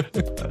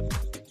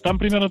 Там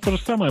примерно то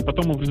же самое.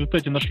 Потом в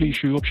результате нашли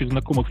еще и общих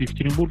знакомых в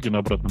Екатеринбурге на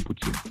обратном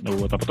пути.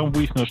 А потом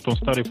выяснилось, что он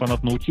старый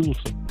фанат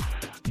Наутилуса.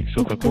 И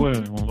все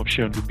такое. Он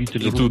вообще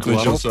любитель русского рока. И тут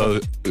начался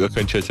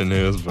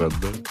окончательный разврат,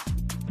 да?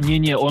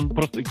 Не, он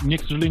просто... Мне,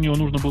 к сожалению,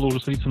 нужно было уже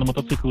садиться на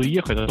мотоцикл и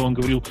ехать, а то он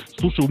говорил,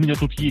 слушай, у меня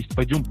тут есть,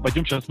 пойдем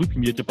сейчас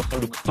выпьем, я тебе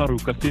поставлю старую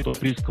кассету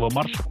апрельского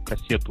марша.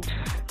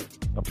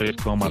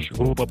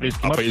 Группа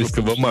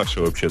апрельского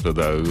марша, вообще-то,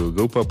 да.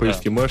 Группа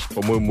апрельский марш,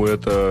 по-моему,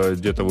 это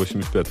где-то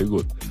 85-й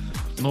год.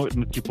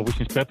 Типа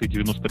 85-й,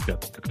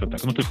 95-й, как-то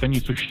так. То есть они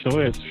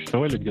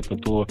существовали где-то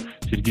до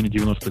середины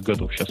 90-х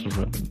годов. Сейчас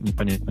уже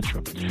непонятно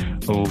что.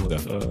 Да.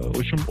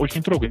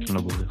 Очень трогательно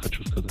было, я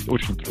хочу сказать.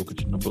 Очень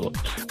трогательно было.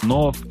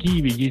 Но в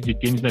Киеве ездить,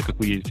 я не знаю, как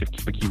вы ездите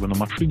по Киеву на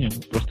машине,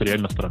 просто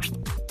реально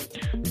страшно.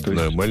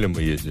 Нормально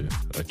мы ездили.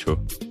 А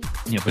что?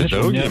 Нет,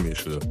 дороги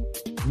имеешь в виду?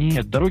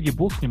 Нет, дороги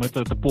бог с ним,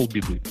 это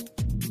полбеды.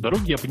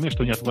 Дороги, я понимаю,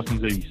 что они от вас не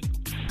зависят.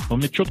 Но у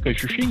меня четкое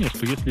ощущение,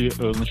 что если,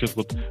 значит,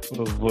 вот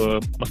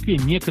в Москве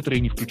некоторые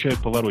не включают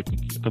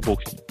поворотники, это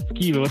бог с ним. В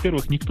Киеве,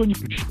 во-первых, никто не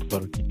включает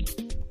поворотники.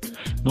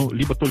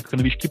 Либо только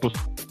новички после...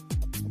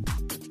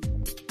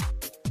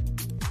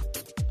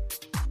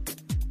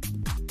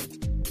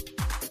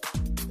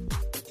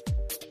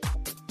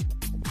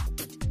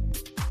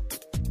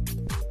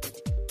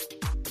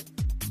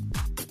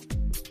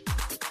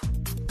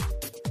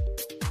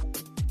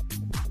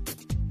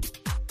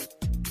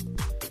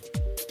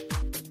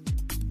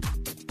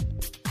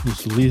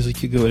 Злые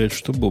языки говорят,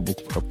 что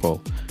Бобук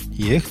пропал.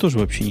 Я их тоже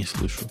вообще не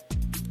слышу.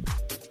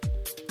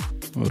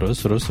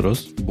 Раз.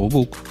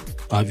 Бобук.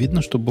 А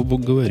видно, что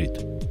Бобук говорит.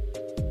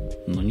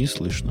 Но не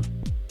слышно.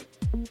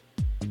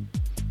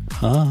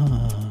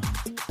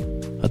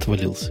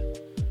 Отвалился.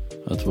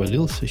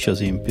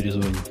 Сейчас я им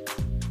перезвоню.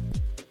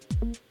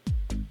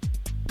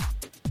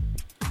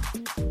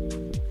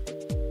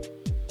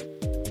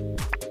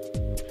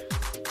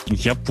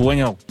 Я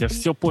понял. Я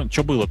все понял.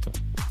 Что было-то?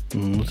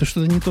 Ну, ты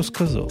что-то не то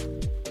сказал.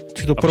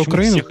 Что-то про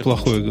Украину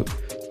плохое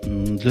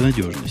для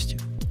надежности.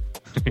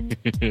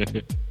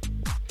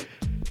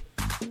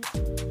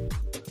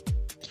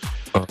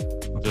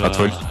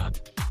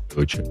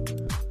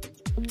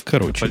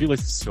 Короче. Отвалилось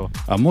все.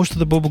 А может,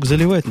 это Бобук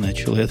заливать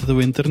начал, и от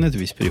этого интернет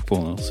весь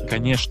переполнился?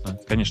 Конечно.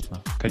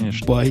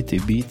 Байты,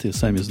 биты,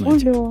 сами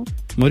знаете.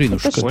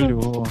 Маринушка,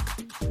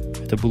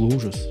 это был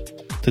ужас.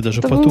 Ты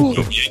даже потух.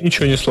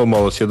 Ничего не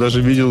сломалось. Я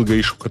даже видел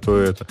Гришу,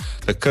 который это...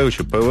 Так,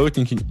 короче,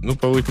 поворотники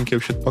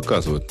вообще-то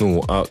показывают.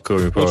 Кроме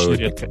поворотников. Очень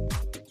редко.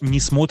 Не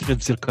смотрят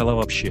в зеркала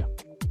вообще.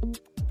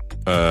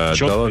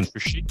 Четкое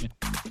ощущение,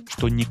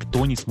 что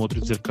никто не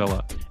смотрит в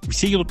зеркала.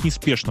 Все едут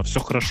неспешно,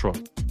 все хорошо.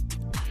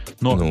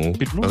 Но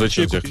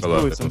зачем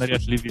зеркала?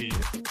 Наряд левее.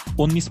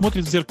 Он не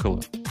смотрит в зеркало.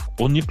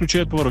 Он не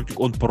включает поворотник,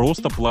 он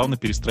просто плавно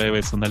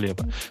перестраивается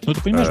налево. Но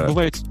ты понимаешь,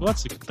 бывают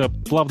ситуации, когда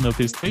плавное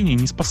перестроение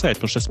не спасает,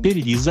 потому что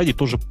спереди и сзади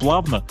тоже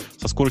плавно,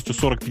 со скоростью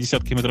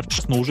 40-50 км в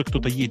час, но уже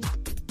кто-то едет.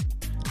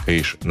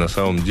 Гриш, на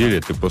самом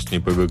деле ты просто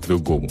не привык к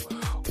другому.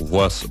 У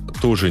вас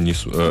тоже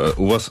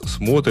у вас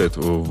смотрят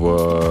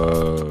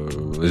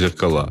в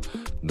зеркала,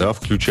 да,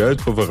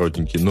 включают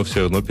поворотники, но все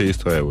равно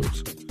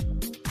перестраиваются.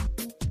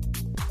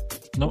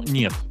 Ну,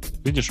 нет.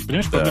 Видишь,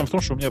 понимаешь, проблема в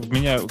том, что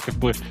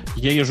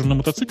я езжу на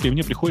мотоцикле, и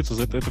мне приходится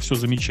за это все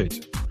замечать.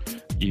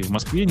 И в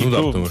Москве никто... Ну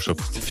да, потому что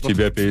в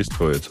тебя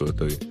перестроится в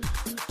итоге.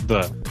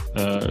 Да.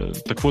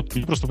 Так вот,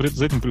 мне просто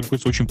за этим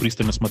приходится очень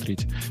пристально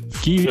смотреть.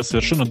 В Киеве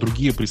совершенно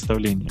другие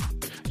представления.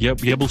 Я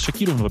был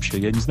шокирован вообще.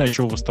 Я не знаю,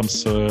 что у вас там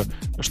с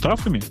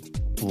штрафами,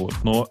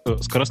 но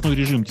скоростной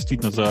режим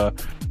действительно за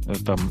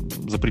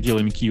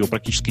пределами Киева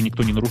практически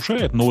никто не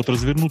нарушает, но вот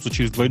развернуться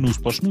через двойную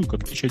сплошную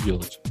как-то что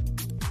делать?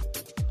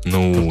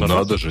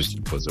 Надо же,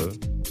 да.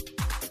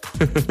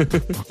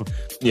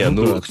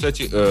 Не,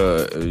 кстати,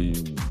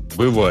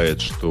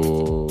 бывает,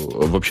 что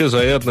вообще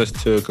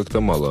зарядность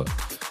как-то мало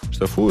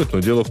штрафует,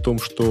 но дело в том,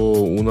 что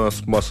у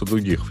нас масса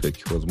других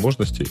всяких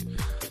возможностей.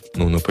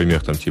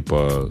 Например,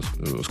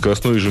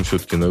 скоростной режим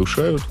все-таки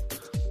нарушают.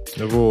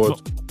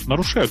 Вот.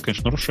 Нарушают,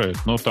 конечно,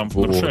 но там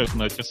нарушают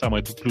на те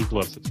самые плюс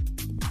 20.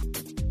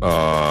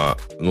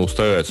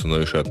 Стараются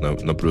нарушать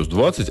на плюс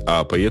 20,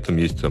 а при этом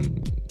есть там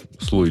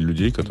слой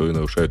людей, которые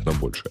нарушают на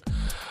большее.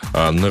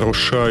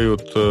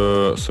 Нарушают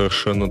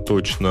совершенно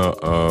точно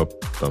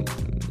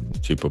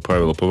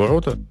правила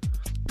поворота,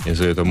 и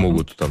за это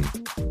могут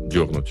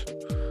дернуть.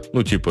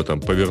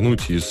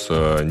 Повернуть из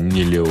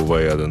не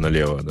левого ряда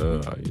налево,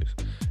 да,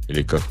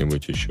 или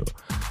как-нибудь еще.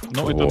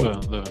 Это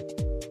да.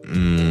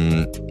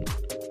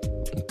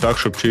 Так,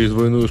 чтобы через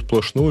двойную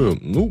сплошную,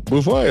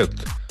 бывает.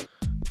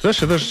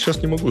 Знаешь, я даже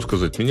сейчас не могу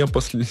сказать. Меня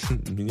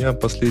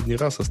последний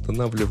раз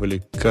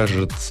останавливали,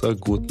 кажется,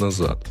 год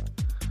назад.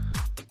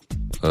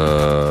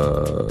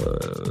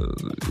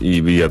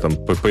 И я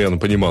постоянно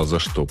понимал, за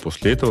что.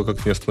 После этого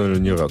как не остановили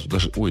ни разу.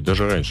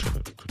 Даже раньше.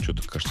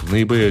 Что-то, кажется, в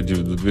ноябре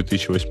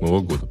 2008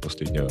 года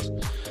последний раз.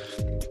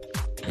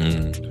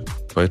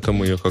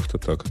 Поэтому я как-то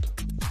так это.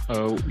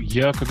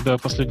 Я, когда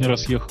последний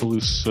раз ехал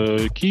из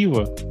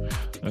Киева,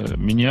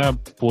 меня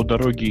по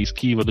дороге из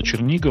Киева до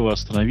Чернигова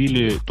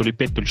остановили то ли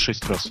 5, то ли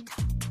 6 раз.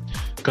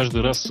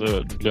 Каждый раз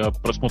для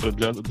досмотра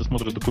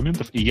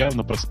документов и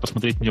явно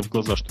посмотреть мне в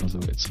глаза, что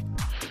называется.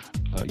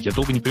 Я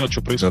долго не понял,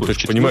 что происходит.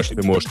 Ты же понимаешь,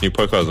 ты можешь не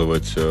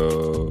показывать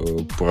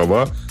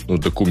права,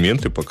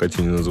 документы, пока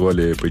тебе не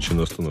назвали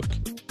причину остановки.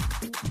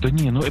 Да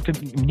не, это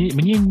мне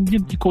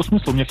нет никакого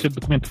смысла, у меня все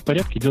документы в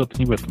порядке, дело-то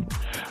не в этом.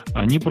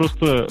 Они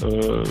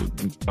просто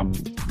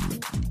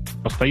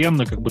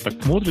постоянно так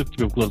смотрят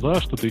тебе в глаза,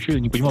 что-то еще, я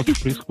не понимал, что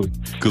происходит.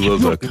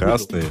 Глаза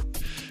красные.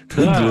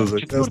 Да, глаза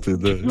красные,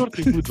 да.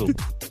 Четвертый выдал.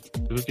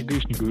 Эти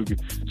гаишники говорят,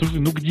 слушай,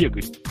 где,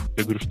 говорит?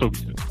 Я говорю, что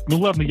где?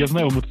 Ладно, я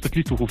знаю, у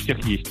мотоциклистов у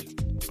всех есть.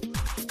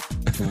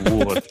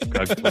 Вот,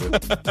 как бы.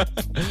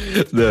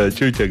 Да,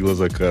 что у тебя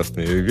глаза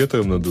красные?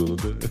 Ветром надуло,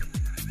 да?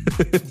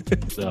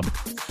 Да.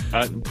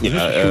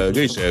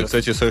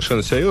 Кстати,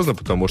 совершенно серьезно,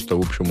 потому что,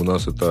 в общем, у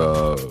нас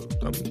это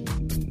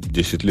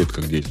 10 лет,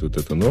 как действует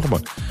эта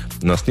норма.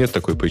 У нас нет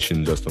такой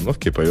причины для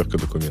остановки и проверка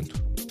документов.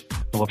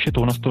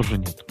 Вообще-то у нас тоже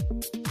нет.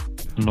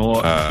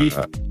 Но есть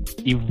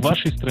и в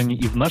вашей стране,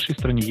 и в нашей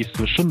стране есть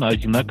совершенно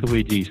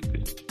одинаковые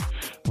действия.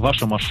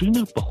 Ваша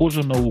машина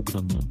похожа на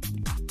угнанную.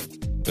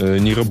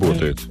 Не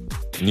работает.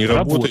 Не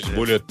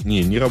работает.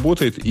 Не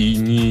работает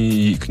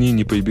и к ней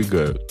не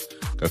прибегают,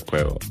 как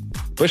правило.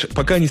 Понимаешь,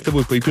 пока они с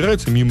тобой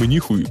поиграются, мимо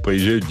них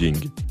проезжают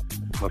деньги.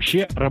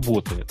 Вообще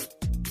работает.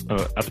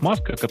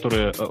 отмазка,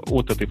 которая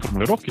от этой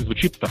формулировки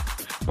звучит так.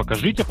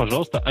 Покажите,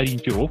 пожалуйста,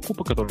 ориентировку,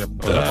 по которой...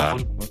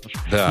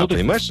 Да,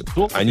 понимаешь,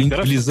 они не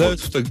влезают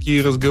в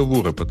такие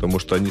разговоры, потому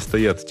что они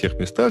стоят в тех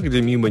местах,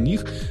 где мимо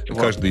них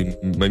каждый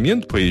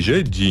момент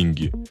проезжают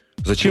деньги.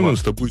 Зачем им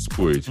с тобой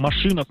спорить?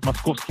 Машина с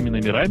московскими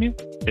номерами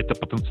 – это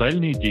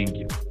потенциальные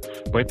деньги.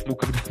 Поэтому,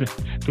 когда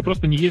ты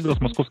просто не ездил с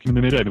московскими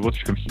номерами, вот в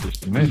чем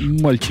хитрость, понимаешь?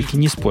 Мальчики,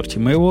 не спорьте.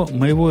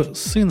 Моего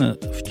сына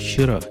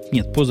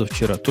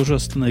позавчера тоже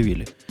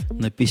остановили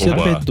на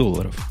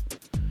 $55.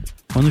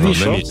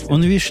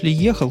 Он, видишь ли,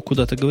 ехал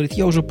куда-то, говорит,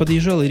 я уже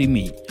подъезжал и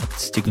ремень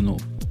отстегнул.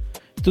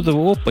 И тут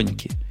его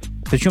опаньки.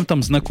 Причем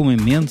там знакомый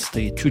мент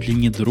стоит, чуть ли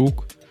не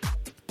друг.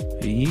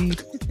 И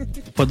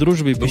по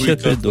дружбе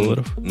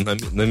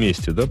 $55. На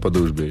месте, да, по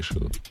дружбе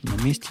решил?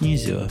 На месте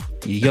нельзя.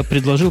 И я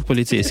предложил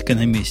полицейской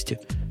на месте.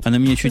 Она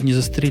меня чуть не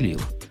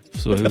застрелила в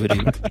свое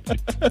время.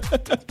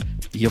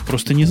 Я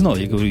просто не знал.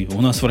 Я говорю,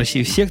 у нас в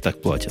России всех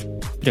так платят.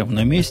 Прям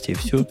на месте и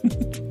все.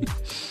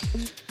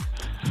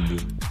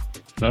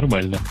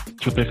 Нормально.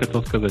 Что-то я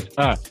хотел сказать.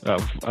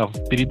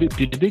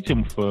 Перед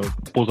этим, в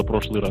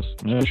позапрошлый раз,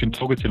 меня очень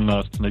трогательно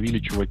остановили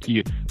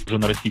чуваки уже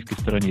на российской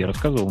стороне. Я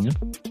рассказывал, нет?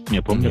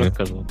 Не, помню, не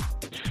рассказывал.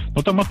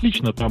 Но там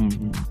отлично, там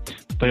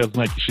стоят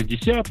знаки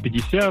 60,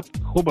 50,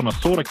 хоба на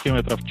 40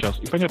 км в час.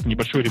 И, понятно,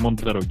 небольшой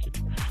ремонт дороги.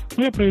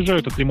 Ну, я проезжаю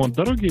этот ремонт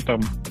дороги,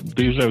 там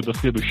доезжаю до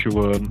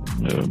следующего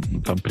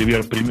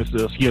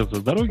съезда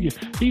с дороги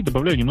и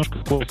добавляю немножко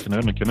скорости,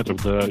 наверное,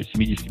 километров до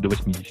 70, до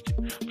 80.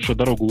 Потому что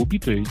дорога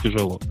убитая и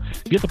тяжело.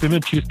 Где-то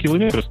примерно через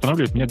километр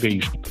останавливает меня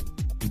гаишник.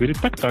 Говорит,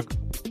 так.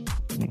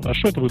 А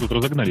что это вы тут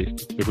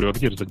разогнались? Я говорю, а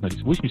где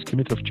разогнались? 80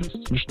 км в час?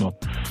 Смешно.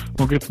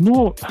 Он говорит,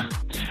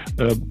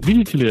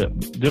 видите ли,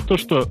 дело в том,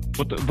 что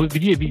вот вы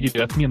где видели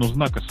отмену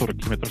знака 40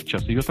 км в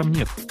час? Ее там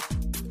нет.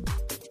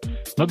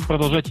 Надо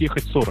продолжать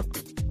ехать 40.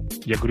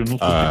 Я говорю,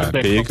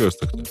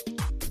 перекресток-то?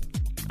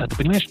 А ты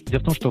понимаешь,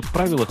 дело в том, что в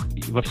правилах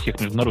во всех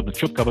международных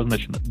четко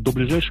обозначено до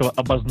ближайшего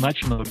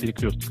обозначенного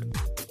перекрестка.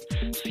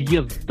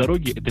 Съезд с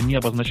дороги — это не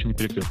обозначенный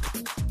перекресток.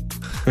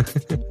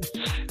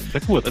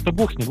 Так вот, это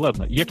бог с ним,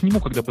 ладно. Я к нему,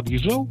 когда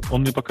подъезжал,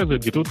 он мне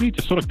показывает, говорит, вот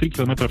видите, 43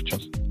 км в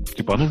час.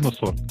 Типа, а нужно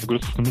 40. Я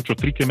говорю, слушай,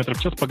 3 км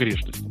в час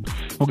погрешность.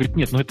 Он говорит,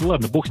 нет, это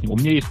ладно, бог с ним. У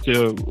меня есть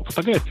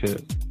фотография.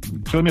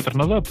 Километр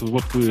назад,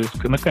 вот вы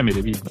на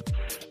камере видно.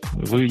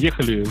 Вы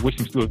ехали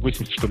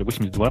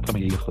 82 там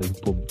я ехал, я не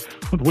помню.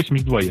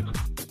 82 ехал.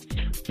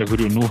 Я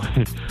говорю,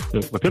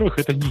 во-первых,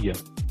 это не я.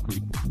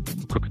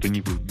 Как это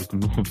не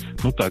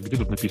вы? Так, где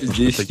тут написано?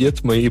 Здесь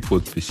нет моей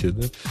подписи,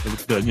 да?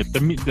 Да, нет,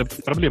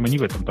 проблема не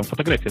в этом, там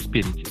фотография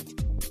спереди.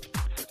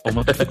 А у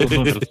мотоцикла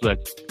номер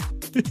сзади.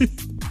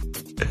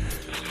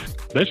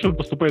 Дальше он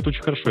поступает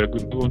очень хорошо. Он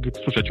говорит,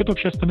 слушай, а что ты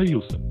вообще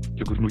остановился?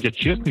 Я говорю, я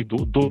честный,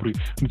 добрый.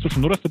 Он говорит,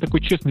 слушай, раз ты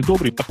такой честный,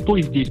 добрый,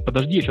 постой здесь,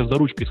 подожди, я сейчас за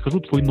ручкой схожу,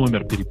 твой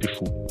номер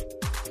перепишу.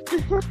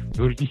 Я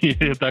говорю,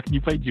 нет, так не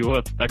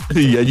пойдет.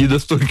 Я не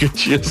настолько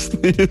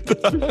честный.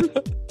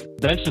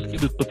 Дальше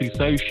следует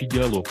потрясающий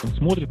диалог. Он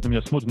смотрит на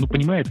меня,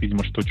 понимает,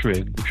 видимо, что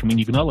я, в общем, и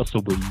не гнал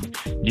особо, и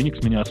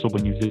денег с меня особо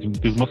не взяли.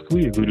 Ты из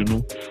Москвы? Я говорю,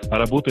 а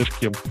работаешь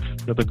кем?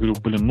 Я так говорю,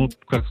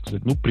 как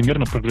сказать,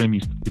 примерно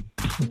программист.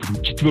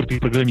 4-й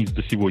программист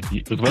за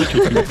сегодня.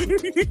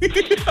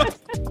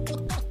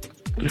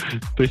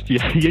 То есть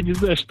я не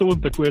знаю, что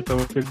он такой,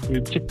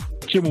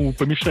 чем ему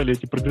помешали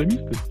эти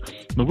программисты,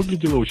 но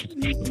выглядело очень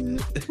смешно.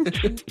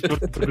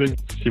 4-й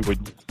программист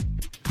сегодня.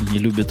 Не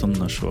любит он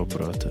нашего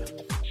брата.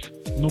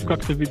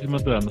 Как-то, видимо,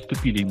 да,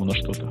 наступили ему на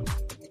что-то.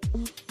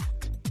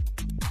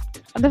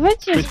 А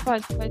давайте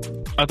спать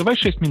пойдем. А давай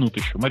 6 минут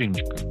еще,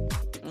 Мариночка.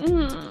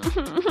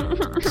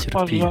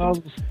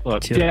 Пожалуйста.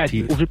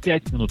 Уже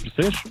 5 минут,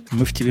 представляешь?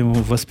 Мы в тебе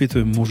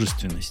воспитываем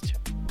мужественность.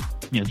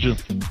 Нет,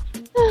 женственность.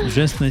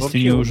 Женственность вообще,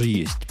 у нее уже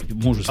есть.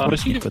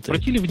 Мужественность не хватает.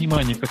 Обратили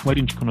внимание, как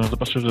Мариночка у нас за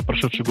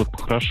прошедший год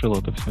похорошела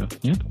это все?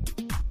 Нет?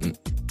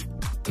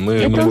 Мы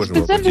не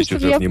можем обратить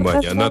уже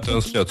внимание. Она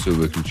трансляцию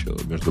выключила,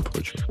 между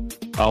прочим.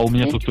 А у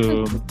меня тут...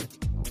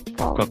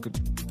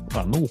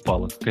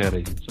 упала. Какая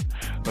разница?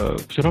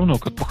 Все равно,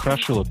 как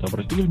похорошела-то,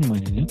 обратили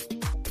внимание, нет?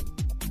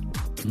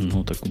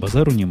 Так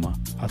базару нема.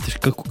 А ты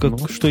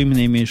что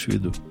именно имеешь в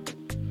виду?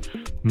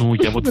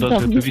 Я вот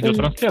даже эту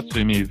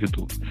видеотрансляцию имею в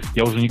виду.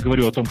 Я уже не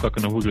говорю о том, как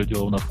она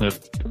выглядела у нас на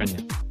экране.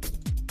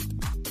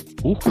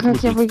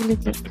 Как я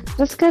выглядела?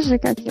 Расскажи,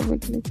 как я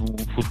выглядела.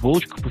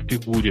 Футболочка по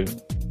фигуре.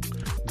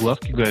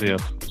 Глазки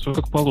горят. Все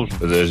как положено.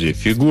 Подожди,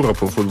 фигура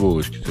по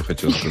футболочке, ты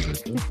хотел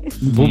сказать, да?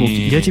 Бобок,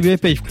 я тебя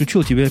опять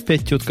включил, тебе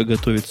опять тетка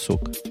готовит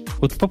сок.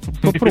 Вот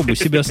попробуй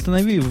себя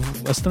останови,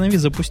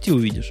 запусти,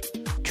 увидишь.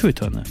 Что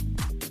это она?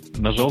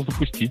 Нажал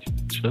запустить.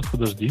 Сейчас,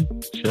 подожди.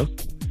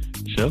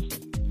 Сейчас.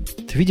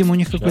 Ты, видимо, у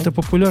них какой-то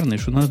популярный,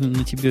 что надо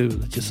на тебе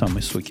эти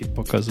самые соки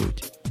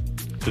показывать.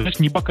 Ты знаешь,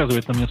 не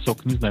показывает на мне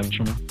сок, не знаю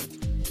почему.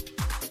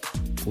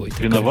 Ой,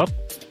 виноват,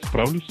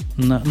 справлюсь.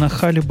 На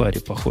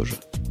Халли-баре похоже.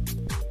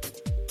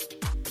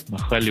 На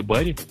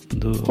Халли-баре?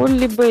 Да.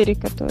 Холли Берри,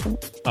 который.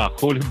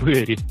 Холли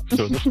Берри.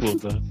 Все, дошло,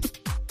 да.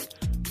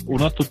 У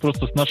нас тут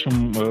просто с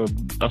нашим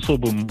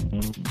особым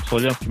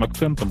славянским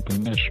акцентом,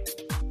 понимаешь,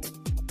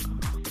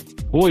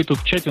 Ой, тут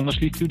в чате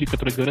нашлись люди,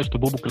 которые говорят, что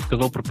Бобук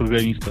рассказал про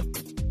программиста.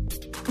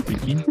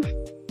 Прикинь?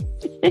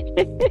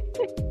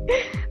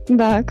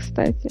 Да,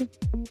 кстати.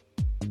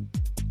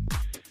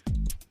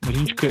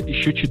 Мариночка,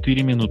 еще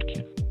 4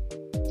 минутки.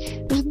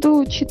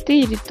 Жду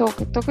 4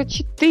 только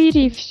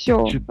 4 и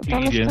все. 4,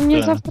 потому что мне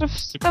да. завтра Ты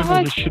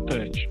вставать как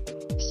считаешь?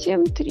 в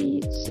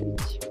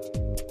 7:30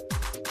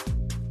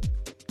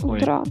 Ой.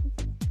 утра.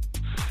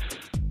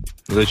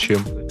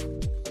 Зачем?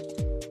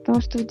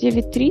 Потому что в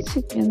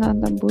 9:30 мне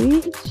надо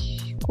быть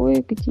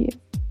кое-где.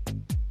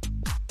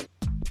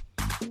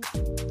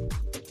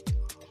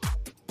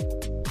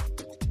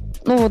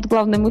 Ну вот,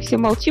 главное, мы все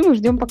молчим и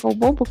ждем, пока у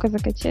Бобука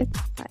закачается.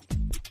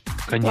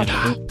 Конечно.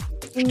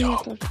 Мне Ждем.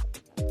 тоже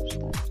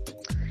ждать.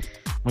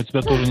 Мы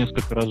тебя тоже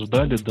несколько раз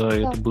ждали, да,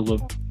 и Да. это было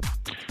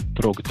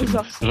трогательно.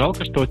 Ужасно.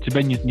 Жалко, что от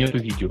тебя нету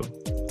видео.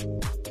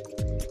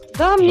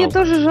 Да, мне Жалко.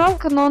 тоже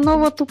жалко, но оно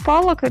вот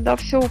упало, когда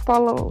все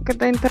упало,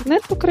 когда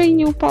интернет в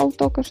Украине упал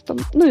только что.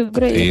 Ну и в И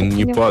Украине.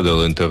 не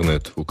падал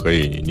интернет в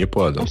Украине, не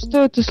падал. А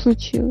что это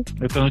случилось?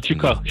 Это на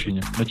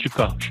Чикагщине. На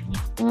Чикагщине.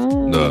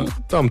 Да,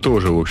 там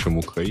тоже, в общем,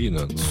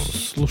 Украина. Но...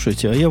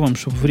 Слушайте, а я вам,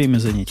 чтобы время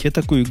занять, я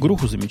такую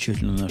игруху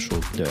замечательную нашел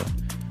для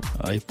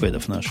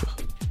айпэдов наших.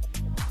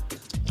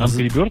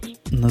 Angry Birds?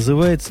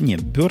 Называется...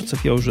 Нет,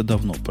 Бёрдсов я уже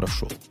давно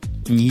прошел.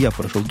 Не я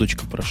прошел,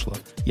 дочка прошла.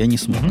 Я не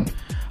смог. Мгм.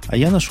 А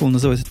я нашел,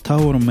 называется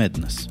Tower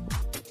Madness.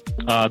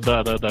 А,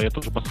 да, я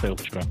тоже поставил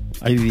вчера.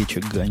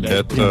 Овечек гонит.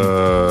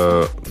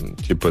 Это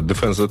типа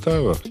Defense the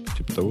Tower?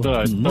 Типа того?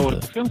 Да, это Ну Tower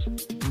да. Defense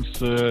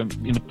с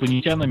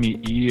инопланетянами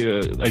и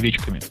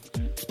овечками.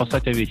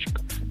 Спасать овечек.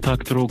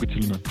 Так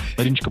трогательно.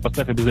 Мариночка,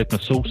 поставь обязательно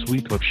So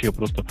Sweet, вообще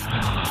просто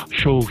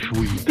So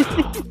Sweet.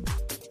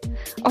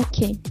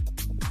 Окей.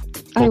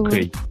 I will.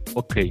 Окей,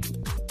 окей,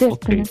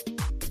 Definitely.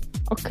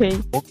 Окей.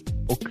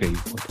 окей,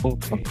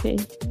 окей,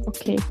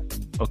 Окей.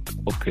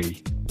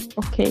 окей.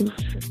 Окей.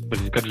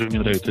 Блин, как же мне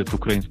нравится этот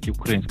украинский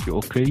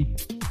окей.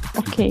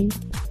 Окей.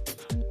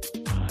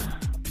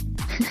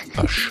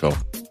 А шо?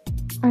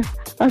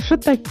 А що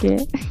таке?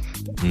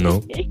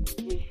 Ну,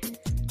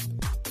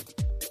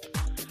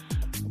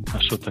 А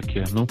что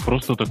такое? Ну,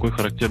 просто такой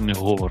характерный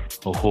говор.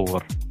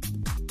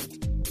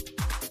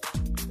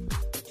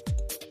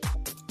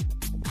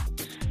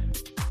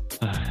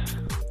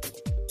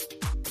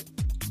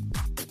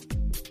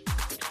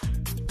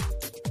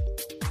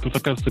 Тут,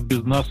 оказывается,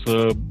 без нас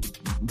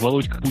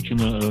Володька Путин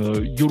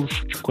Юру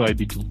Шевчука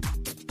обидел. Ни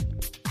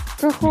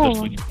за Какого?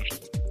 что, ни за что.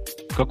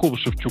 Какого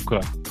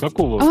Шевчука?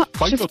 Какого? А,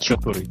 Поет, Шевчук.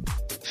 который?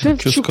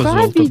 Шевчука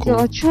сказал обидел?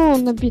 такого? А чё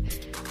он обидел?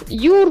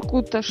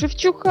 Юрку-то,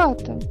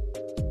 Шевчука-то.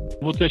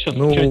 Вот я сейчас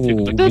ну, в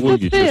чатик Да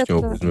Боги, вот что с него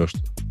это. возьмешь?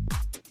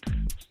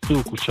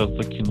 ссылку сейчас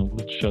закинул.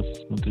 Вот сейчас,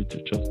 смотрите,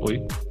 сейчас.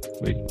 Ой.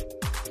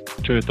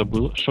 Что это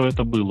было? Что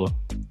это было?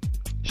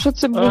 Що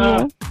це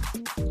було?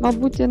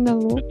 Мабуть,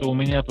 НЛО. Это у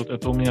меня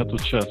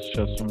тут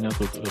сейчас у меня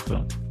тут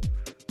это.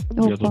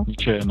 Я Опа. тут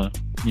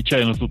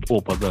нечаянно тут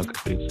опа, да, как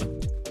говорится.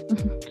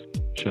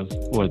 Сейчас,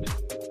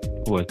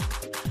 вот.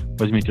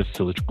 Возьмите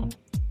ссылочку.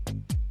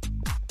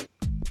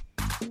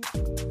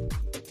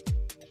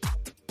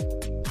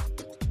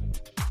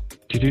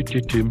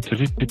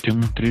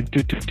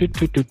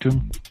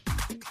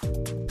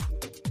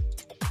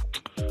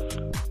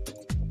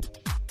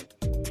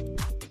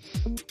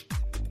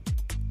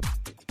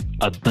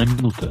 Одна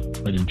минута,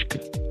 Мариночка.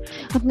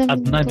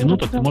 Одна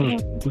минута, ты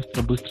можешь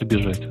быстро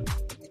бежать.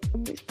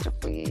 Быстро.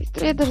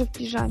 Я даже в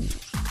пижаме.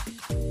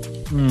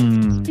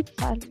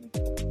 Специально.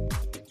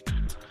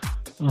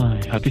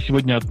 Ой, а ты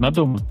сегодня одна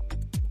дома?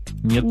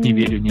 Нет, не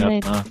верю, не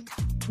Нет. одна.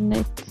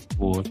 Нет.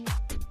 Вот.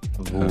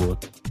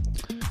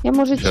 Я,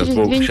 может, Сейчас, через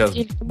 2 сейчас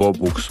недели.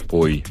 Бобук,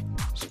 спой.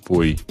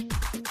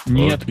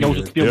 Нет, я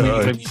уже спел на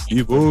Опять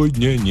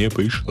сегодня не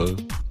пришла.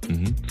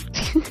 Мгм.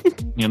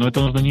 Не, ну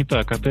это нужно не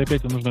так. А ты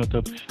опять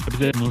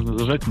обязательно нужно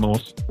зажать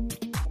нос.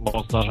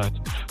 Нос зажать.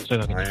 Что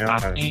это? А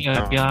ты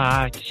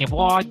опять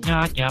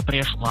сегодня не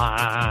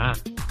пришла.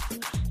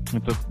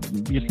 Это,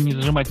 если не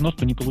зажимать нос,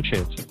 то не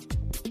получается.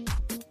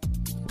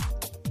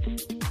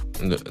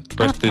 Да,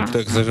 просто ты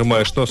так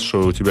зажимаешь нос,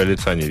 что у тебя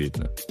лица не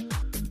видно.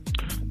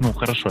 Ну,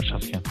 хорошо,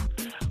 сейчас я.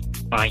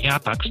 А я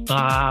так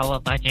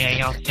ждал,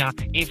 надеялся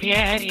и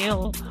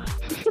верил.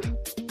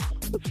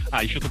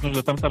 А, еще тут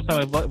нужно, там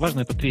самое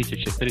важное, это третья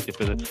часть, третья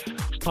фраза.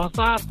 Что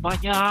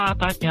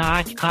зазвонят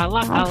опять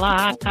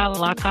колокола.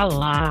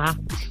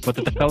 Вот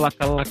это кола,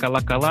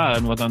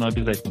 вот оно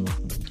обязательно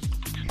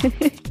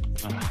нужно.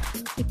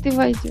 И ты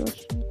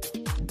войдешь.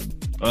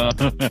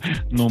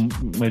 Ну,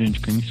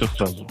 Мариночка, не все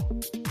сразу.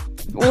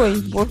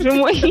 Ой, боже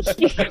мой.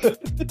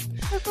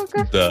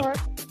 Какой Да. кошмар.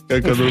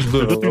 Как оно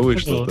здорово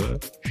вышло, да.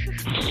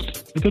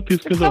 Это ты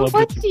сказала.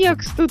 Там по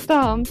тексту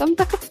там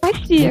так по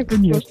Ну, тексту.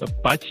 конечно,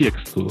 по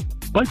тексту.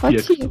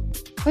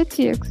 По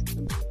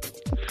тексту.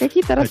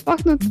 Какие-то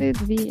распахнутые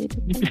двери.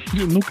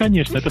 Ну,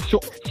 конечно, это все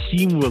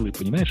символы,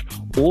 понимаешь?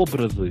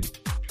 Образы.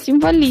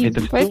 Символизм. Это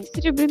всё- Поэт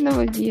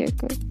Серебряного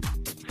века.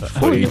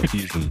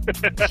 Поэтизм.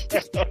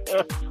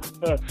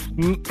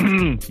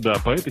 Да,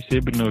 поэты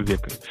Серебряного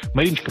века.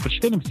 Мариночка,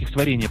 прочитай нам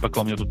стихотворение,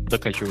 пока у меня тут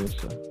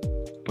докачивается.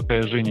 пока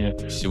я Жене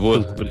Всего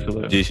ссылку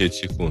присылаю. 10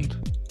 секунд.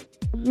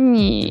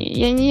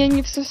 Я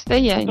не в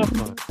состоянии.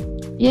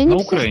 Я не в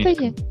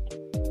состоянии.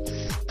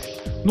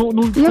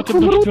 Як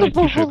умру, то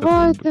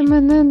поховайте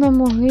мене на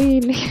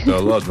могилі. Да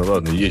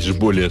ладно, есть же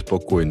более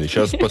спокойный.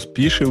 Сейчас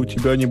поспишь, и у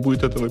тебя не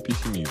будет этого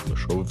пессимизма.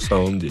 Что в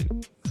самом деле?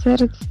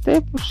 Серед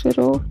степу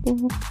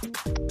широкого,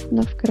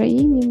 на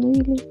Вкраїні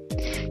милі.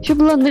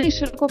 Щоб лани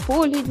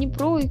широкополі,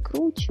 Дніпро і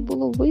круче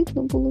було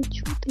видно, було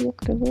чути,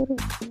 як реве.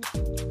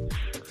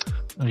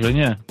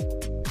 Женя,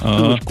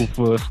 ссылочку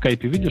в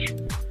скайпе видишь?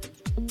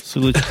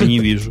 Ссылочку не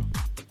вижу.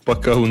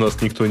 Пока у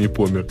нас никто не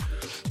помер.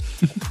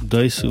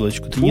 Дай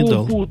ссылочку, ты не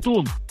дал.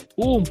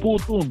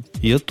 Путун.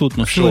 Я тут,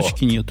 но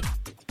ссылочки нету.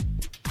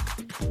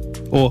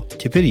 О,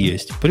 теперь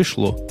есть.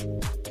 Пришло.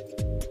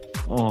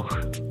 Ох.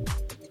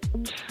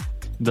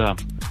 Да.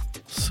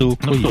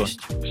 Ссылка есть.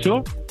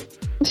 Все?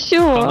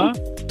 Все.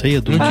 Да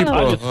я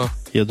думаю,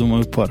 я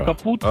думаю, пора.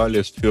 Капут.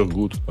 Алис,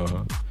 Фергут.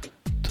 Ага.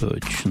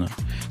 Точно.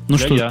 Ну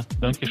что?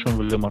 Данкишон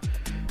Вальдемар.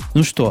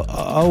 Ну что,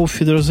 Auf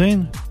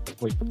Wiedersehen?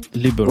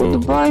 Либер.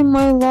 Goodbye,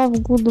 my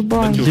love,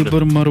 goodbye.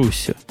 Либер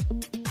Маруся.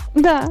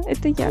 Да,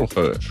 это я. Ну,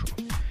 хорошо.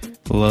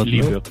 Ладно.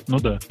 Ливер. Ну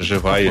да.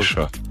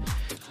 Живаеша.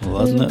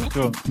 Ладно.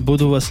 Все.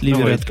 Буду вас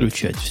ливеры Давайте.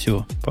 отключать.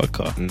 Все,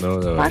 пока.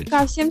 Ну, давай.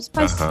 Пока, всем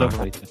спасибо. Ага.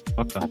 Давайте.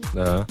 Пока.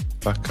 Да,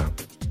 пока.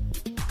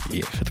 Я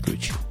их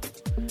отключил.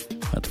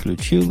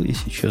 Отключил, и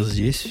сейчас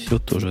здесь все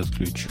тоже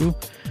отключу.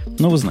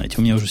 Но вы знаете,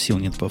 у меня уже сил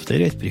нет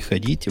повторять.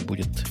 Приходите,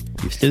 будет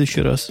и в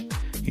следующий раз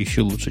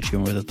еще лучше,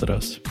 чем в этот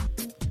раз.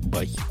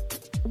 Бай.